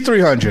didn't see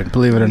 300,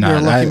 believe it or not. You're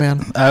a lucky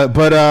man.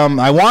 But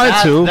I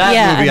wanted to.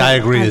 That movie, I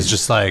agree, is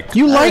just like...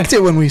 You liked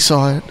it when we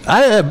saw it.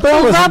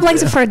 Rob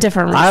likes it for a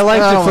different reason. I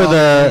liked it for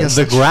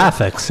the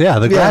graphics. Yeah,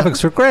 the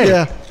graphics were great.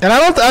 Yeah. And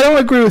I don't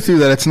agree with you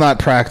that it's not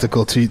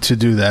practical to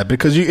do that.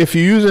 Because if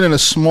you use it in a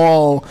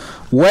small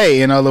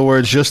way, in other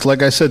words, just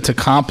like I said, to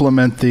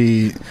complement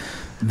the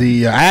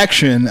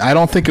action, I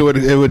don't think it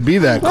would be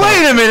that close.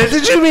 Wait a minute,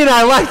 did you mean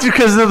I liked it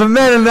because of the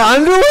men in the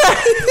underwear?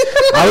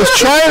 I was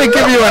trying to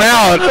give you an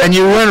out, and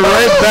you went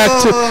right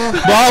back to...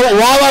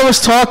 While I was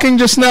talking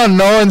just now,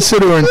 Noah and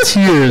Sid were in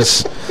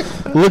tears,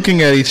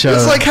 looking at each other.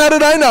 It's like, how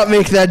did I not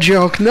make that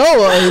joke? No,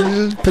 I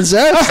was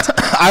possessed.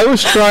 I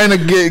was trying to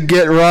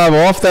get Rob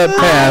off that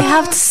path. I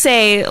have to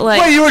say,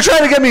 like... Wait, you were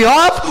trying to get me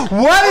off?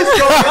 What is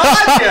going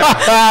on here?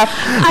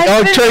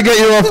 I'll try to get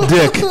you off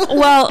Dick.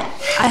 Well,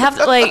 I have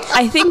to, like,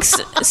 I think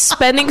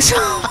spending so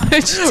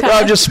much time...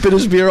 Rob just spit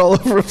his beer all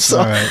over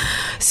himself. All right.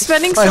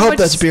 Spending so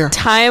much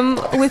time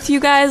with you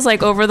guys,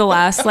 like, over the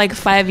last, like,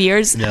 5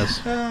 years.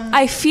 Yes.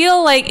 I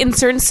feel like in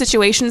certain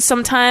situations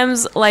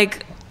sometimes,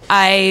 like...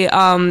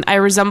 I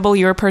resemble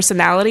your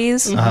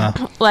personalities.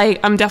 Uh-huh. Like,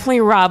 I'm definitely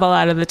Rob a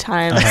lot of the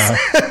time.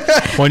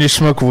 Uh-huh. When you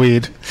smoke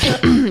weed.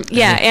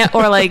 Yeah,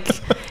 or like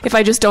if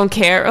I just don't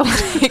care, or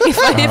like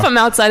if I'm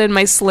outside in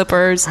my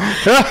slippers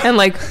and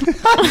like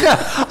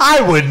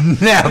I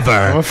would never.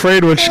 I'm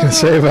afraid what you're gonna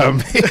say about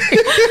me.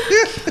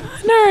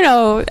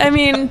 No. I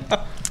mean,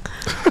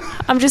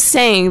 I'm just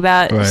saying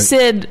that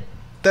Sid.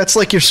 That's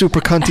like your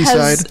super cunty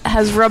side.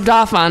 Has rubbed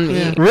off on me.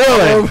 Yeah.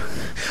 Really?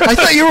 I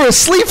thought you were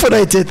asleep when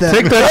I did that.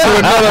 Take that to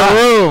another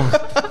room.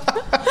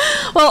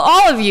 Well,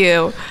 all of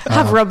you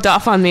have rubbed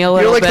off on me a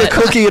little bit. You're like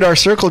the cookie in our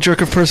circle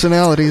jerk of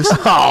personalities.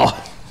 Oh.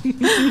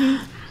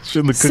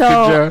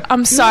 So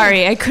I'm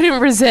sorry, I couldn't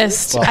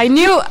resist. I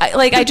knew,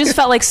 like, I just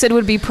felt like Sid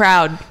would be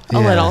proud a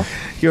little.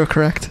 You're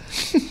correct.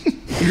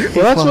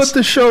 Well, that's what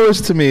the show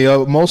is to me.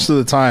 Most of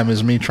the time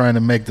is me trying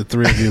to make the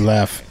three of you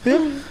laugh.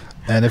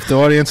 And if the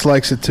audience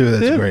likes it too,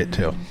 that's great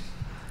too.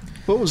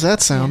 What was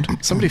that sound?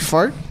 Somebody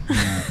fart? No.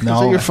 Is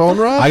that your phone,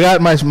 Rob? I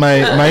got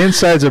my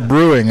insides are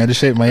brewing. I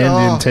just ate my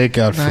Indian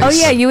takeout food. Oh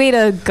yeah, you ate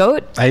a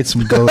goat? I ate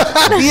some goat.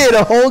 He ate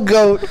a whole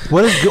goat.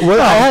 What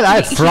I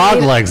had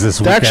frog legs this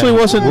week. There actually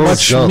wasn't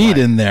much meat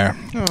in there.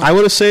 Oh. I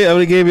would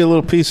have gave you a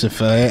little piece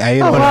if I ate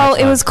it. Well,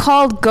 it was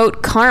called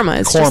goat karma.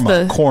 It's just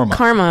the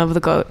karma of the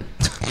goat.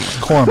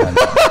 Korma.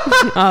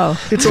 Oh.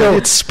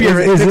 It's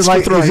spirit. Is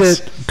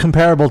it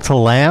comparable to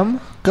lamb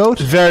goat?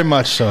 Very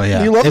much so,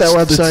 yeah. You love that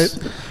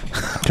website.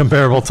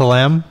 Comparable to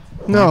lamb?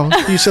 No,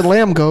 you said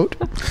lamb goat.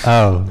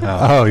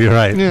 Oh, you're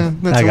right. Yeah,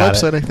 that's a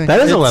website, I think. That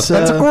is a website.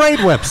 That's a great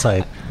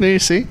website. There you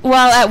see.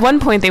 Well, at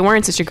one point they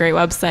weren't such a great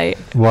website.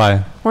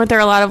 Why? Weren't there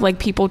a lot of like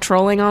people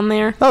trolling on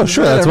there? Oh,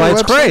 sure. That's why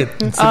it's great.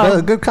 It's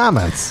good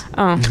comments.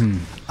 Oh. Mm-hmm.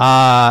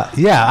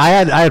 Yeah, I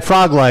had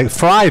fried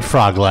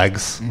frog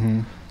legs.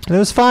 Mm-hmm. And it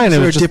was fine. Is it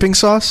there was a dipping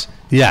sauce?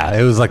 Yeah,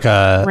 it was like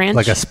a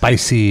ranch?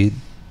 Spicy,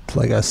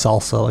 like a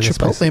salsa, like Chipotle a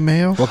spicy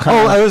mayo.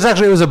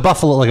 It was a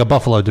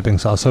buffalo dipping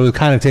sauce. So it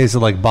kind of tasted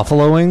like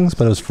buffalo wings,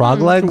 but it was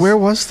frog legs. Where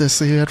was this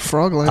that you had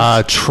frog legs?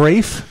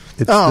 Trafe.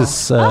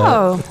 It's this.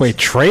 Wait,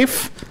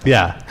 Trafe?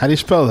 Yeah. How do you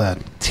spell that?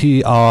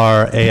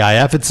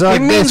 TRAIF. It's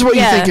it means what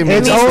you think it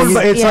means.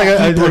 It's like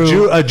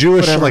a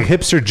Jewish, like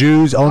hipster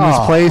Jews own this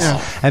place,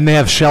 and they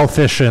have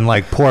shellfish and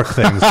like pork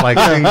things, like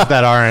things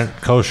that aren't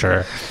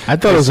kosher. I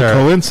thought it was a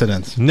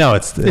coincidence. No,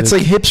 it's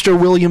like hipster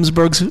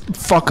Williamsburg's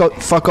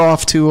fuck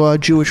off to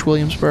Jewish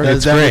Williamsburg.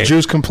 Has the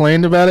Jews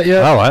complained about it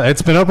yet? Oh,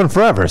 it's been open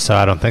forever, so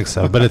I don't think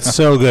so. But it's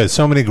so good.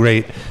 So many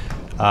great.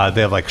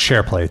 They have like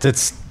share plates.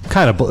 It's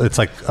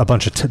like a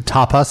bunch of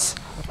tapas.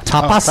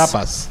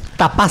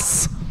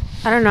 Tapas.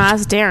 I don't know.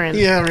 Ask Darren.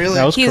 Yeah,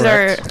 really. He's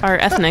our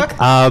ethnic.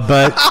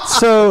 But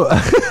so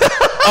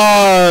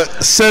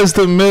says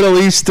the Middle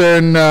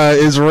Eastern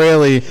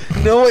Israeli.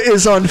 Noah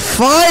is on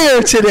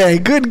fire today.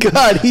 Good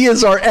God, he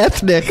is our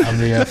ethnic. I'm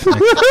the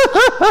ethnic.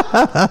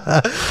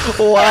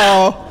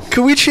 Wow.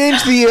 Can we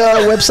change the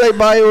website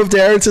bio of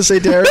Darren to say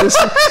Darren is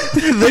I'm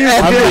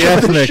the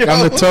ethnic.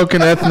 I'm the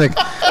token ethnic.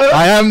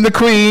 I am the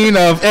queen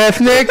of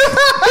ethnic.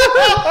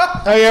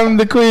 I am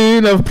the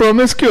queen of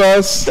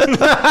promiscuous. By the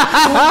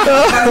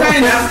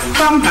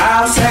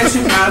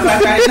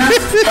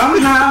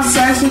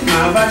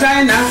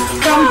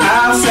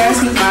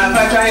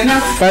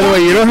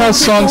way, you know how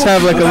songs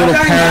have like a little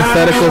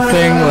parenthetical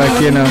thing,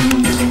 like, you know.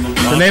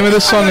 The name of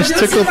this song is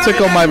Tickle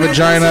Tickle My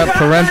Vagina,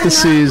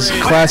 parentheses,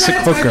 Classic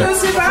Hooker.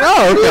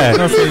 Oh, okay. I don't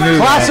know if you knew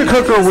Classic that.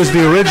 Hooker was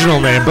the original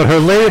name, but her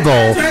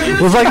label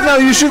was like, no,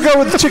 you should go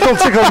with Tickle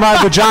Tickle My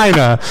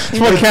Vagina. It's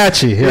more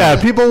catchy.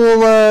 Yeah, people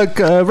will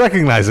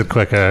recognize it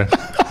quicker.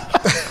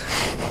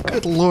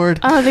 Good Lord.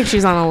 I don't think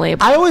she's on a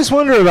label. I always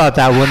wonder about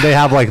that when they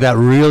have like that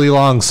really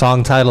long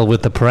song title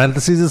with the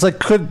parentheses. It's like,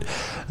 could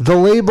the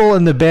label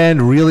and the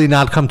band really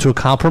not come to a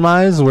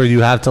compromise where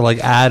you have to like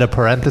add a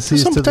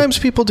parentheses? Sometimes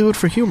people do it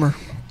for humor.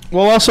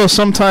 Well, also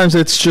sometimes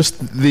it's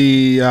just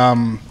the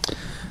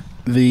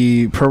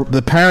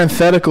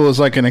parenthetical is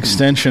like an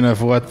extension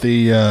of what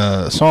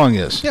the song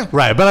is. Yeah,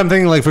 right. But I'm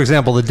thinking, like, for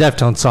example, the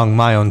Deftones song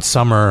 "My Own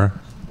Summer,"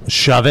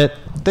 "Shove It."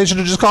 They should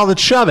have just called it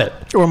 "Shove It"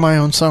 or "My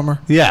Own Summer."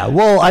 Yeah.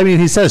 Well, I mean,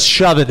 he says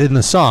 "shove it" in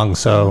the song,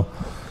 so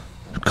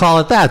call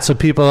it that. So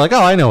people are like,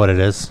 "Oh, I know what it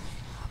is."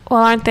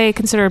 Well, aren't they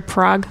considered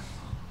prog?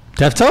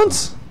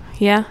 Deftones?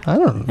 Yeah. I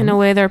don't know. In a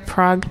way, they're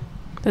prog.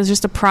 There's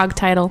just a prog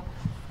title.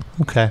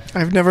 Okay.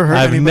 I've never heard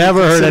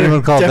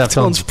anyone call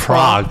Deftones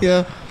prog.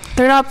 Yeah.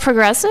 They're not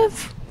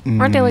progressive?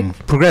 Aren't they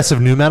like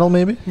progressive new metal?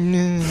 Maybe.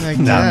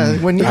 No.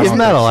 When you, it's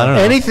metal. I don't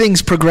know.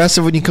 Anything's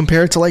progressive when you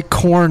compare it to like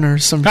Korn or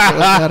some shit like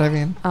that. I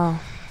mean, I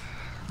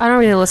don't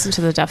really listen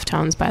to the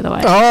Deftones, by the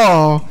way.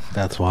 Oh,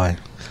 that's why.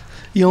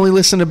 You only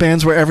listen to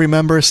bands where every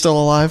member is still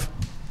alive.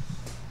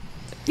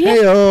 Yeah.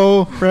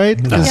 Hey-oh, right?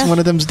 No. Because one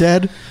of them's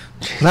dead.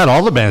 Not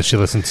all the bands she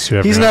listens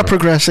to. He's not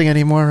progressing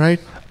anymore, right?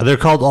 They're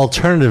called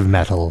alternative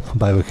metal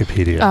by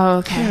Wikipedia. Oh,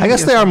 okay. I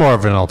guess they are more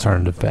of an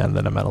alternative band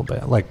than a metal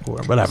band. Like,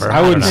 whatever.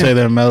 I wouldn't say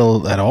they're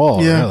metal at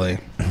all, Yeah. really.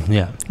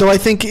 Yeah. Though I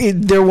think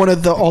they're one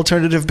of the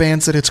alternative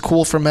bands that it's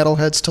cool for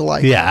metalheads to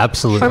like. Yeah,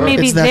 absolutely. Or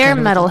maybe It's that they're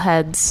kind of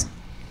metalheads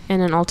in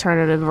an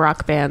alternative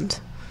rock band,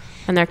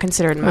 and they're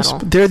considered metal.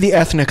 They're the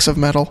ethnics of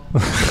metal.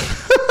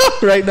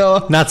 Right,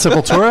 Noah? Not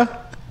Sepultura?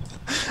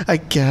 I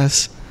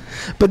guess.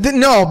 But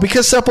no,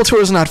 because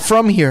Sepultura is not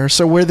from here,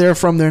 so where they're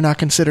from, they're not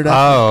considered ethnic.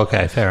 Oh,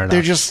 okay. Fair enough.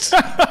 They're just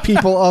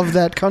people of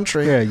that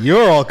country. Yeah,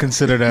 you're all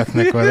considered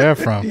ethnic where they're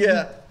from.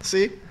 Yeah,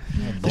 see?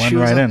 The Blend shoes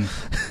right up. in.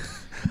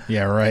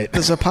 Yeah, right. The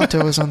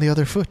Zapato is on the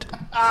other foot.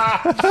 I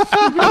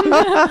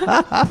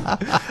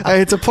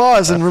had to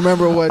pause and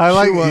remember what I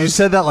like shoe was. you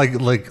said that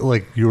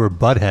like you were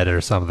Butthead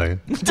or something.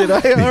 Did I?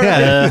 All right.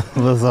 Yeah,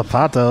 the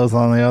Zapato's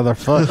on the other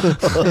foot.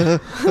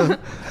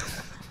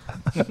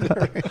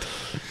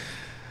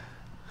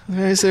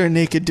 Why is there a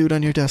naked dude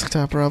on your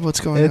desktop, Rob? What's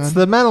going on? It's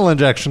the Metal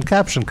Injection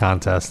caption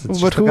contest. It's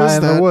But just a who guy is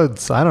in that? the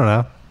woods. I don't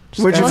know.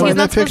 Where'd you Well, he's find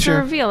not that supposed to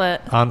picture? reveal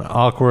it. On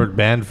awkward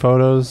band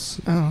photos.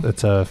 Oh.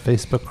 It's a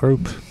Facebook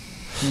group.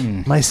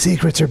 My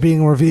secrets are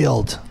being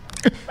revealed.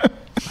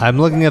 I'm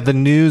looking at the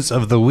news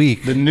of the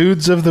week. The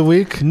nudes of the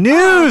week?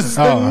 News!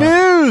 The Oh,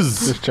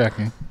 news! Just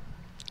checking.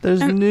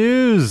 There's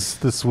news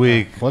this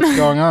week. What's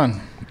going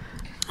on?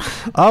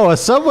 Oh, a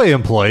Subway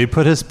employee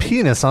put his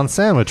penis on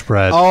sandwich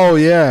bread. Oh,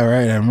 yeah,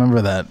 right. I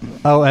remember that.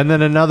 Oh, and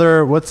then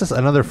another, what's this?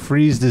 Another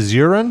freezed his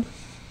urine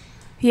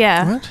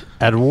Yeah. What?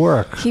 at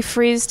work. He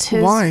freezed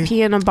his Why?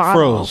 pee in a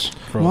bottle. Froze.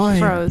 Why?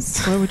 Froze.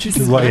 Why would you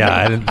do What, that?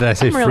 yeah, did I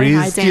say I'm really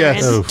freezed? high, Darren.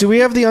 Yes. Oh. Do we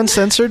have the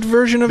uncensored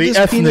version of The this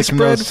ethnic penis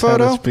bread knows how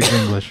to photo? speak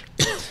English.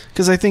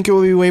 Because I think it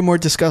would be way more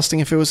disgusting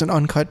if it was an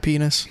uncut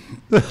penis.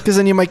 Because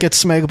then you might get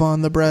smegma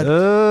on the bread.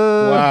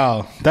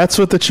 Wow. That's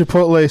what the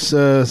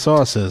Chipotle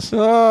sauce is.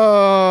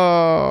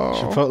 Oh.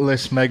 Chipotle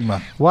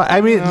smegma. Well,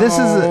 I mean,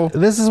 No.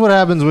 this is what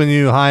happens when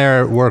you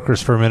hire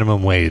workers for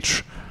minimum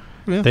wage.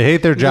 Yeah. They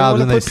hate their They jobs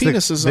wanna and put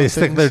penises they on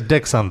stick things. their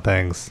dicks on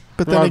things.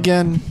 But then Rob-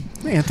 again,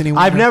 Anthony I've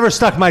Weiner. never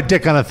stuck my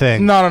dick on a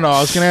thing. No. I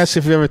was going to ask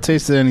if you ever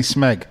tasted any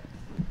smeg. A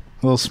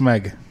little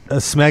smeg. A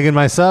smeg in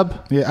my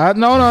sub? Yeah.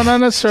 No, not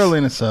necessarily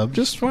in a sub.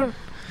 Just what?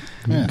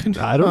 Yeah.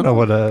 I don't know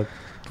what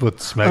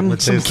smeg would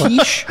some taste like.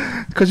 quiche.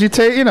 Because you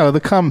take,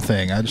 the cum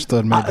thing. I just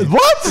thought maybe.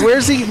 What?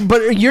 Where's he?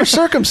 But you're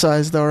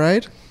circumcised, though,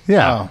 right?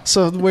 Yeah. Oh.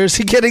 So where's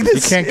he getting You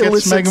this? can't get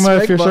illicit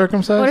smegma if you're smegma?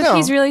 circumcised? What if No.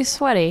 he's really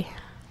sweaty?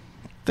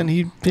 Then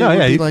he. No,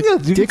 yeah, be you, like you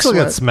can dick still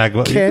get sweat.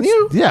 smeg. Can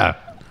you? Yeah.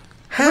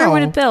 How? Where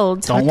would it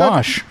build? Don't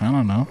wash. I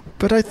don't know.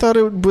 But I thought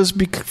it was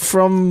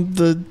from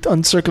the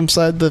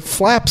uncircumcised, the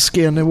flap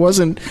skin. It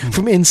wasn't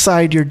from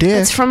inside your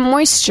dick. It's from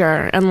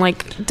moisture and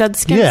like dead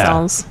skin Yeah.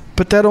 cells.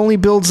 But that only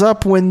builds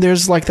up when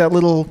there's like that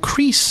little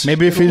crease.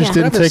 Maybe if you just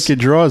didn't crevice. take your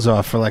drawers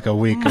off for like a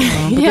week. But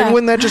Yeah. then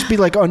wouldn't that just be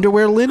like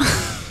underwear lint?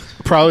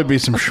 Probably be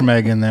some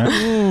schmeg in there.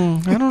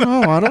 I don't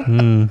know. I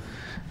don't.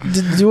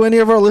 Do any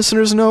of our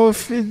listeners know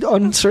if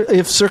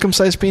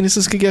circumcised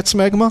penises could get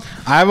smegma?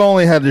 I've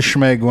only had the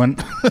schmeg one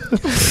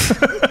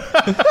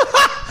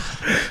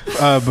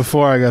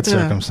before I got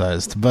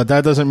circumcised. But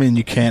that doesn't mean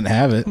you can't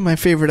have it. My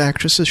favorite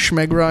actress is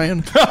Schmeg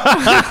Ryan.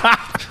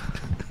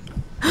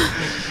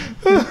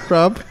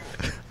 Rob?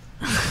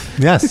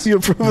 Yes. You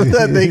approve of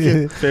that? Thank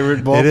you.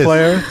 Favorite ball It is.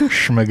 player?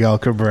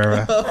 Schmegel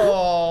Cabrera.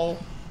 Oh.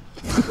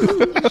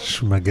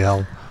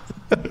 Schmegel.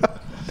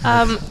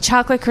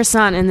 Chocolate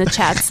croissant in the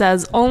chat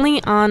says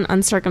only on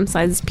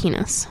uncircumcised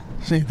penis.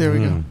 See, there we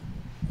go.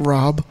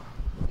 Rob.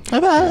 I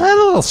had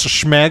a little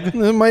schmeg.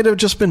 It might have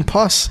just been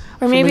pus.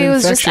 Or maybe from it an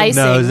was just infection.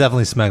 icing. No, it was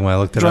definitely smegma. I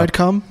looked it Dried up.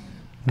 cum?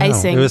 No,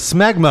 Icing. It was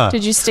smegma.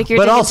 Did you stick your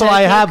But dick also, into a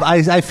I cake? have.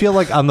 I feel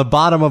like on the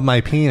bottom of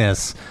my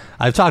penis,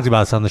 I've talked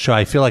about this on the show.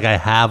 I feel like I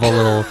have a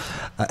little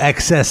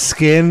excess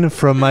skin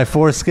from my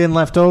foreskin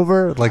left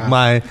over. Like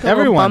my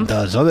Everyone bump.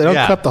 does. They don't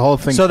cut the whole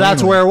thing. So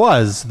that's cleanly. where it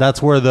was.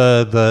 That's where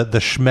the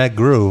schmeg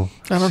grew.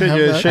 I don't Shit, have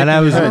you're that. shaking And I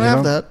your was- I head, don't you have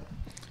know? that.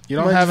 You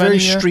don't Mine's have very any.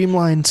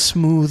 streamlined,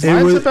 smooth.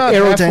 Mine's about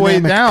halfway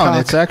aerodynamic down.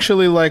 cock. It's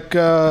actually like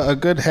a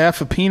good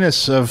half a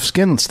penis of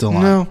skin still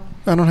on. No,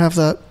 I don't have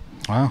that.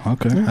 Wow.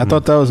 Okay. I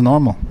thought that was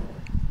normal.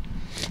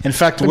 In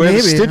fact, But where the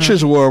maybe,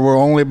 stitches were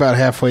only about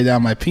halfway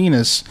down my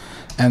penis,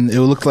 and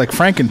it looked like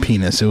Franken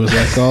penis. It was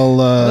like all.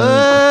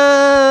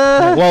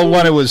 Well,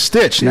 when it was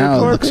stitched, now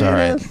it looks all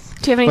right. Do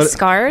you have any But-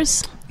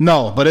 scars?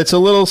 No, but it's a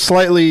little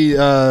slightly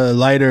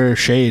lighter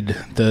shade,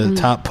 the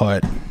top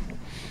part,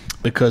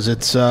 because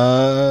it's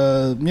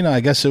I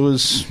guess it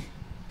was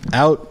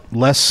out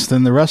less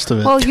than the rest of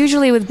it. Well,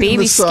 usually with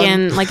baby The sun.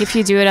 skin, like if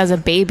you do it as a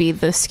baby,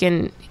 the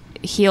skin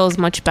heals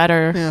much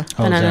better than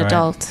an right?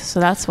 adult. So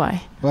that's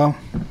why. Well,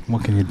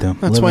 what can you do?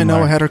 That's why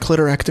Noah had her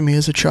clitorectomy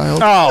as a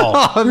child.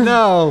 Oh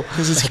no!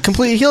 Because it's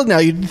completely healed now.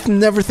 You'd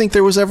never think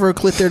there was ever a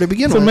clit there to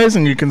begin with. It's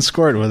amazing you can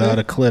squirt without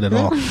a clit at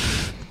all.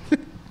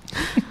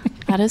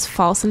 That is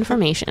false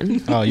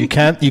information. Oh, you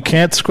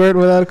can't squirt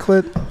without a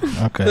clit?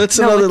 Okay. That's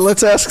another.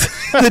 Let's ask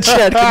the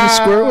chat. Can you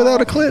squirt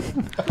without a clit?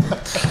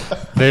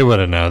 They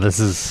wouldn't know. This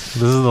is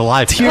the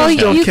life. Well,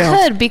 you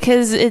could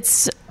because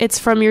it's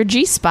from your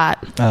G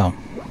spot. Oh.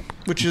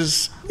 Which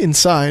is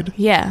inside.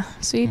 Yeah.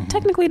 So you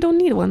technically don't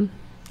need one.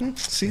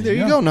 See, there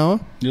you go, Noah.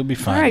 You'll be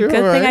fine. All right, good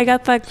thing I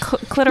got the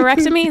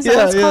clitorectomy. Is that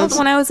what it's called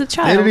when I was a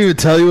child? They didn't even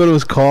tell you what it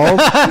was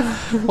called.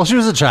 Well, she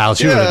was a child.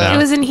 She would have known. It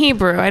was in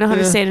Hebrew. I know how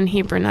to say it in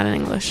Hebrew, not in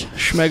English.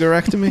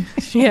 Schmegarectomy.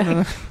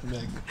 Yeah.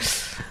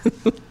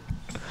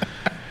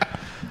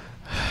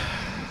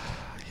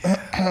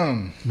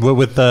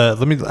 With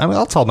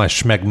I'll tell my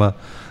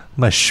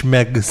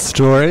schmeg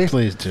story.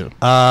 Please do.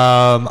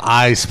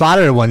 I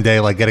spotted her one day,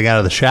 like getting out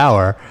of the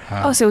shower.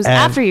 So it was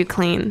after you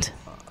cleaned.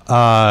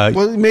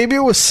 Well, maybe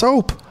it was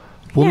soap.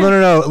 Well,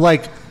 no.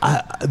 Like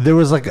there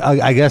was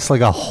I guess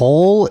a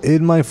hole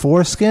in my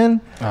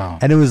foreskin,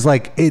 and it was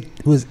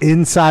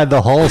inside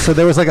the hole, so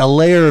there was a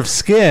layer of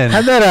skin.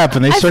 How'd that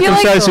happen? They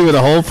circumcised you with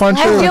a hole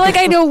puncher? I feel like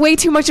I know way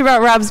too much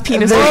about Rob's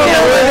penis.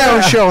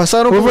 Show us.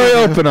 We're very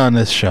open on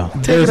this show.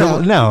 There's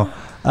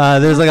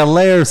a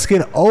layer of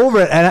skin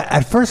over it, and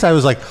at first I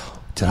was like,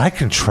 did I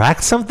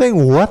contract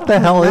something? What the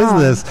hell is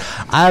this?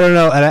 I don't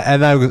know.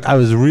 And I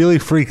was really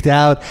freaked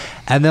out.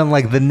 And then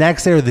the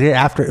next day or the day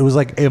after, it was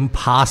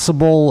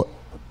impossible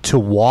to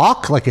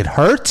walk. It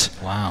hurt.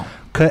 Wow.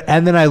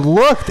 And then I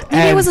looked.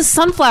 Maybe it was a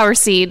sunflower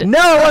seed.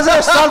 No, it wasn't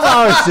a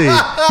sunflower seed.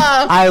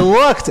 I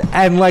looked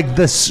and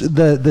the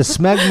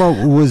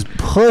smegma was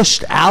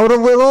pushed out a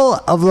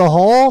little of the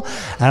hole.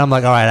 And I'm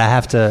like, all right, I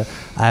have to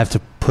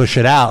push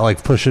it out. You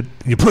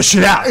push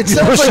it out. It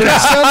sounds like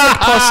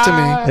pus to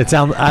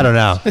me. I don't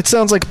know. It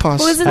sounds like pus.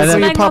 Was it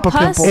smegma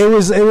pus?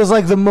 It was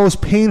the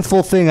most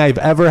painful thing I've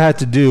ever had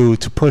to do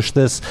to push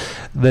this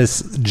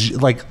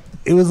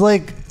it was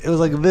like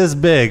this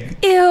big.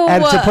 Ew.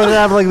 And to put it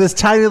out of this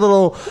tiny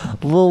little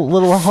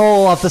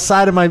hole off the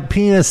side of my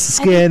penis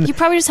skin. You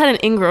probably just had an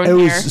ingrown hair. It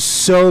was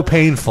so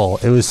painful.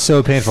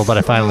 But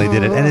I finally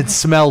did it, and it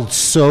smelled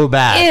so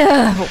bad.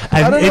 Ew.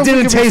 And it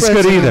didn't taste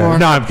good either. Anymore.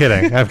 No, I'm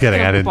kidding. I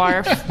didn't.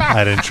 Barf.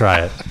 I didn't try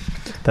it.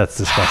 That's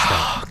disgusting.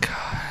 Oh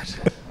God.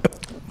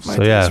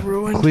 So yeah,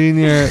 clean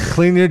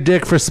your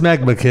dick for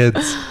smegma,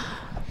 kids.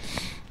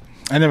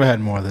 I never had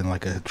more than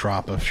a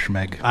drop of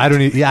schmeg.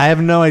 I have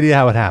no idea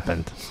how it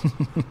happened.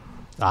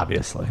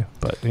 Obviously,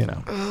 but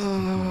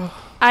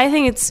I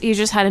think you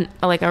just had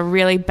a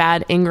really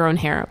bad ingrown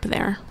hair up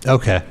there.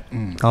 Okay,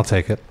 I'll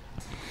take it.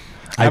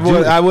 I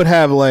would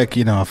have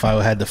if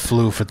I had the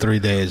flu for 3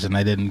 days and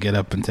I didn't get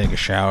up and take a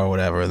shower or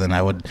whatever, then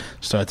I would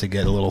start to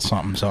get a little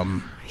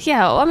something.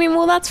 Yeah,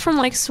 that's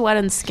from sweat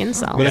and skin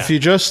cells. But if you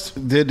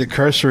just did the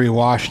cursory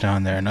wash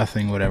down there,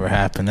 nothing would ever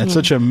happen. That's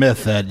such a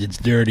myth that it's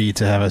dirty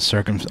to have a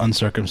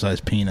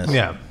uncircumcised penis.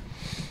 Yeah.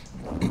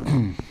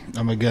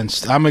 I'm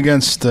against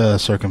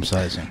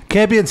circumcising.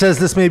 Campion says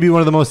this may be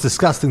one of the most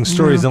disgusting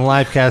stories in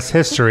Livecast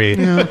history,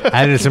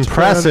 and it's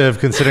impressive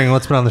considering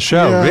what's been on the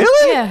show. Yeah.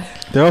 Really? Yeah.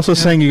 They're also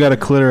saying you got a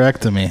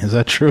clitorectomy. Is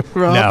that true?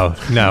 Rob?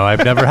 No,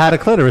 I've never had a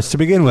clitoris to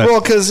begin with. Well,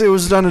 because it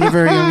was done at a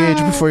very young age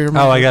before your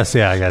mom. I guess.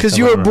 Because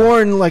you were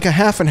born a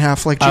half and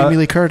half, like Jamie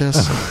Lee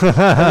Curtis, and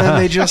then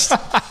they just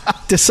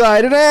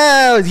decided,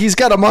 he's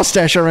got a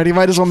mustache already.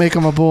 Might as well make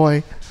him a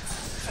boy.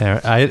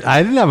 I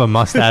didn't have a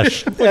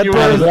mustache. At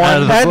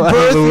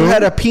birth, you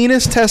had a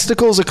penis,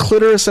 testicles, a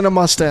clitoris, and a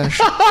mustache.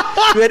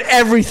 You had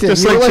everything.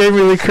 Just like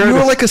Jamie Lee Curtis. You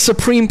were like a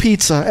supreme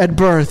pizza at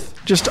birth.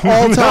 Just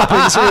all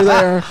toppings were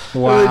there.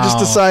 Wow. They just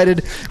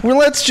decided,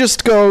 let's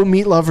just go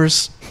meat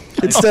lovers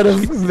instead of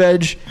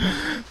veg.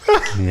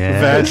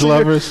 Yeah. Veg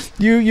lovers.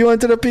 You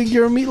ended up being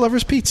your meat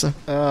lovers pizza.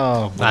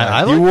 Oh,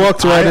 you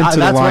walked right into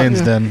the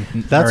lion's den.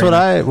 That's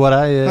Hi,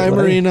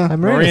 Marina.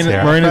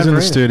 Marina's in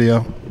the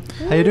studio.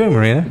 How you doing,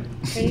 Marina?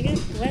 Pretty good.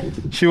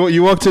 What?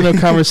 You walked into a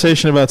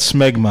conversation about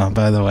smegma,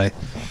 by the way.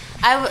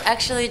 I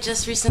actually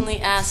just recently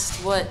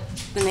asked what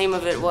the name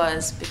of it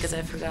was because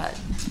I forgot.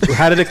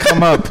 How did it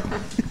come up?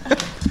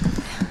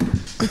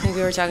 I think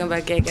we were talking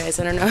about gay guys.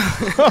 I don't know.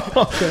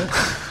 Okay.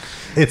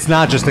 It's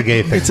not just a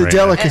gay thing. It's a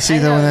delicacy,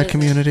 though, in that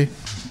community.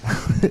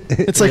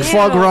 It's like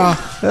foie gras.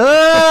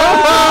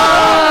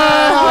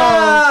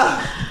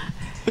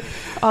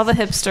 All the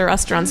hipster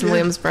restaurants in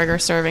Williamsburg are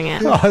serving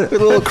it. With a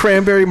little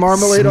cranberry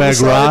marmalade on the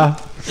side.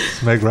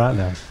 Smeg-ra?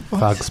 No.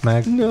 Fog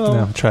smeg? No.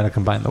 I'm trying to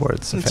combine the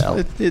words. It's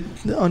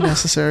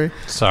unnecessary.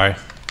 Sorry.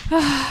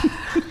 I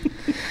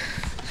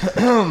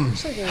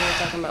was thinking we were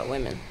talking about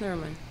women. Never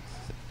mind.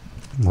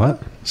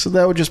 What? So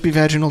that would just be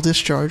vaginal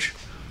discharge.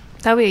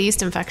 That would be a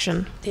yeast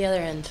infection. The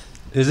other end.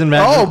 Isn't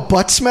vaginal? Oh,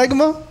 butt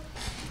smegma?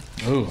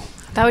 Ooh.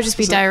 That would just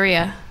be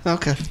diarrhea.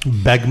 Okay.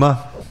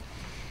 Begma?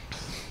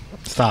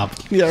 Stop.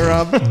 Yeah,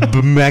 Rob.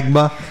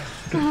 Megma?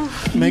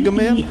 Mega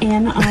Man?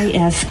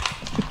 N-I-S.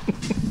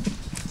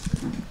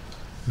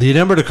 The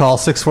number to call,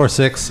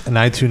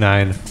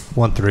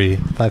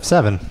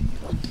 646-929-1357.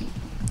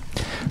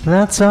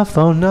 That's our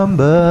phone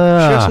number.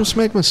 Share some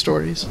Smegma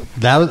stories.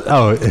 That was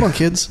come on,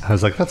 kids. I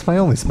was like, that's my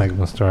only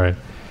Smegma story.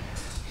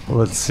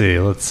 Let's see.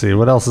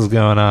 What else is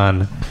going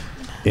on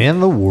in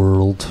the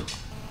world?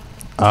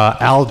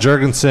 Al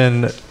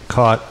Jurgensen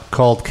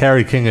called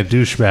Kerry King a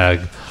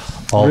douchebag.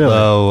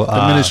 Although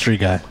really? The Ministry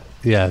guy.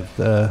 Yeah,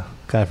 the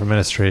guy from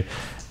Ministry.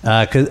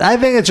 Because I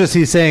think it's just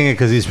he's saying it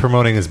because he's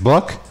promoting his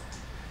book.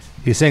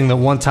 He's saying that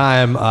one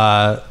time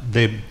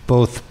they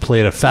both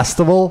played a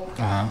festival,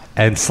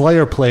 and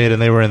Slayer played,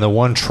 and they were in the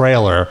one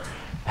trailer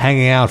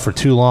hanging out for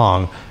too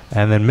long.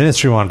 And then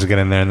Ministry wanted to get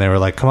in there, and they were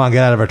like, come on,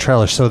 get out of our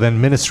trailer. So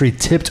then Ministry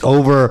tipped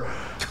over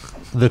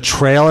the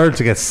trailer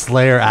to get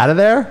Slayer out of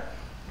there.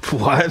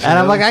 What? And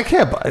I'm like, I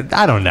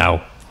don't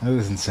know. That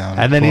doesn't sound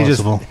And then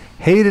plausible. He just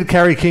hated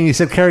Kerry King. He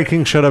said Kerry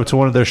King showed up to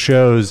one of their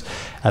shows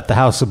at the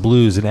House of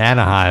Blues in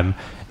Anaheim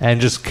and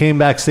just came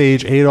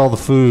backstage, ate all the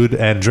food,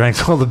 and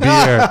drank all the beer,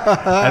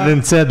 and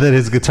then said that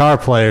his guitar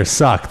player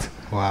sucked.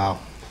 Wow.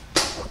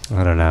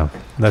 I don't know.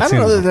 I don't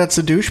know that that's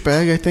a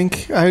douchebag. I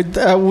think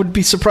I would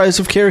be surprised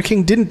if Kerry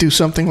King didn't do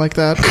something like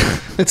that.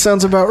 It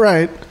sounds about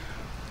right.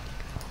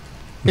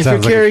 If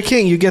you're Kerry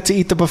King, you get to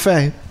eat the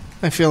buffet,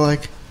 I feel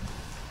like.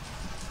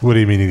 What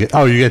do you mean you get?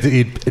 Oh, you get to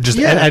eat just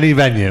at any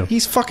venue.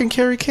 He's fucking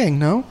Kerry King,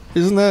 no?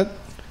 Isn't that?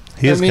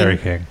 He is Kerry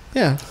King.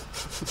 Yeah.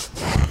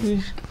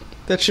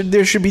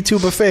 There should be two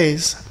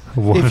buffets.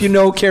 If you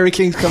know Kerry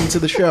King's coming to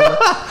the show.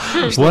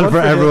 one for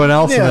everyone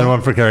else and then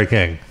one for Kerry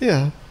King.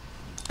 Yeah.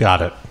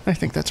 Got it. I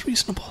think that's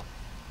reasonable.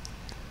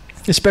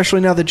 Especially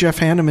now that Jeff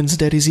Hanneman's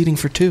dead, he's eating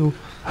for two.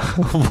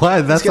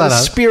 What? That's he's got a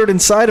spirit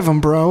inside of him,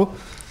 bro.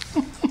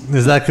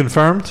 Is that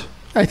confirmed?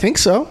 I think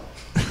so.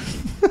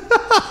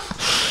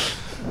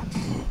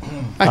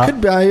 I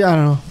could be. I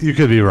don't know. You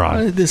could be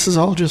wrong. This is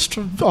all just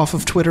off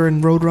of Twitter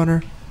and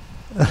Roadrunner.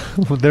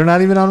 They're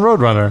not even on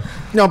Roadrunner.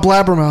 No,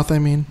 Blabbermouth, I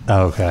mean.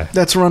 Oh, okay.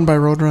 That's run by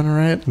Roadrunner,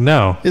 right?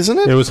 No. Isn't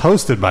it? It was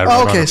hosted by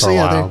Roadrunner okay, for a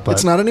while.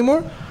 It's not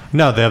anymore?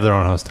 No, they have their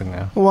own hosting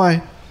now.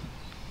 Why?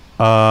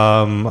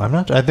 I'm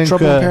not. I think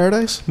Trouble in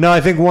Paradise? No,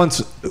 I think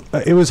once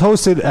it was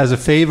hosted as a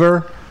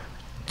favor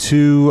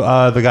to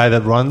the guy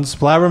that runs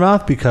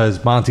Blabbermouth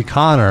because Monty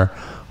Connor,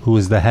 who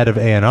was the head of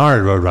A&R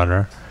at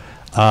Roadrunner,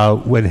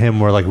 with him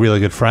were like really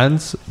good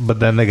friends.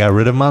 But then they got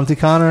rid of Monty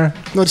Connor.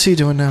 What's he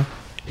doing now?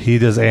 He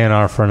does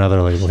A&R for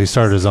another label. He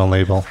started his own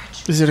label.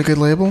 Is it a good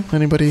label?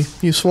 Anybody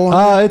useful?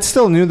 It's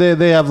still new.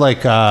 They have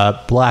like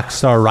Black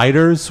Star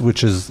Writers,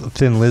 which is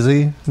Thin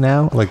Lizzy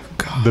now, like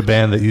the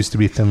band that used to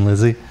be Thin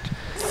Lizzy.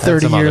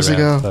 30 years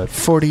ago,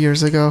 40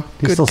 years ago.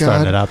 He's still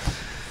starting it up.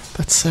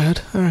 That's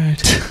sad. All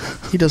right.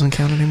 He doesn't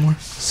count anymore.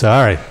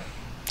 Sorry.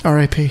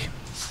 R.I.P.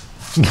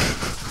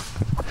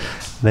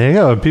 There you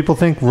go. People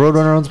think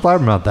Roadrunner owns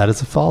Blabbermouth. That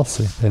is a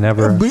fallacy. They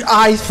never.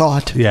 I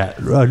thought. Yeah.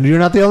 You're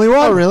not the only one.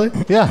 Oh, really?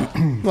 Yeah.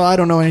 Well, I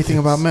don't know anything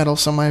about metal,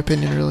 so my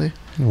opinion really.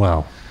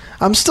 Well.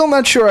 I'm still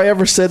not sure I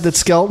ever said that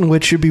Skeleton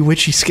Witch should be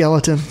Witchy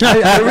Skeleton.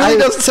 It really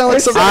doesn't sound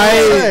like something I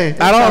say.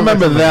 I don't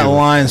remember that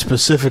line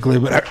specifically,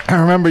 but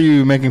I remember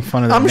you making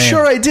fun of that I'm name.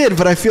 sure I did,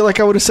 but I feel like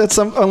I would have said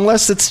something,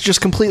 unless it's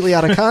just completely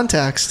out of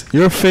context.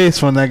 Your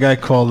face when that guy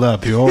called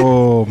up,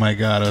 oh my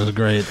God, it was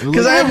great.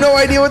 Because I have no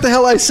idea what the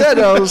hell I said.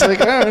 I was like,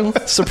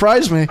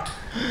 surprise me.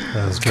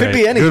 That was great. Could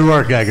be anything. Good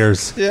work,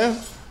 Eggers. Yeah.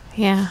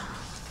 Yeah.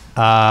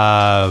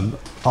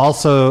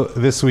 Also,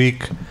 this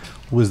week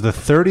was the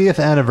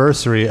 30th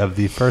anniversary of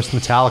the first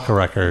Metallica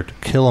record,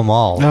 Kill 'Em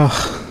All.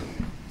 Oh.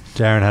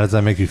 Darren, how does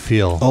that make you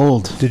feel?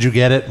 Old. Did you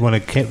get it when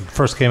it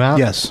first came out?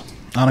 Yes,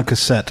 on a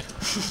cassette.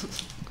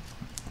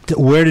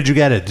 Where did you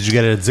get it? Did you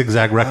get it at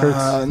Zigzag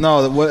Records?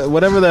 No,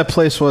 whatever that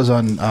place was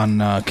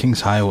on Kings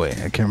Highway.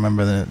 I can't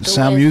remember the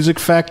Sound Music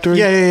Factory.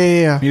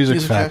 Yeah.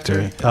 Music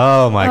Factory.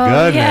 Oh my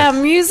goodness. Yeah,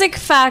 Music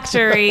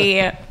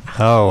Factory.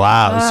 Oh,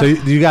 wow. So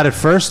you got it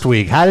first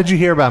week. How did you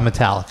hear about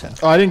Metallica?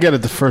 Oh, I didn't get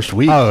it the first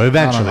week. Oh,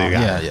 eventually you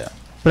got it. Yeah.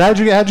 But how'd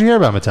you hear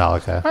about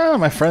Metallica?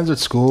 My friends at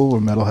school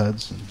were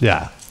metalheads.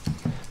 Yeah.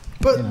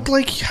 But,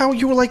 like, how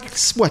you were, like,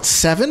 what,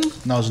 7?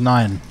 No, I was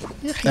 9.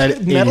 Yeah,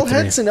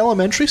 metalheads in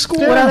elementary school?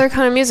 What other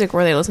kind of music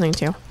were they listening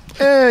to?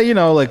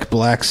 Like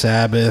Black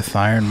Sabbath,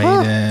 Iron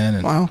Maiden.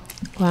 And Wow.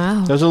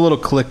 There's a little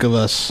clique of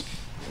us.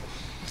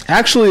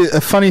 Actually,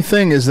 a funny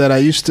thing is that I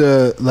used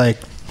to,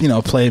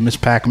 play Miss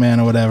Pac-Man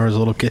or whatever as a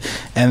little kid.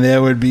 And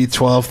there would be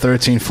 12,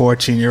 13,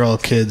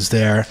 14-year-old kids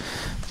there,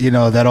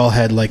 that all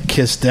had, like,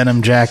 Kiss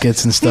denim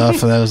jackets and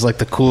stuff. And that was, like,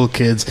 the cool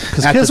kids.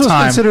 Because Kiss was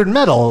considered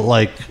metal,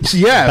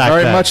 Yeah,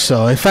 very much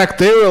so. In fact,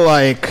 they were,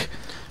 like,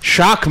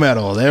 shock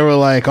metal. They were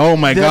like, oh,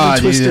 my God.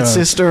 Twisted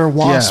Sister,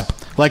 Wasp. Yeah.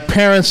 like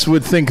parents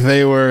would think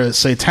they were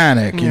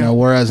satanic, you know,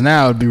 whereas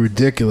now it'd be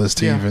ridiculous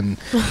to even.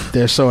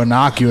 They're so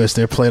innocuous.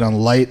 They're played on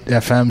light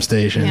FM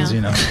stations,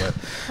 you know. But,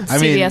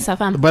 CBS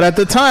FM. But at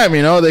the time,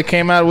 you know, they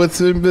came out with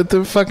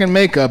the fucking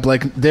makeup.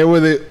 Like they were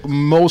the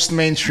most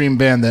mainstream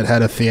band that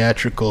had a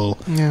theatrical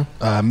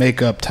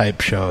makeup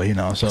type show, you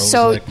know. So it was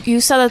like,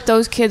 you said that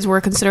those kids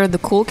were considered the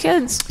cool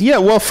kids? yeah,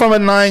 well, from a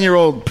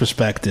 9-year-old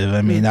perspective,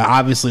 I mean,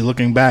 obviously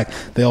looking back,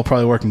 they all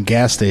probably work in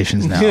gas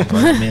stations now. But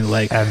I mean,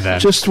 like,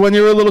 just when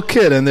you're a little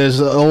kid and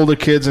there's older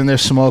kids and they're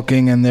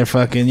smoking and they're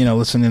fucking, you know,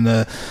 listening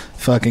to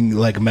fucking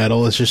like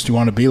metal, it's just you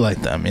want to be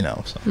like them, you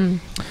know. So.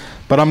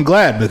 But I'm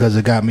glad because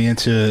it got me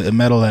into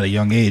metal at a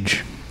young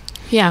age.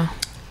 Yeah.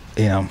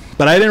 You know,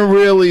 but I didn't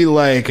really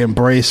like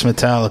embrace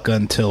Metallica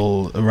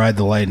until Ride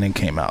the Lightning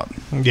came out.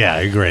 Yeah, I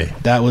agree.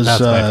 That was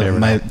my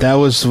favorite. that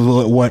was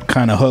what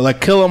kind of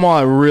like Kill 'Em All.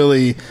 I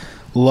really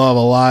love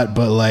a lot,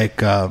 but like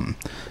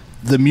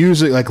the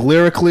music, like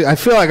lyrically, I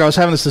feel like I was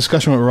having this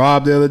discussion with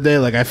Rob the other day.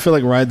 Like I feel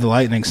like Ride the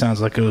Lightning sounds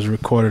like it was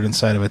recorded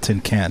inside of a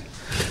tin can.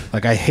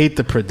 Like I hate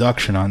the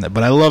production on that,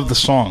 but I love the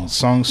songs.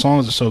 Songs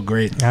are so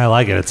great. I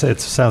like it. It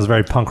sounds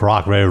very punk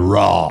rock, very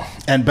raw.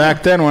 And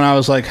back then, when I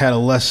was like had a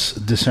less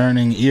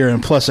discerning ear,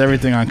 and plus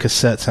everything on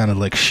cassette sounded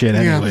like shit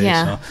anyway.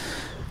 Yeah.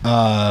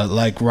 So,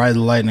 like Ride the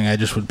Lightning, I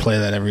just would play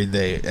that every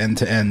day, end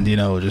to end. You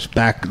know, just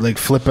back like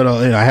flip it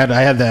all. You know, I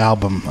had the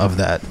album of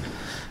that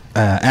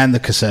and the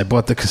cassette. I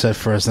bought the cassette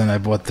first, then I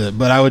bought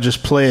but I would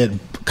just play it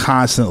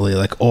constantly,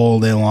 like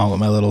all day long, with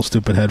my little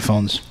stupid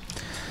headphones.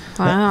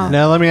 Wow.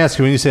 Now let me ask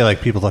you: when you say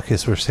like people thought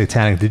Kiss were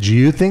satanic, did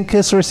you think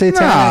Kiss were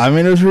satanic? Nah, I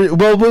mean it was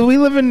well, we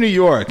live in New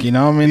York, you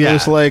know. I mean,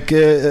 there's like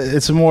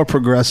it's a more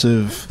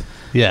progressive,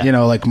 you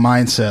know, like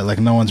mindset. Like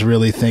no one's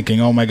really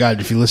thinking, oh my god,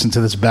 if you listen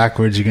to this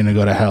backwards, you're gonna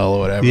go to hell or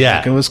whatever. Yeah,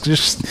 like, it was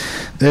just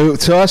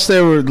to us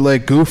they were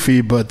like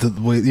goofy, but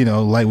you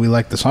know, like we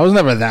liked the song. I was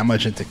never that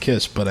much into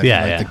Kiss, but I mean,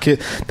 like the Kiss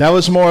that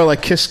was more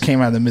like Kiss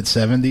came out in the mid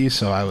 '70s,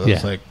 so I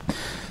was like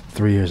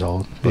 3 years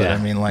old. But I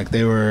mean, like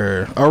they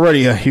were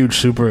already a huge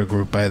super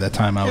group by that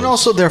time. And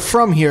also they're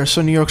from here,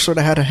 so New York sort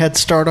of had a head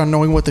start on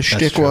knowing what the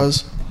shtick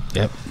was.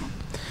 Yep.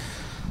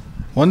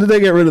 When did they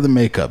get rid of the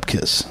makeup,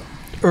 Kiss?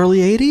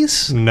 Early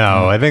 80s?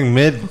 No, I think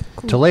mid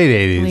to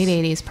late 80s. Late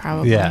 80s,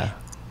 probably. Yeah.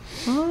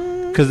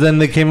 Because then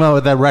they came out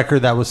with that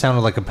record that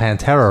sounded like a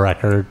Pantera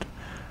record,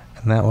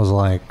 and that was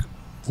like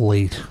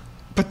late.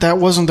 But that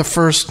wasn't the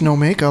first no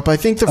makeup. I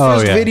think the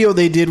first video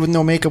they did with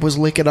no makeup was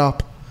Lick It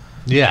Up.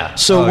 Yeah.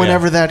 So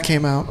whenever that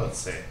came out. Let's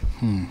see.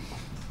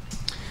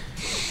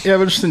 Yeah,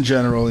 but just in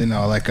general, you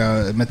know, like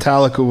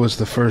Metallica was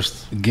the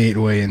first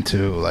gateway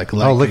into like.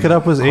 Lick It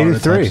Up was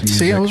 83.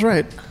 See, I was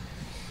right.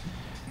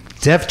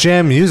 Def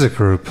Jam Music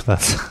Group.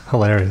 That's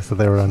hilarious that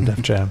they were on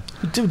Def Jam.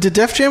 Did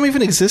Def Jam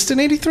even exist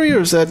in 83, or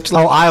is that?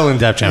 Like,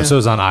 Island Def Jam. So it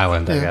was on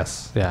Island, I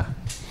guess. Yeah.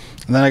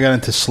 And then I got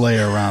into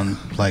Slayer around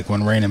like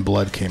when Rain and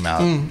Blood came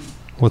out.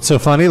 What's so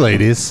funny,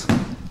 ladies?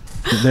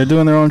 They're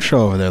doing their own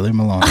show over there. Leave them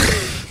alone.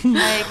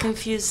 I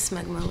confused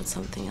smegma with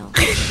something else.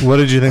 What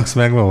did you think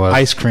smegma was?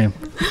 Ice cream.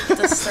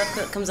 The stuff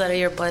that comes out of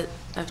your butt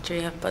after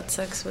you have butt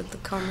sex with the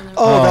condom.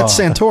 Oh, that's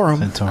Santorum.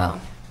 Santorum.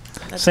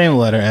 Same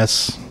letter,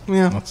 S.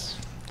 Yeah. That's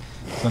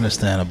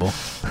understandable.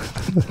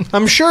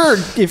 I'm sure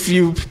if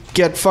you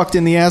get fucked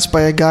in the ass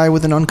by a guy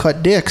with an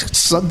uncut dick,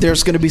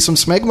 there's going to be some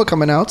smegma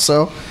coming out,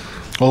 so...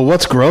 Well,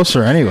 what's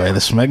grosser anyway? The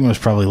smegma is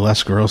probably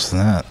less gross than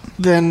that.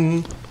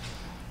 Than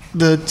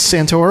the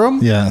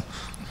Santorum? Yeah.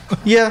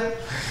 Yeah,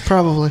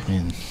 probably.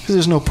 Because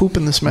there's no poop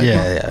in the smegma.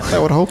 Yeah. I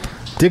would hope.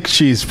 Dick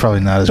cheese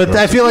probably not as gross. But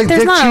I feel like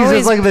dick cheese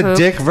is like the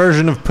dick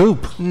version of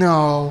poop.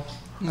 No,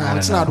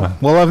 it's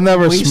not. Well, I've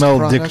never waste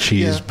smelled product, dick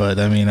cheese, but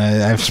I mean,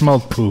 I've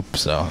smelled poop,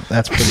 so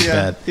that's pretty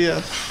bad.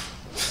 Yeah.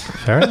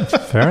 Fair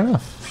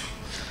enough.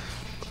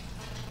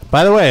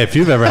 By the way, if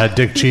you've ever had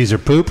dick cheese or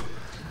poop,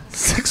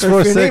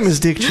 646. Your name is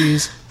Dick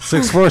Cheese.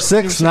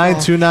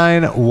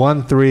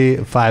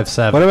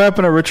 646-929-1357. What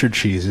happened to Richard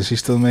Cheese? Is he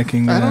still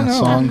making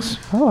songs?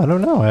 Oh, I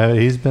don't know.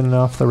 He's been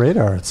off the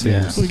radar, it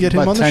seems. We get him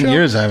About on the 10 show?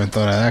 years I haven't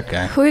thought of that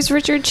guy. Who is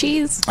Richard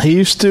Cheese? He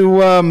used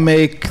to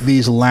make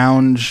these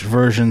lounge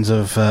versions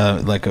of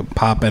like a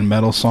pop and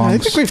metal songs. I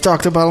think we've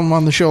talked about him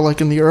on the show,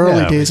 like in the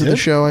early days of the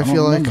show. I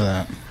feel like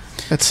that.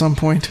 At some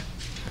point.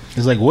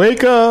 He's like,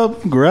 wake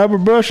up, grab a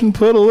brush and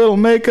put a little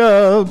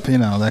makeup. You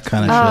know, that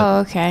kind of shit. Oh,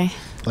 okay.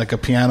 Like a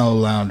piano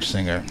lounge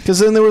singer. Because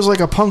then there was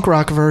like a punk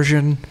rock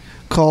version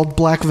called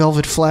Black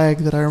Velvet Flag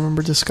that I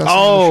remember discussing.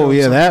 Oh, on the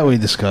show, yeah, that we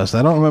discussed.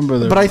 I don't remember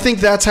the... But I think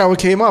that's how it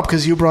came up,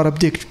 because you brought up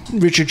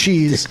Richard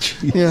Cheese. Dick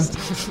Cheese. Yeah.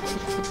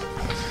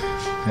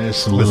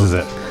 This is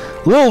it.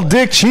 Little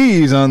Dick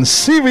Cheese on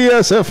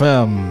CBS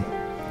FM.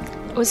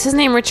 Was his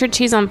name Richard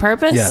Cheese on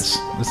purpose? Yes.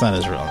 That's not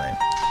his real name.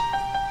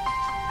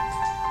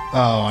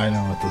 Oh, I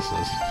know what this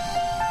is.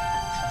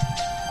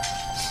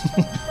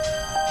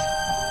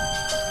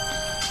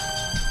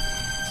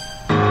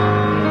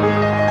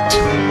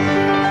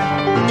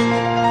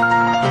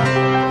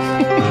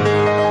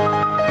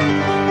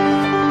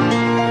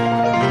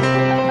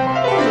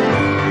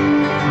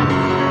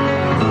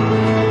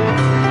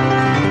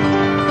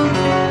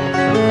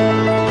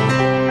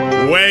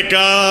 Wake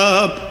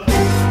up.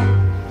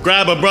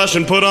 Grab a brush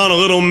and put on a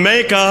little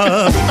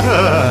makeup.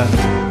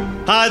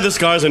 Hide the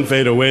scars and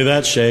fade away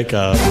that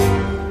shake-up.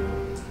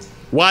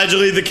 Why'd you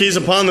leave the keys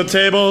upon the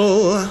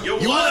table? You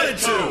wanted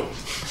to.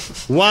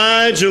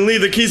 Why'd you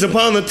leave the keys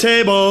upon the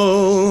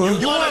table?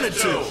 You wanted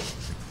to.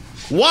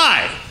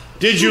 Why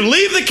did you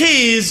leave the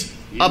keys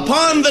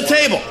upon the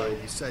table? You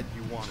said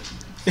you wanted.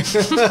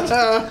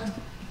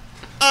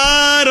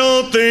 I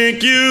don't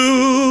think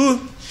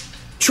you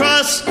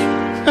trust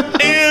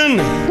in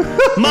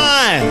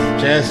my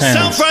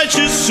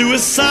self-righteous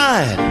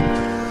suicide.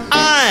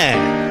 I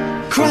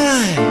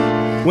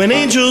cry when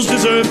angels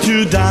deserve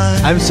to die.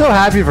 I'm so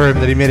happy for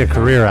him that he made a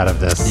career out of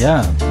this.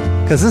 Yeah.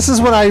 Because this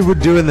is what I would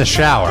do in the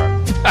shower.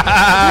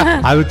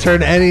 I would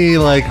turn any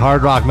like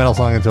hard rock metal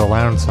song into a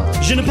lounge song.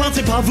 Je ne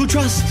pensais pas vous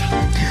trust.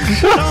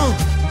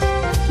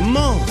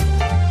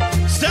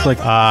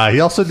 He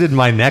also did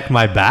My Neck,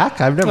 My Back.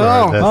 I've never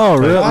heard this. Oh,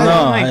 really?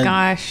 Oh my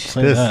gosh.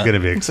 This is going to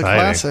be It's a exciting.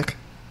 classic.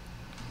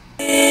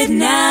 It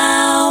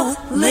now,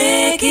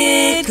 lick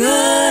it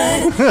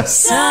good.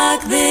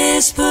 Suck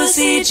this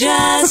pussy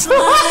just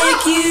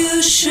like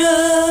you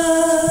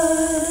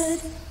should.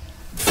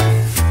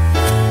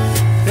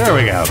 There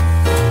we go.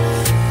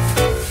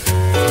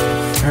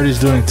 I heard he's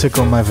doing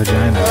Tickle My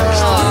Vagina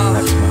next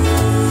month.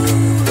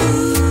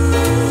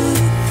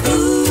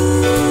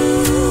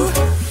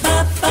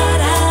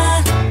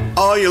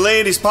 All you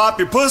ladies pop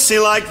your pussy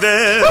like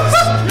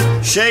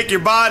this. Shake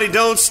your body,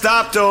 don't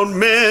stop, don't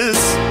miss.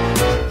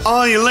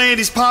 All you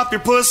ladies pop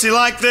your pussy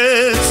like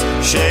this.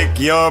 Shake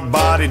your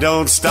body,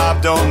 don't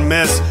stop, don't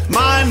miss.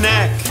 My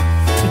neck,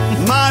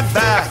 my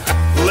back,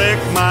 lick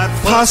my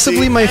pussy.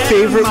 Possibly my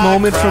favorite and my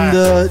moment from crack.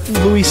 the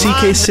Louis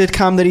C.K.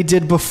 sitcom that he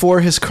did before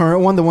his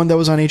current one, the one that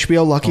was on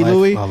HBO, Lucky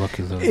Louie,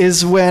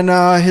 is when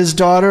his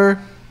daughter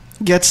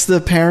gets the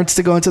parents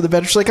to go into the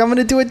bedroom. She's like, I'm going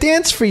to do a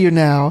dance for you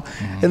now.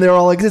 And they're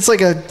all like, it's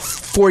like a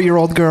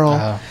 4-year-old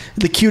girl,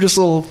 the cutest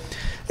little...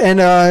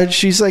 And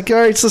she's like, all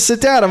right, so sit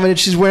down.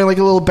 She's wearing like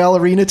a little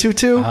ballerina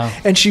tutu.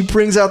 And she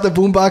brings out the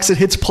boombox and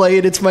hits play,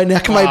 and it's My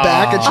Neck, My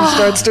Back. And she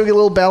starts doing a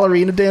little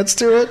ballerina dance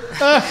to it.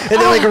 And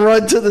they like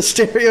run to the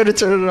stereo to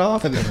turn it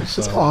off.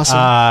 It's awesome.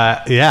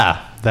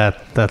 Yeah,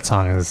 that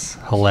song is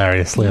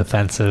hilariously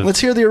offensive. Let's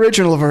hear the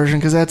original version,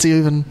 because that's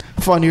even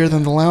funnier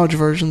than the lounge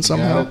version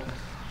somehow.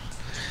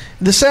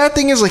 The sad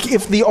thing is, like,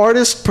 if the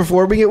artist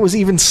performing it was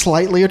even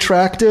slightly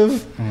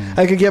attractive,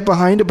 I could get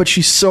behind it, but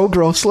she's so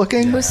gross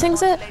looking. Who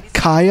sings it?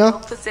 Kaya.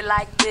 Pussy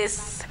like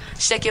this.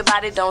 Shake your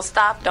body, don't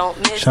stop, don't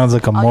miss. Sounds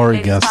like a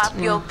Maury guest. Pop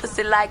your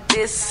pussy like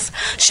this.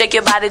 Shake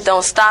your body,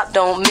 don't stop,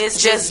 don't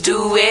miss. Just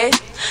do it,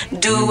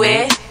 do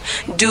it,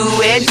 do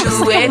it,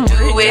 do it,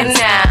 do it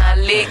now.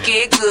 Lick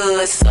it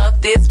good, suck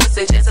this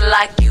pussy just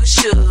like you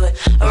should.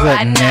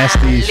 That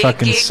nasty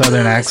fucking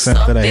southern accent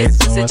that I hate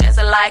so much. Just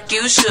like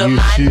you should. You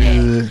My should.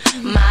 neck,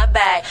 my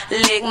back,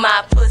 lick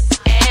my pussy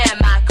and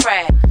my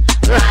crack.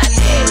 My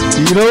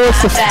neck. You know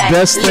what's the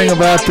best thing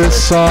about this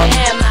song?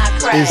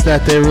 Is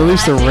that they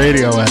released a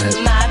radio edit.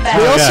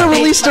 They also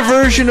released a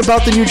version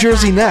about the New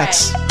Jersey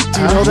Nets. Do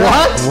you know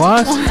that?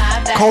 What?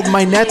 Called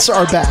My Nets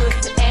Are Back.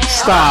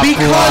 Stop.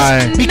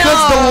 Because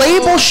the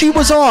label she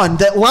was on,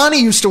 that Lonnie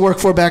used to work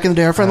for back in the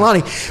day, our friend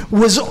Lonnie,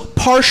 was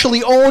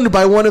partially owned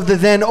by one of the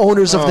then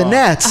owners of the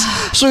Nets.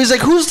 So he's like,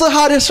 who's the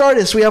hottest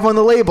artist we have on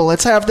the label?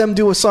 Let's have them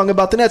do a song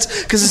about the Nets,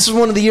 because this is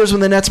one of the years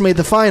when the Nets made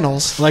the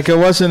finals. Like it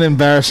wasn't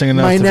embarrassing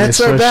enough My to Nets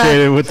be are back.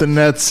 associated with the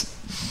Nets.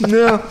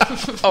 No.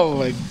 Oh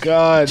my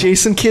God.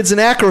 Jason Kidd's an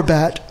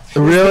acrobat.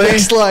 Really?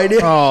 Next line.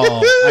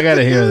 Oh, I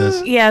gotta hear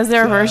this. Yeah, is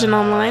there a version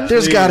online?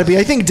 There's got to be.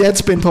 I think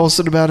Deadspin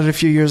posted about it a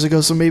few years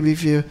ago, so maybe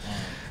if you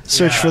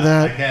search for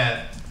that. I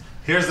can't.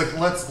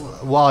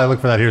 While I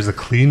look for that, here's the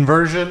clean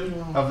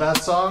version of that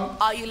song.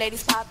 All you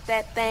ladies pop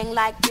that thing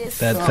like this.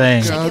 That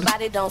thing. Shake your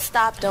body, don't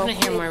stop, don't I'm gonna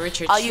hear quit. more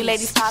Richard All you Cheese.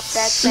 ladies pop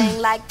that thing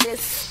like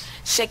this.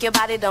 Shake your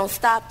body, don't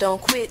stop,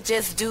 don't quit.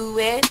 Just do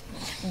it,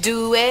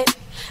 do it,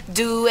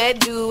 do it,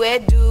 do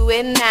it, do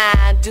it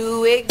now.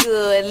 Do it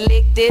good.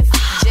 Lick this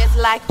just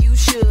like you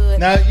should.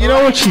 Now, you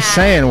know what she's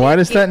saying. Why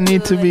does that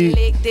need to be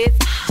Lick this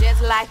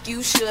just like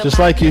you should. just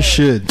My like you neck,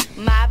 should?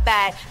 My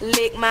back,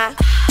 lick my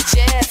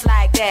just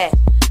like that.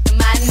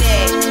 My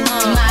neck,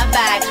 my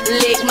back,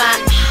 lick my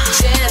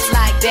just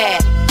like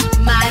that.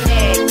 My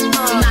neck,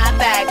 my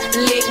back,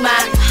 lick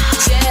my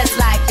just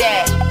like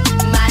that.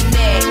 My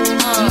neck,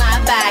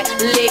 my back,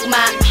 lick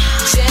my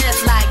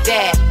just like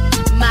that.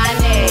 My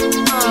neck,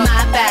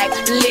 my back,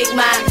 lick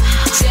my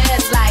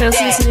just like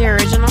Listen that. to the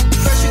original.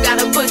 First you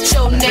gotta put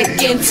your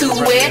neck into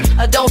it.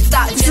 Don't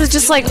stop. This is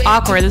just like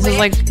awkward. This is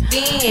like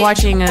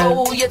watching a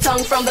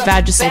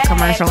Vagisil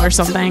commercial or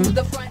something.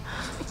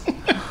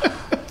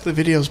 The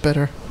video's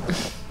better.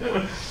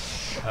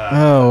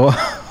 Oh,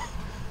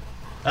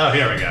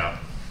 here we go.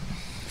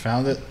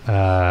 found it.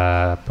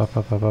 The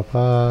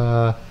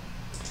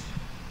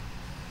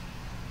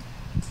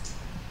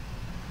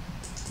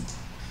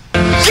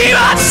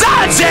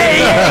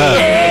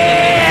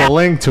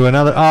link to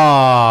another.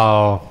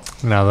 Oh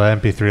no,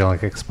 the MP3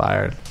 link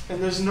expired.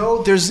 And it's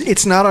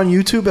not on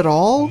YouTube at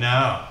all?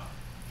 No.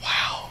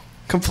 Wow.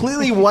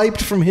 Completely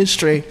wiped from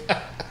history.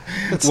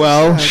 That's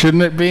well, so sad.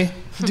 shouldn't it be?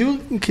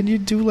 Can you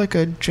do like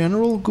a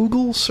general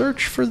Google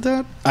search for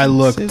that? I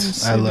looked.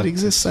 See if it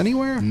exists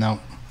anywhere? No.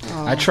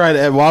 I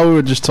tried, while we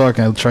were just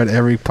talking, I tried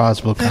every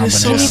possible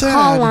combination. Can you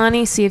call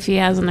Lonnie, see if he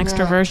has an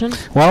extra version?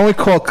 Why don't we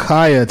call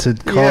Kaya to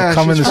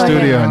come in the she's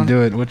studio probably and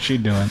do it? What's she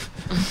doing?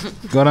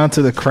 Go down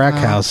to the crack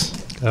house.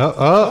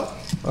 Damn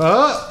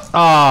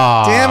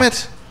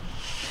it.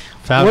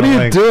 Found What a are you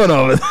link. doing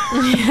over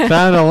there?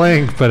 Found a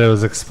link, but it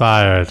was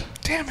expired.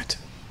 Damn it.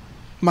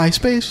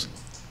 MySpace?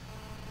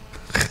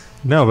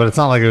 No, but it's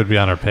not like it would be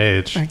on our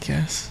page. I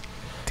guess.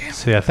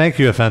 So yeah, thank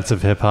you,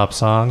 Offensive Hip Hop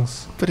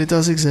Songs. But it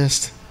does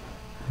exist.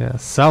 Yeah,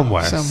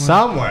 somewhere.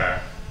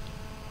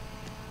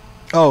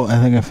 Oh, I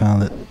think I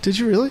found it. Did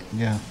you really?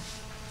 Yeah.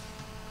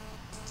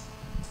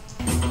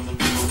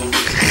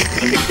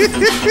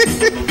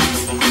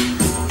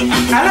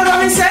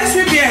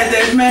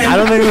 I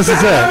don't think this is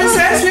it.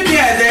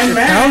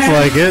 Sounds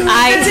like it.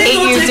 I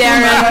hate you,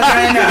 Darren.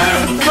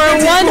 For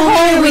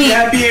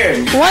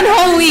one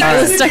whole week,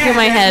 it was stuck in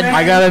my head.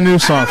 I got a new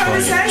song for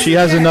you. She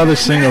has another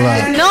single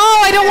out. No,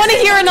 I don't want to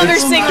hear another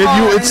single.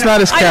 It's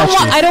not as catchy.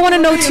 I don't want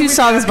to know 2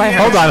 songs by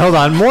her. Hold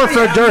on.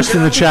 Morfred Durst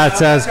in the chat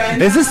says,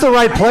 "Is this the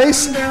right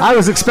place? I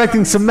was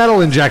expecting some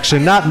metal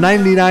injection, not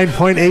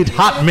 99.8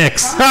 hot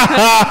mix."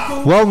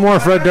 Well,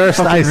 Morfred Durst,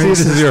 I see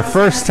this is your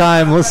first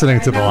time listening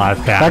to the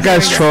live cast. That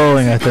guy's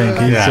trolling, I think.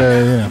 He's,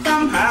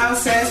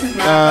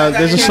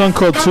 there's a song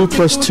called 2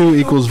 +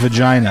 2 =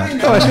 Vagina.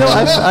 Oh,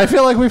 I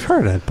feel like we've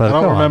heard it, but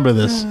I don't remember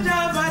this. I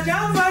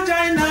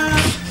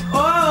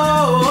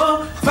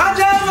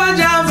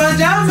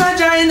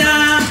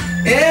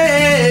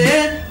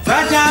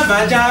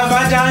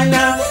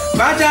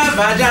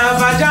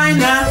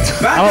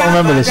don't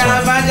remember this one.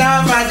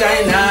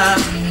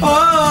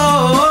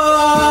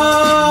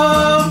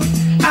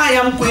 I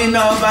am queen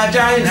of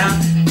vagina,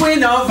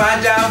 queen of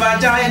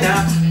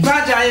vagina,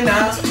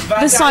 vagina.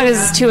 This song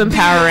is too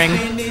empowering.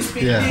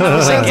 Yeah.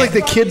 Sounds like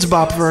the Kids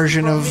Bop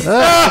version of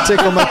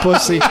Tickle My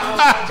Pussy.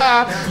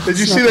 Did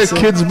you see that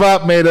Kids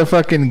Bop made a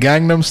fucking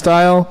Gangnam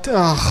Style?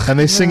 And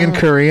they sing in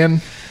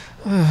Korean?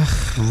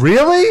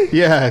 Really?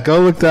 Yeah, go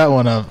look that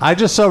one up. I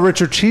just saw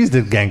Richard Cheese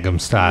did Gangnam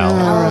Style.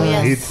 Oh,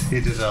 yes. He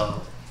did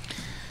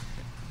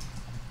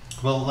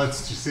well,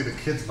 let's just see the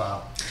Kids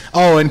Bop.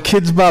 Oh, and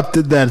Kids Bop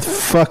did that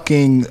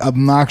fucking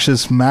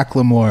obnoxious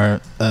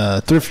Macklemore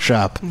thrift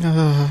shop.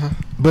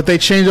 But they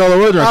changed all the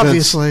words. Right?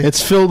 Obviously.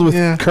 It's filled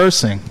with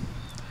cursing.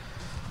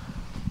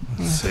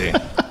 Let's see.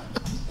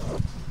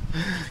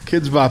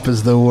 Kids Bop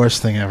is the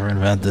worst thing ever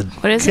invented.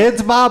 What is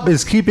Kids Bop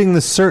is keeping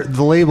the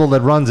label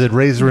that runs it,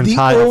 Razor and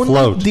Tie,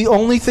 afloat. The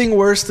only thing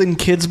worse than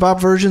Kids Bop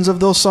versions of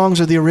those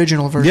songs are the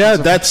original versions. Yeah,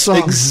 of that's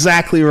songs.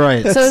 exactly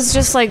right. So it's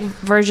just like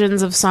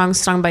versions of songs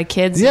sung by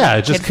kids Yeah,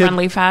 in just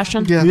kid-friendly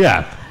fashion?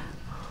 Yeah.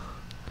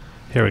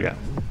 Here we go.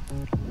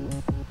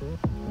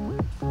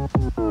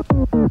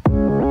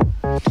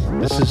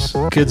 This is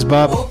Kids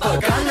Bop.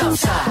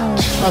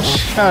 Oh,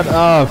 shut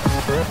up.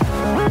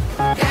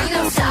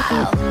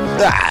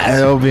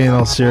 It'll be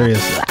all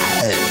serious.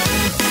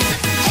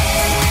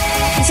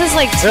 This is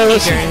like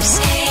teenagers.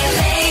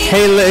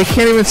 Hey, they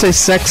can't even say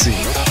sexy.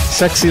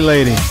 Sexy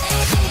lady.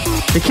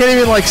 They can't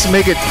even like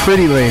make it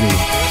pretty lady.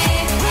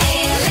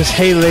 Just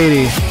hey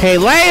lady. Hey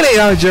lady!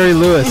 Oh, Jerry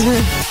Lewis.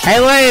 Hey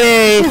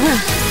lady!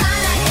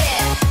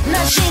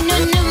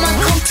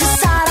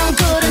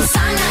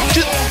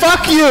 Just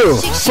fuck you!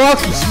 Fuck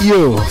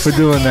you for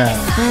doing that.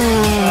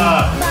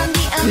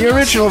 The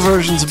original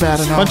version's bad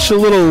enough. Bunch of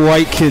little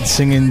white kids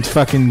singing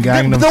fucking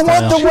Gangnam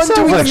Style. The one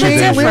doing like the she's main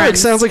Asian. lyrics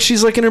sounds like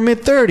she's like in her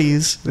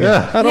mid-30s.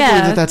 Yeah. I don't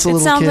believe that that's a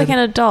little it sounds kid. like an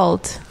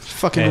adult.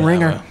 Fucking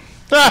ringer.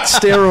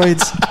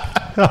 Steroids.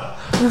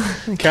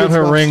 Count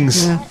her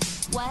rings. Yeah.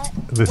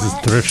 This is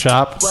Thrift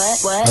Shop.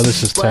 Oh,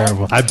 this is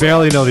terrible. I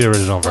barely know the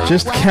original version.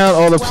 Just count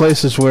all the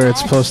places where it's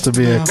supposed to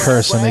be a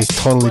curse and they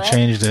totally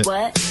changed it.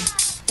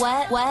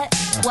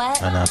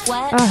 Enough.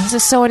 Oh, this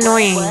is so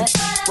annoying.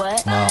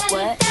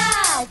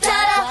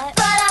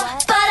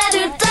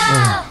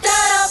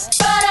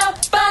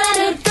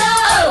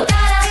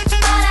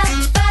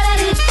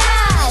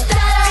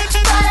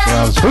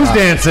 Who's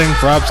dancing?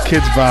 Rob's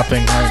Kids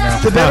Bopping right now.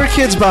 The better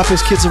Kids Bop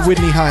is Kids of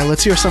Whitney High.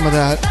 Let's hear some of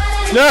that.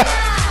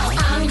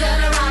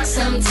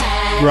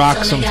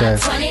 Rock some tag.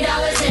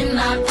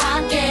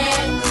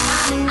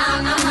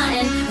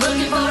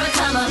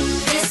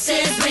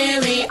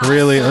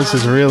 Really, this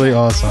is really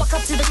awesome.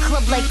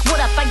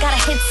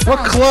 What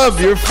club?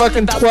 You're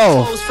fucking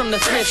 12.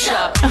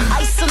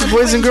 The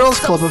Boys and Girls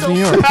Club of New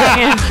York.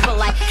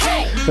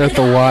 That's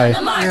the Y.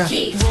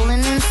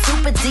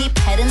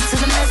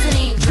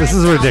 This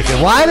is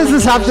ridiculous. Why does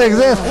this have to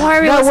exist? Why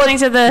are we listening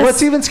to this?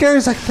 What's even scary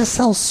is like this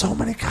sells so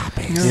many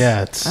copies.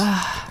 Yeah, it's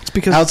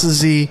because it's a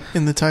Z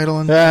in the title.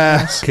 And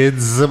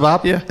Kids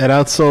Bop. Yeah. It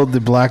outsold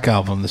the Black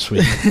Album this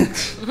week.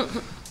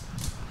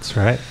 That's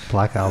right.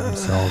 Black Album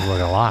sells like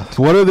a lot.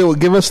 What are they?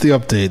 Give us the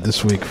update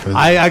this week for.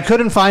 I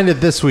couldn't find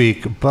it this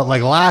week, but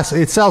like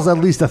it sells at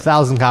least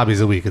 1,000 copies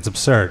a week. It's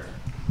absurd.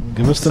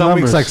 Give us the Some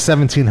numbers. weeks like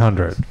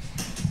 1,700.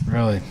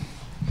 Really?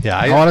 Yeah,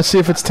 I want to see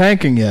if it's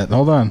tanking yet.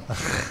 Hold on.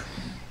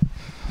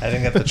 I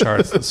didn't get the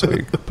charts this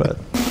week, but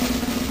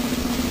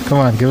come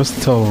on, give us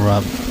the total,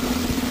 Rob.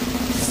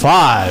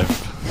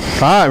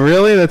 5.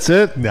 Really? That's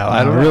it? No,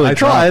 I don't really. I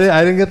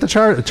didn't get the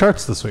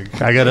charts this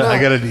week. I got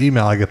an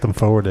email. I get them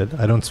forwarded.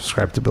 I don't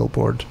subscribe to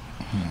Billboard.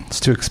 It's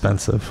too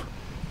expensive.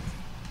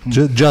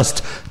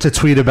 Just to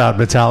tweet about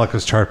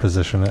Metallica's chart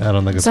position, I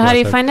don't think it's. So how do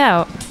you find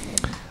out?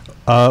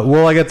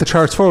 Well, I get the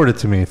charts forwarded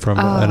to me from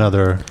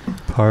another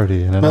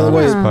party, an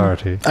anonymous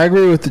party. I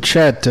agree with the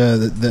chat.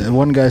 The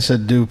one guy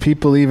said, "Do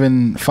people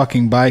even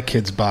fucking buy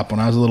Kids Bop?" When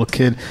I was a little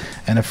kid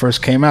and it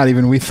first came out,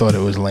 even we thought it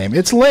was lame.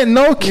 It's lame.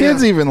 No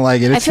kids even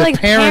like it. It's I feel like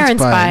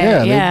parents buy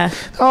it. Yeah.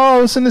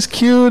 Oh, isn't this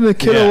cute? The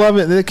kid will love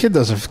it. The kid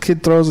doesn't. The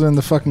kid throws it in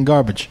the fucking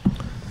garbage.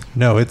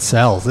 No, it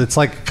sells. It's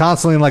like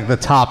constantly in like the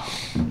top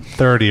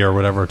 30 or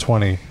whatever,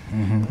 20.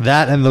 Mm-hmm.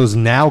 That and those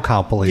Now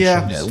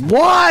compilations. Yeah.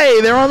 Why?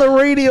 They're on the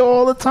radio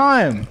all the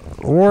time.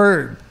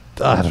 Or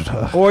I don't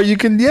know. Or you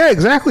can,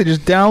 exactly.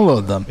 Just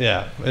download them.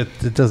 Yeah,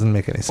 it doesn't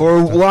make any sense.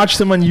 Or watch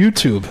them on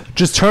YouTube.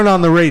 Just turn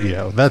on the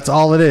radio. That's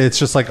all it is. It's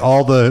just like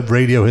all the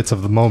radio hits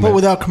of the moment. But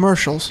without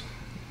commercials.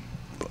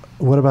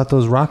 What about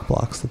those rock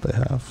blocks that they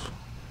have?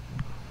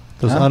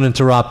 Those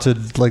uninterrupted.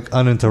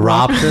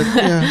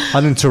 Yeah.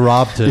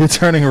 Uninterrupted. You're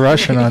turning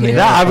Russian on me.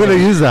 Yeah, I'm going to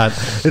use that.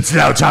 It's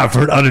now time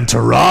for an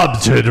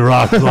uninterrupted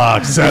rock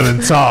block.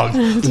 7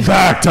 songs.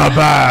 Back to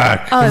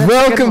back. Oh,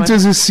 welcome to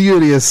the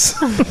Sirius.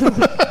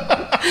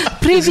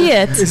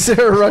 Привет. Is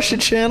there a Russian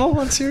channel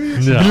on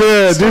Sirius? No.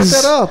 Yeah, Start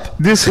that up.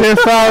 This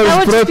half hour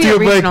is brought to you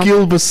by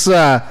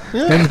Kilbasa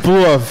and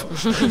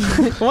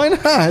Plov. Why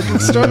not?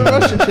 Start a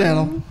Russian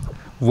channel.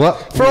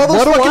 What? For all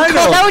those fucking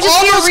That would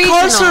just be a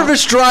car regional.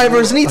 service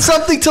drivers need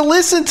something to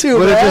listen to,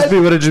 Would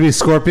man. it just be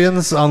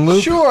Scorpions on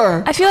loop?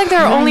 Sure. I feel like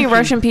there are only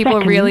Russian people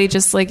really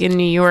just like in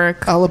New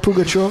York. A la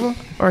Pugacheva?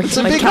 Or It's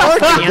a like big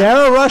California. market. There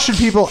are Russian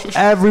people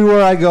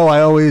everywhere I go.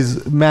 I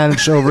always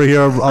manage to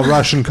overhear a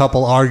Russian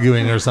couple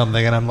arguing or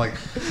something, and I'm like,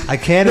 I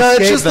can't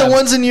escape It's just them. the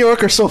ones in New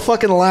York are so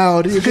fucking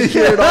loud. You can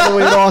hear it all the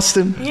way in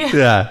Austin.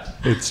 Yeah,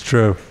 it's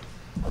true.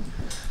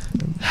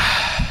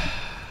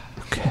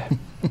 Okay.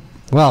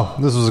 Well,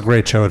 this was a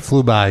great show. It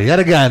flew by yet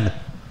again.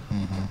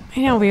 I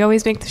know, we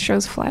always make the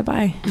shows fly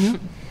by.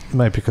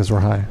 Might because we're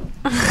high.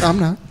 I'm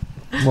not.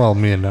 Well,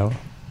 me and Noah.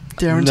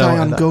 Darren's No, high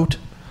on no. goat.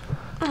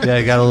 Yeah,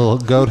 you got a little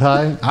goat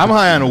high. I'm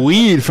high on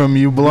weed from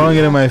you blowing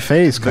it in my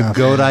face. The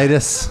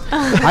goatitis.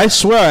 I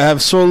swear I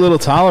have so little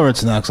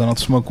tolerance now because I don't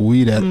smoke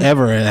weed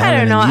ever. I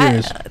don't know. In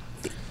years.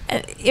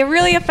 It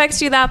really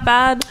affects you that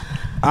bad?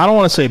 I don't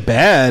want to say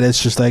bad.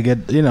 It's just I get,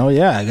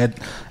 I get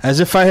as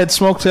if I had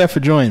smoked half a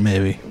joint,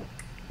 maybe.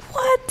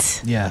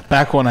 What? Yeah,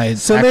 back when I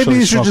So actually maybe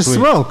you should smoked just weed.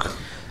 smoke.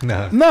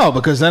 No. No,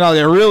 because then I'll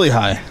get really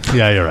high.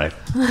 Yeah, you're right.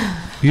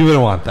 You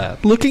wouldn't want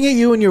that. Looking at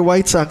you in your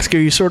White Sox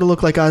gear, you sort of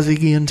look like Ozzie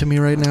Guillen to me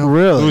right now.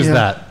 Really? Who's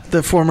that?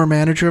 The former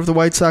manager of the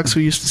White Sox who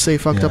used to say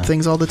fucked up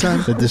things all the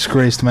time. The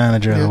disgraced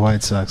manager of the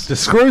White Sox.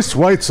 Disgraced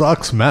White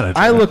Sox manager.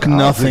 I look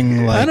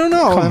nothing like. I don't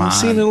know. Come I'm on.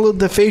 seeing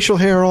the facial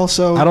hair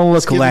also. I don't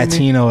It's look giving me-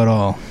 Latino at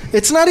all.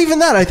 It's not even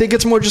that. I think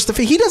it's more just the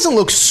face. He doesn't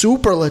look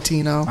super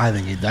Latino. I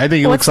think he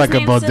What's looks like his a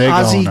name, bodega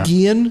Ozzie owner.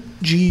 Guillen,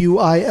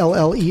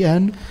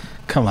 Guillen.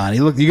 Come on,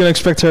 you gonna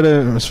expect her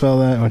to spell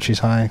that when she's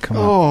high? Come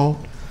on. Oh,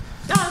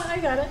 Oh, I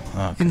got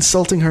it.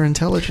 insulting her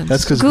intelligence.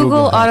 That's because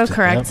Google had to.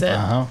 autocorrects it.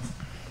 Uh-huh.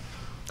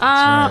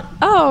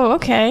 Oh,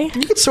 okay. You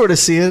can sort of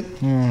see it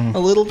a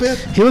little bit.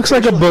 He looks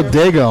like a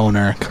bodega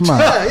owner. Come on.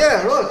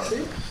 Yeah, look,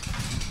 see?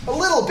 A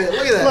little bit.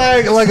 Look at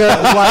that. Like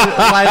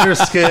a lighter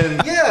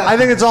skin. Yeah. I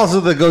think it's also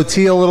the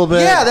goatee a little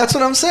bit. Yeah, that's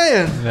what I'm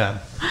saying. Yeah.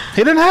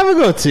 He didn't have a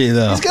goatee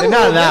though. He's got a Not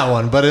little in that bit.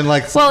 one, but in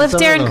like. Well, if some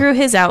Darren of grew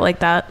his out like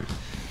that.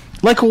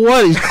 Like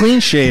what? He's clean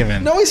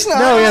shaven. No, he's not.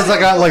 No, he has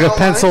like a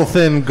pencil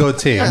thin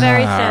goatee.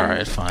 Very thin. All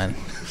right, fine.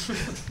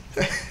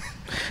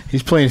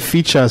 He's playing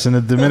fichas in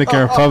the Dominican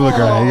Republic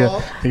right now.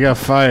 He got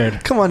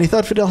fired. Come on, he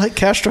thought Fidel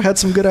Castro had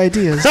some good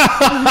ideas.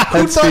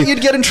 Who thought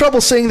you'd get in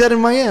trouble saying that in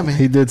Miami?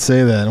 He did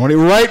say that when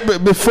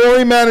before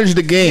he managed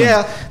the game.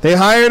 Yeah. They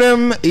hired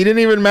him. He didn't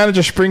even manage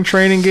a spring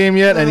training game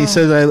yet, and he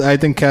says, "I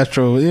think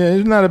Castro. Yeah,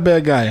 he's not a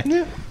bad guy.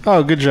 Yeah.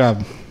 Oh, good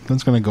job.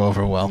 That's gonna go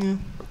over well."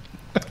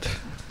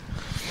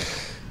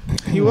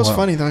 He was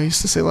funny though. He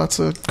used to say lots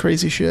of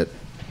crazy shit.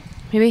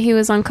 Maybe he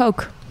was on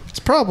coke. It's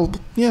probable.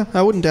 Yeah,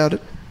 I wouldn't doubt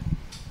it.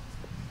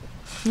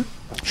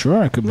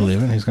 Sure, I could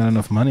believe it. He's got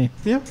enough money.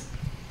 Yeah.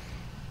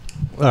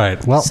 All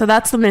right. Well, So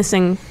that's the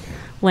missing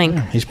link.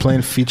 He's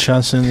playing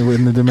fichas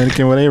in the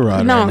Dominican with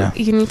A-Rod No, right now.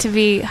 you need to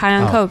be high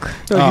on coke.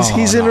 No,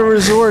 he's in a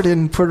resort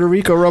in Puerto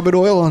Rico rubbing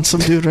oil on some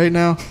dude right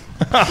now.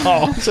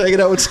 So I get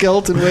out with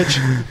Skeleton Witch.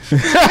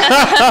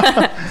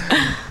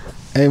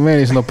 Hey man,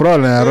 it's no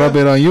problem. I rub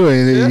it on you.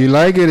 You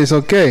like it? It's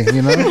okay.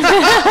 You know.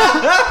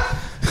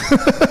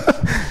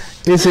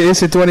 It's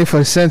a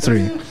 21st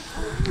century.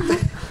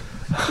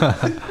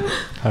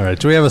 all right.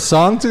 Do we have a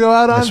song to go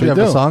out on? Yes, do you we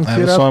have do. a song? I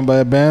have a song by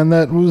a band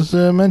that was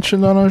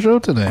mentioned on our show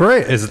today.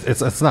 Great.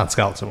 It's not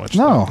Skeleton Witch.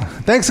 No.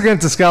 Thanks again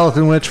to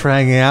Skeleton Witch for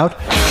hanging out.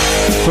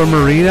 For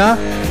Marina,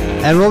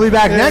 And we'll be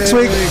back next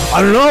week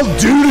on an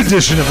all-dude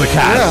edition of the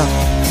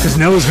cast. Because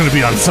Noah's going to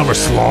be on Summer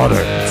Slaughter.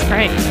 That's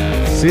right.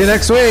 See you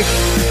next week.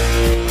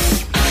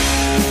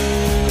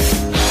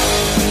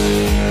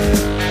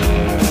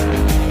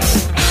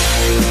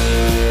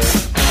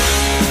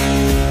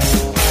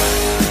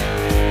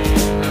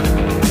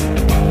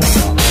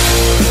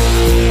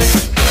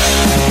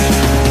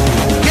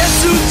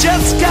 Guess who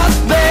just got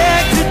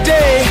back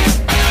today?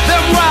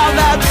 Them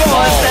wild-eyed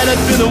boys that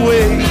had been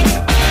away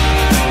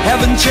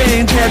haven't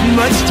changed, had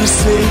much to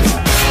say.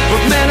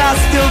 But man, I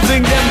still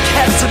think them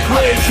cats are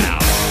crazy.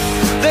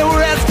 They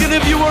were asking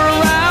if you were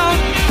around,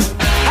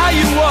 how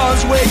you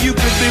was, where you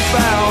could be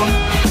found.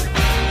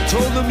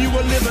 Told them you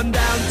were living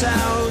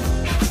downtown,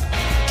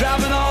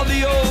 driving all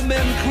the old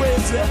men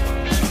crazy.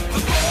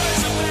 The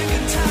boys are back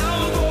in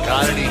town.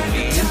 Got any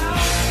need?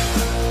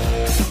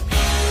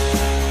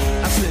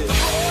 I said, the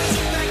boys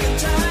are back in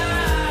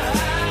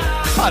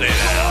town. Cut it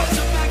out.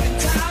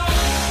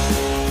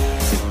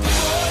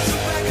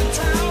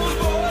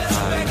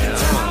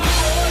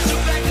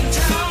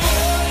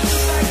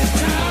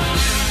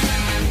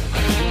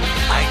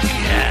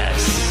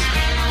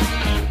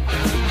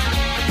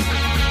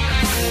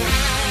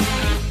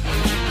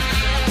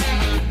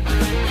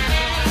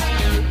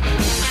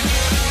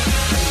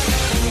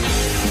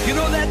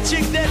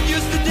 Chick that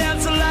used to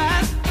dance a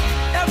lot.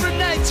 Every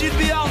night she'd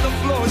be on the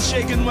floor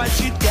shaking what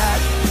she'd got.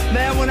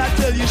 Man, when I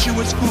tell you she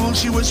was cool,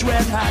 she was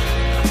red hot.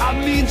 I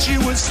mean, she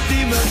was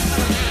steaming.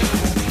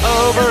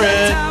 Over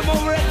it. Time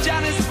over at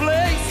Johnny's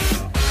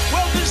place.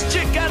 Well, this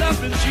chick got up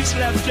and she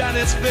slapped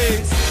Johnny's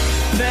face.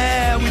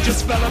 Man, we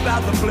just fell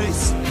about the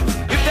place.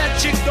 If that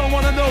chick don't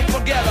wanna know,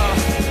 forget her.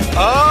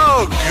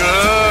 Oh,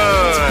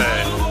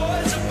 good.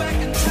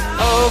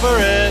 Over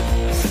it.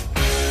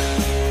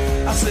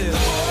 I said,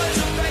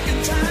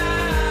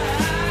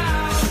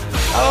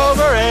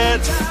 over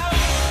it.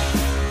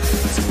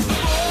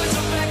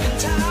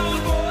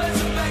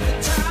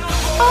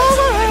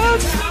 Over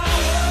it.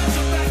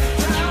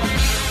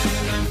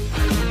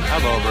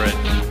 I'm over it.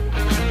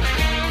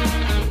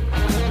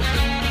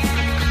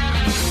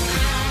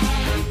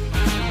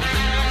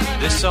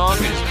 This song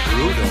is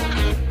brutal.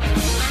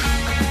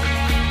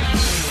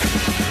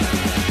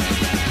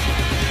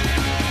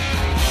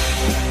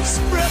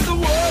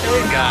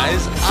 Hey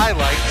guys, I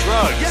like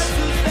drugs.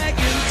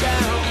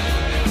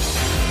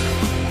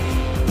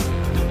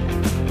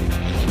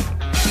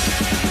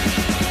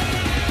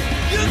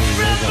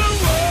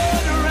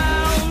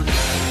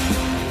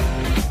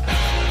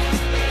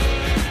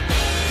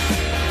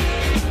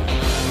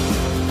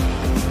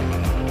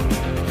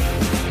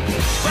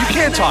 You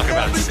can't talk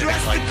about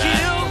sex like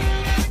that.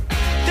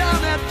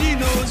 Down at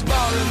Dino's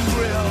Bar and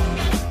Grill.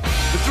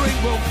 The drink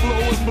will flow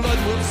and blood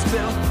will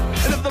spill.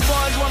 And if the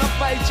boys want to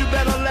fight, you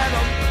better let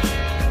them.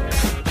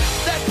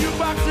 That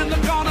jukebox in the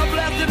corner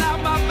blasting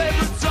out my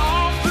favorite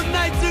song. The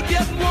nights are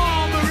getting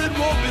warmer, it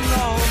won't be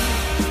long.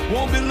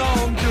 Won't be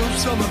long till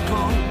summer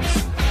comes.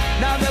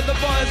 Now that the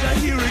boys are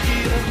here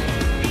again.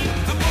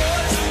 The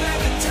boys are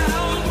back in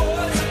town,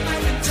 boys are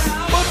back in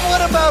town. But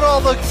what about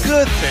all the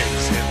good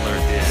things Hitler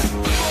did?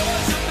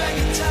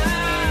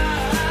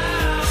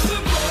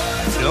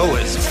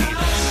 Noah's penis.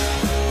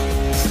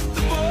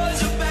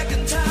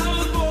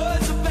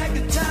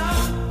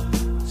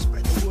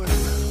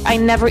 I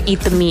never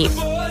eat the meat.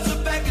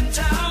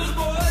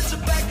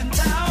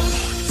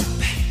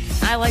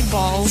 I like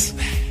balls.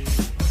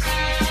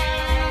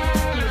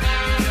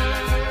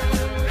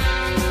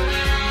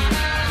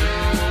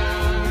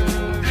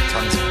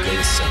 Tons of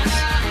gay sex.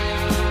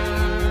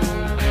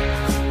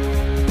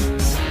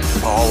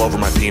 All over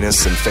my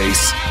penis and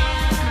face.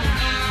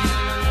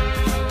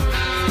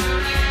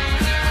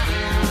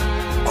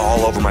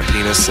 All over my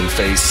penis and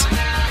face.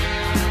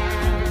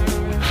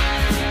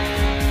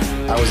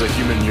 I was a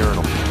human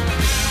urinal.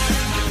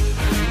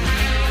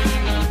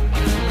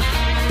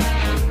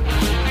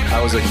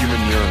 I was a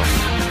human urinal.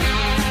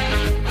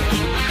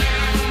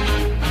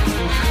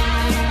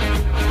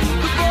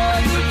 The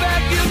boys are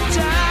back in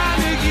town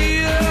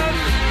again.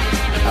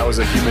 I was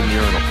a human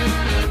urinal.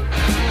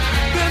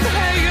 Been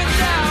hanging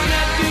down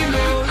at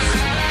Dino's.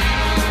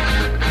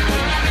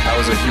 I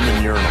was a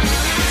human urinal.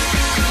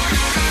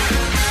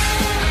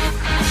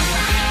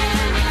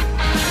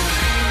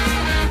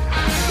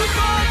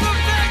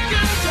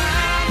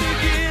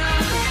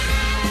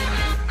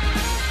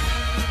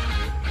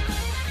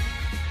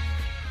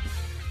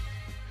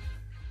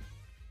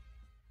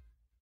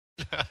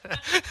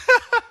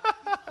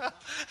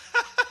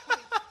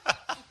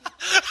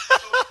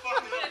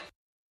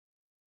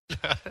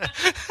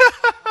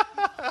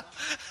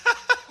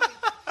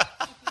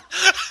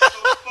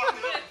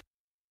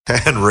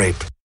 And rape.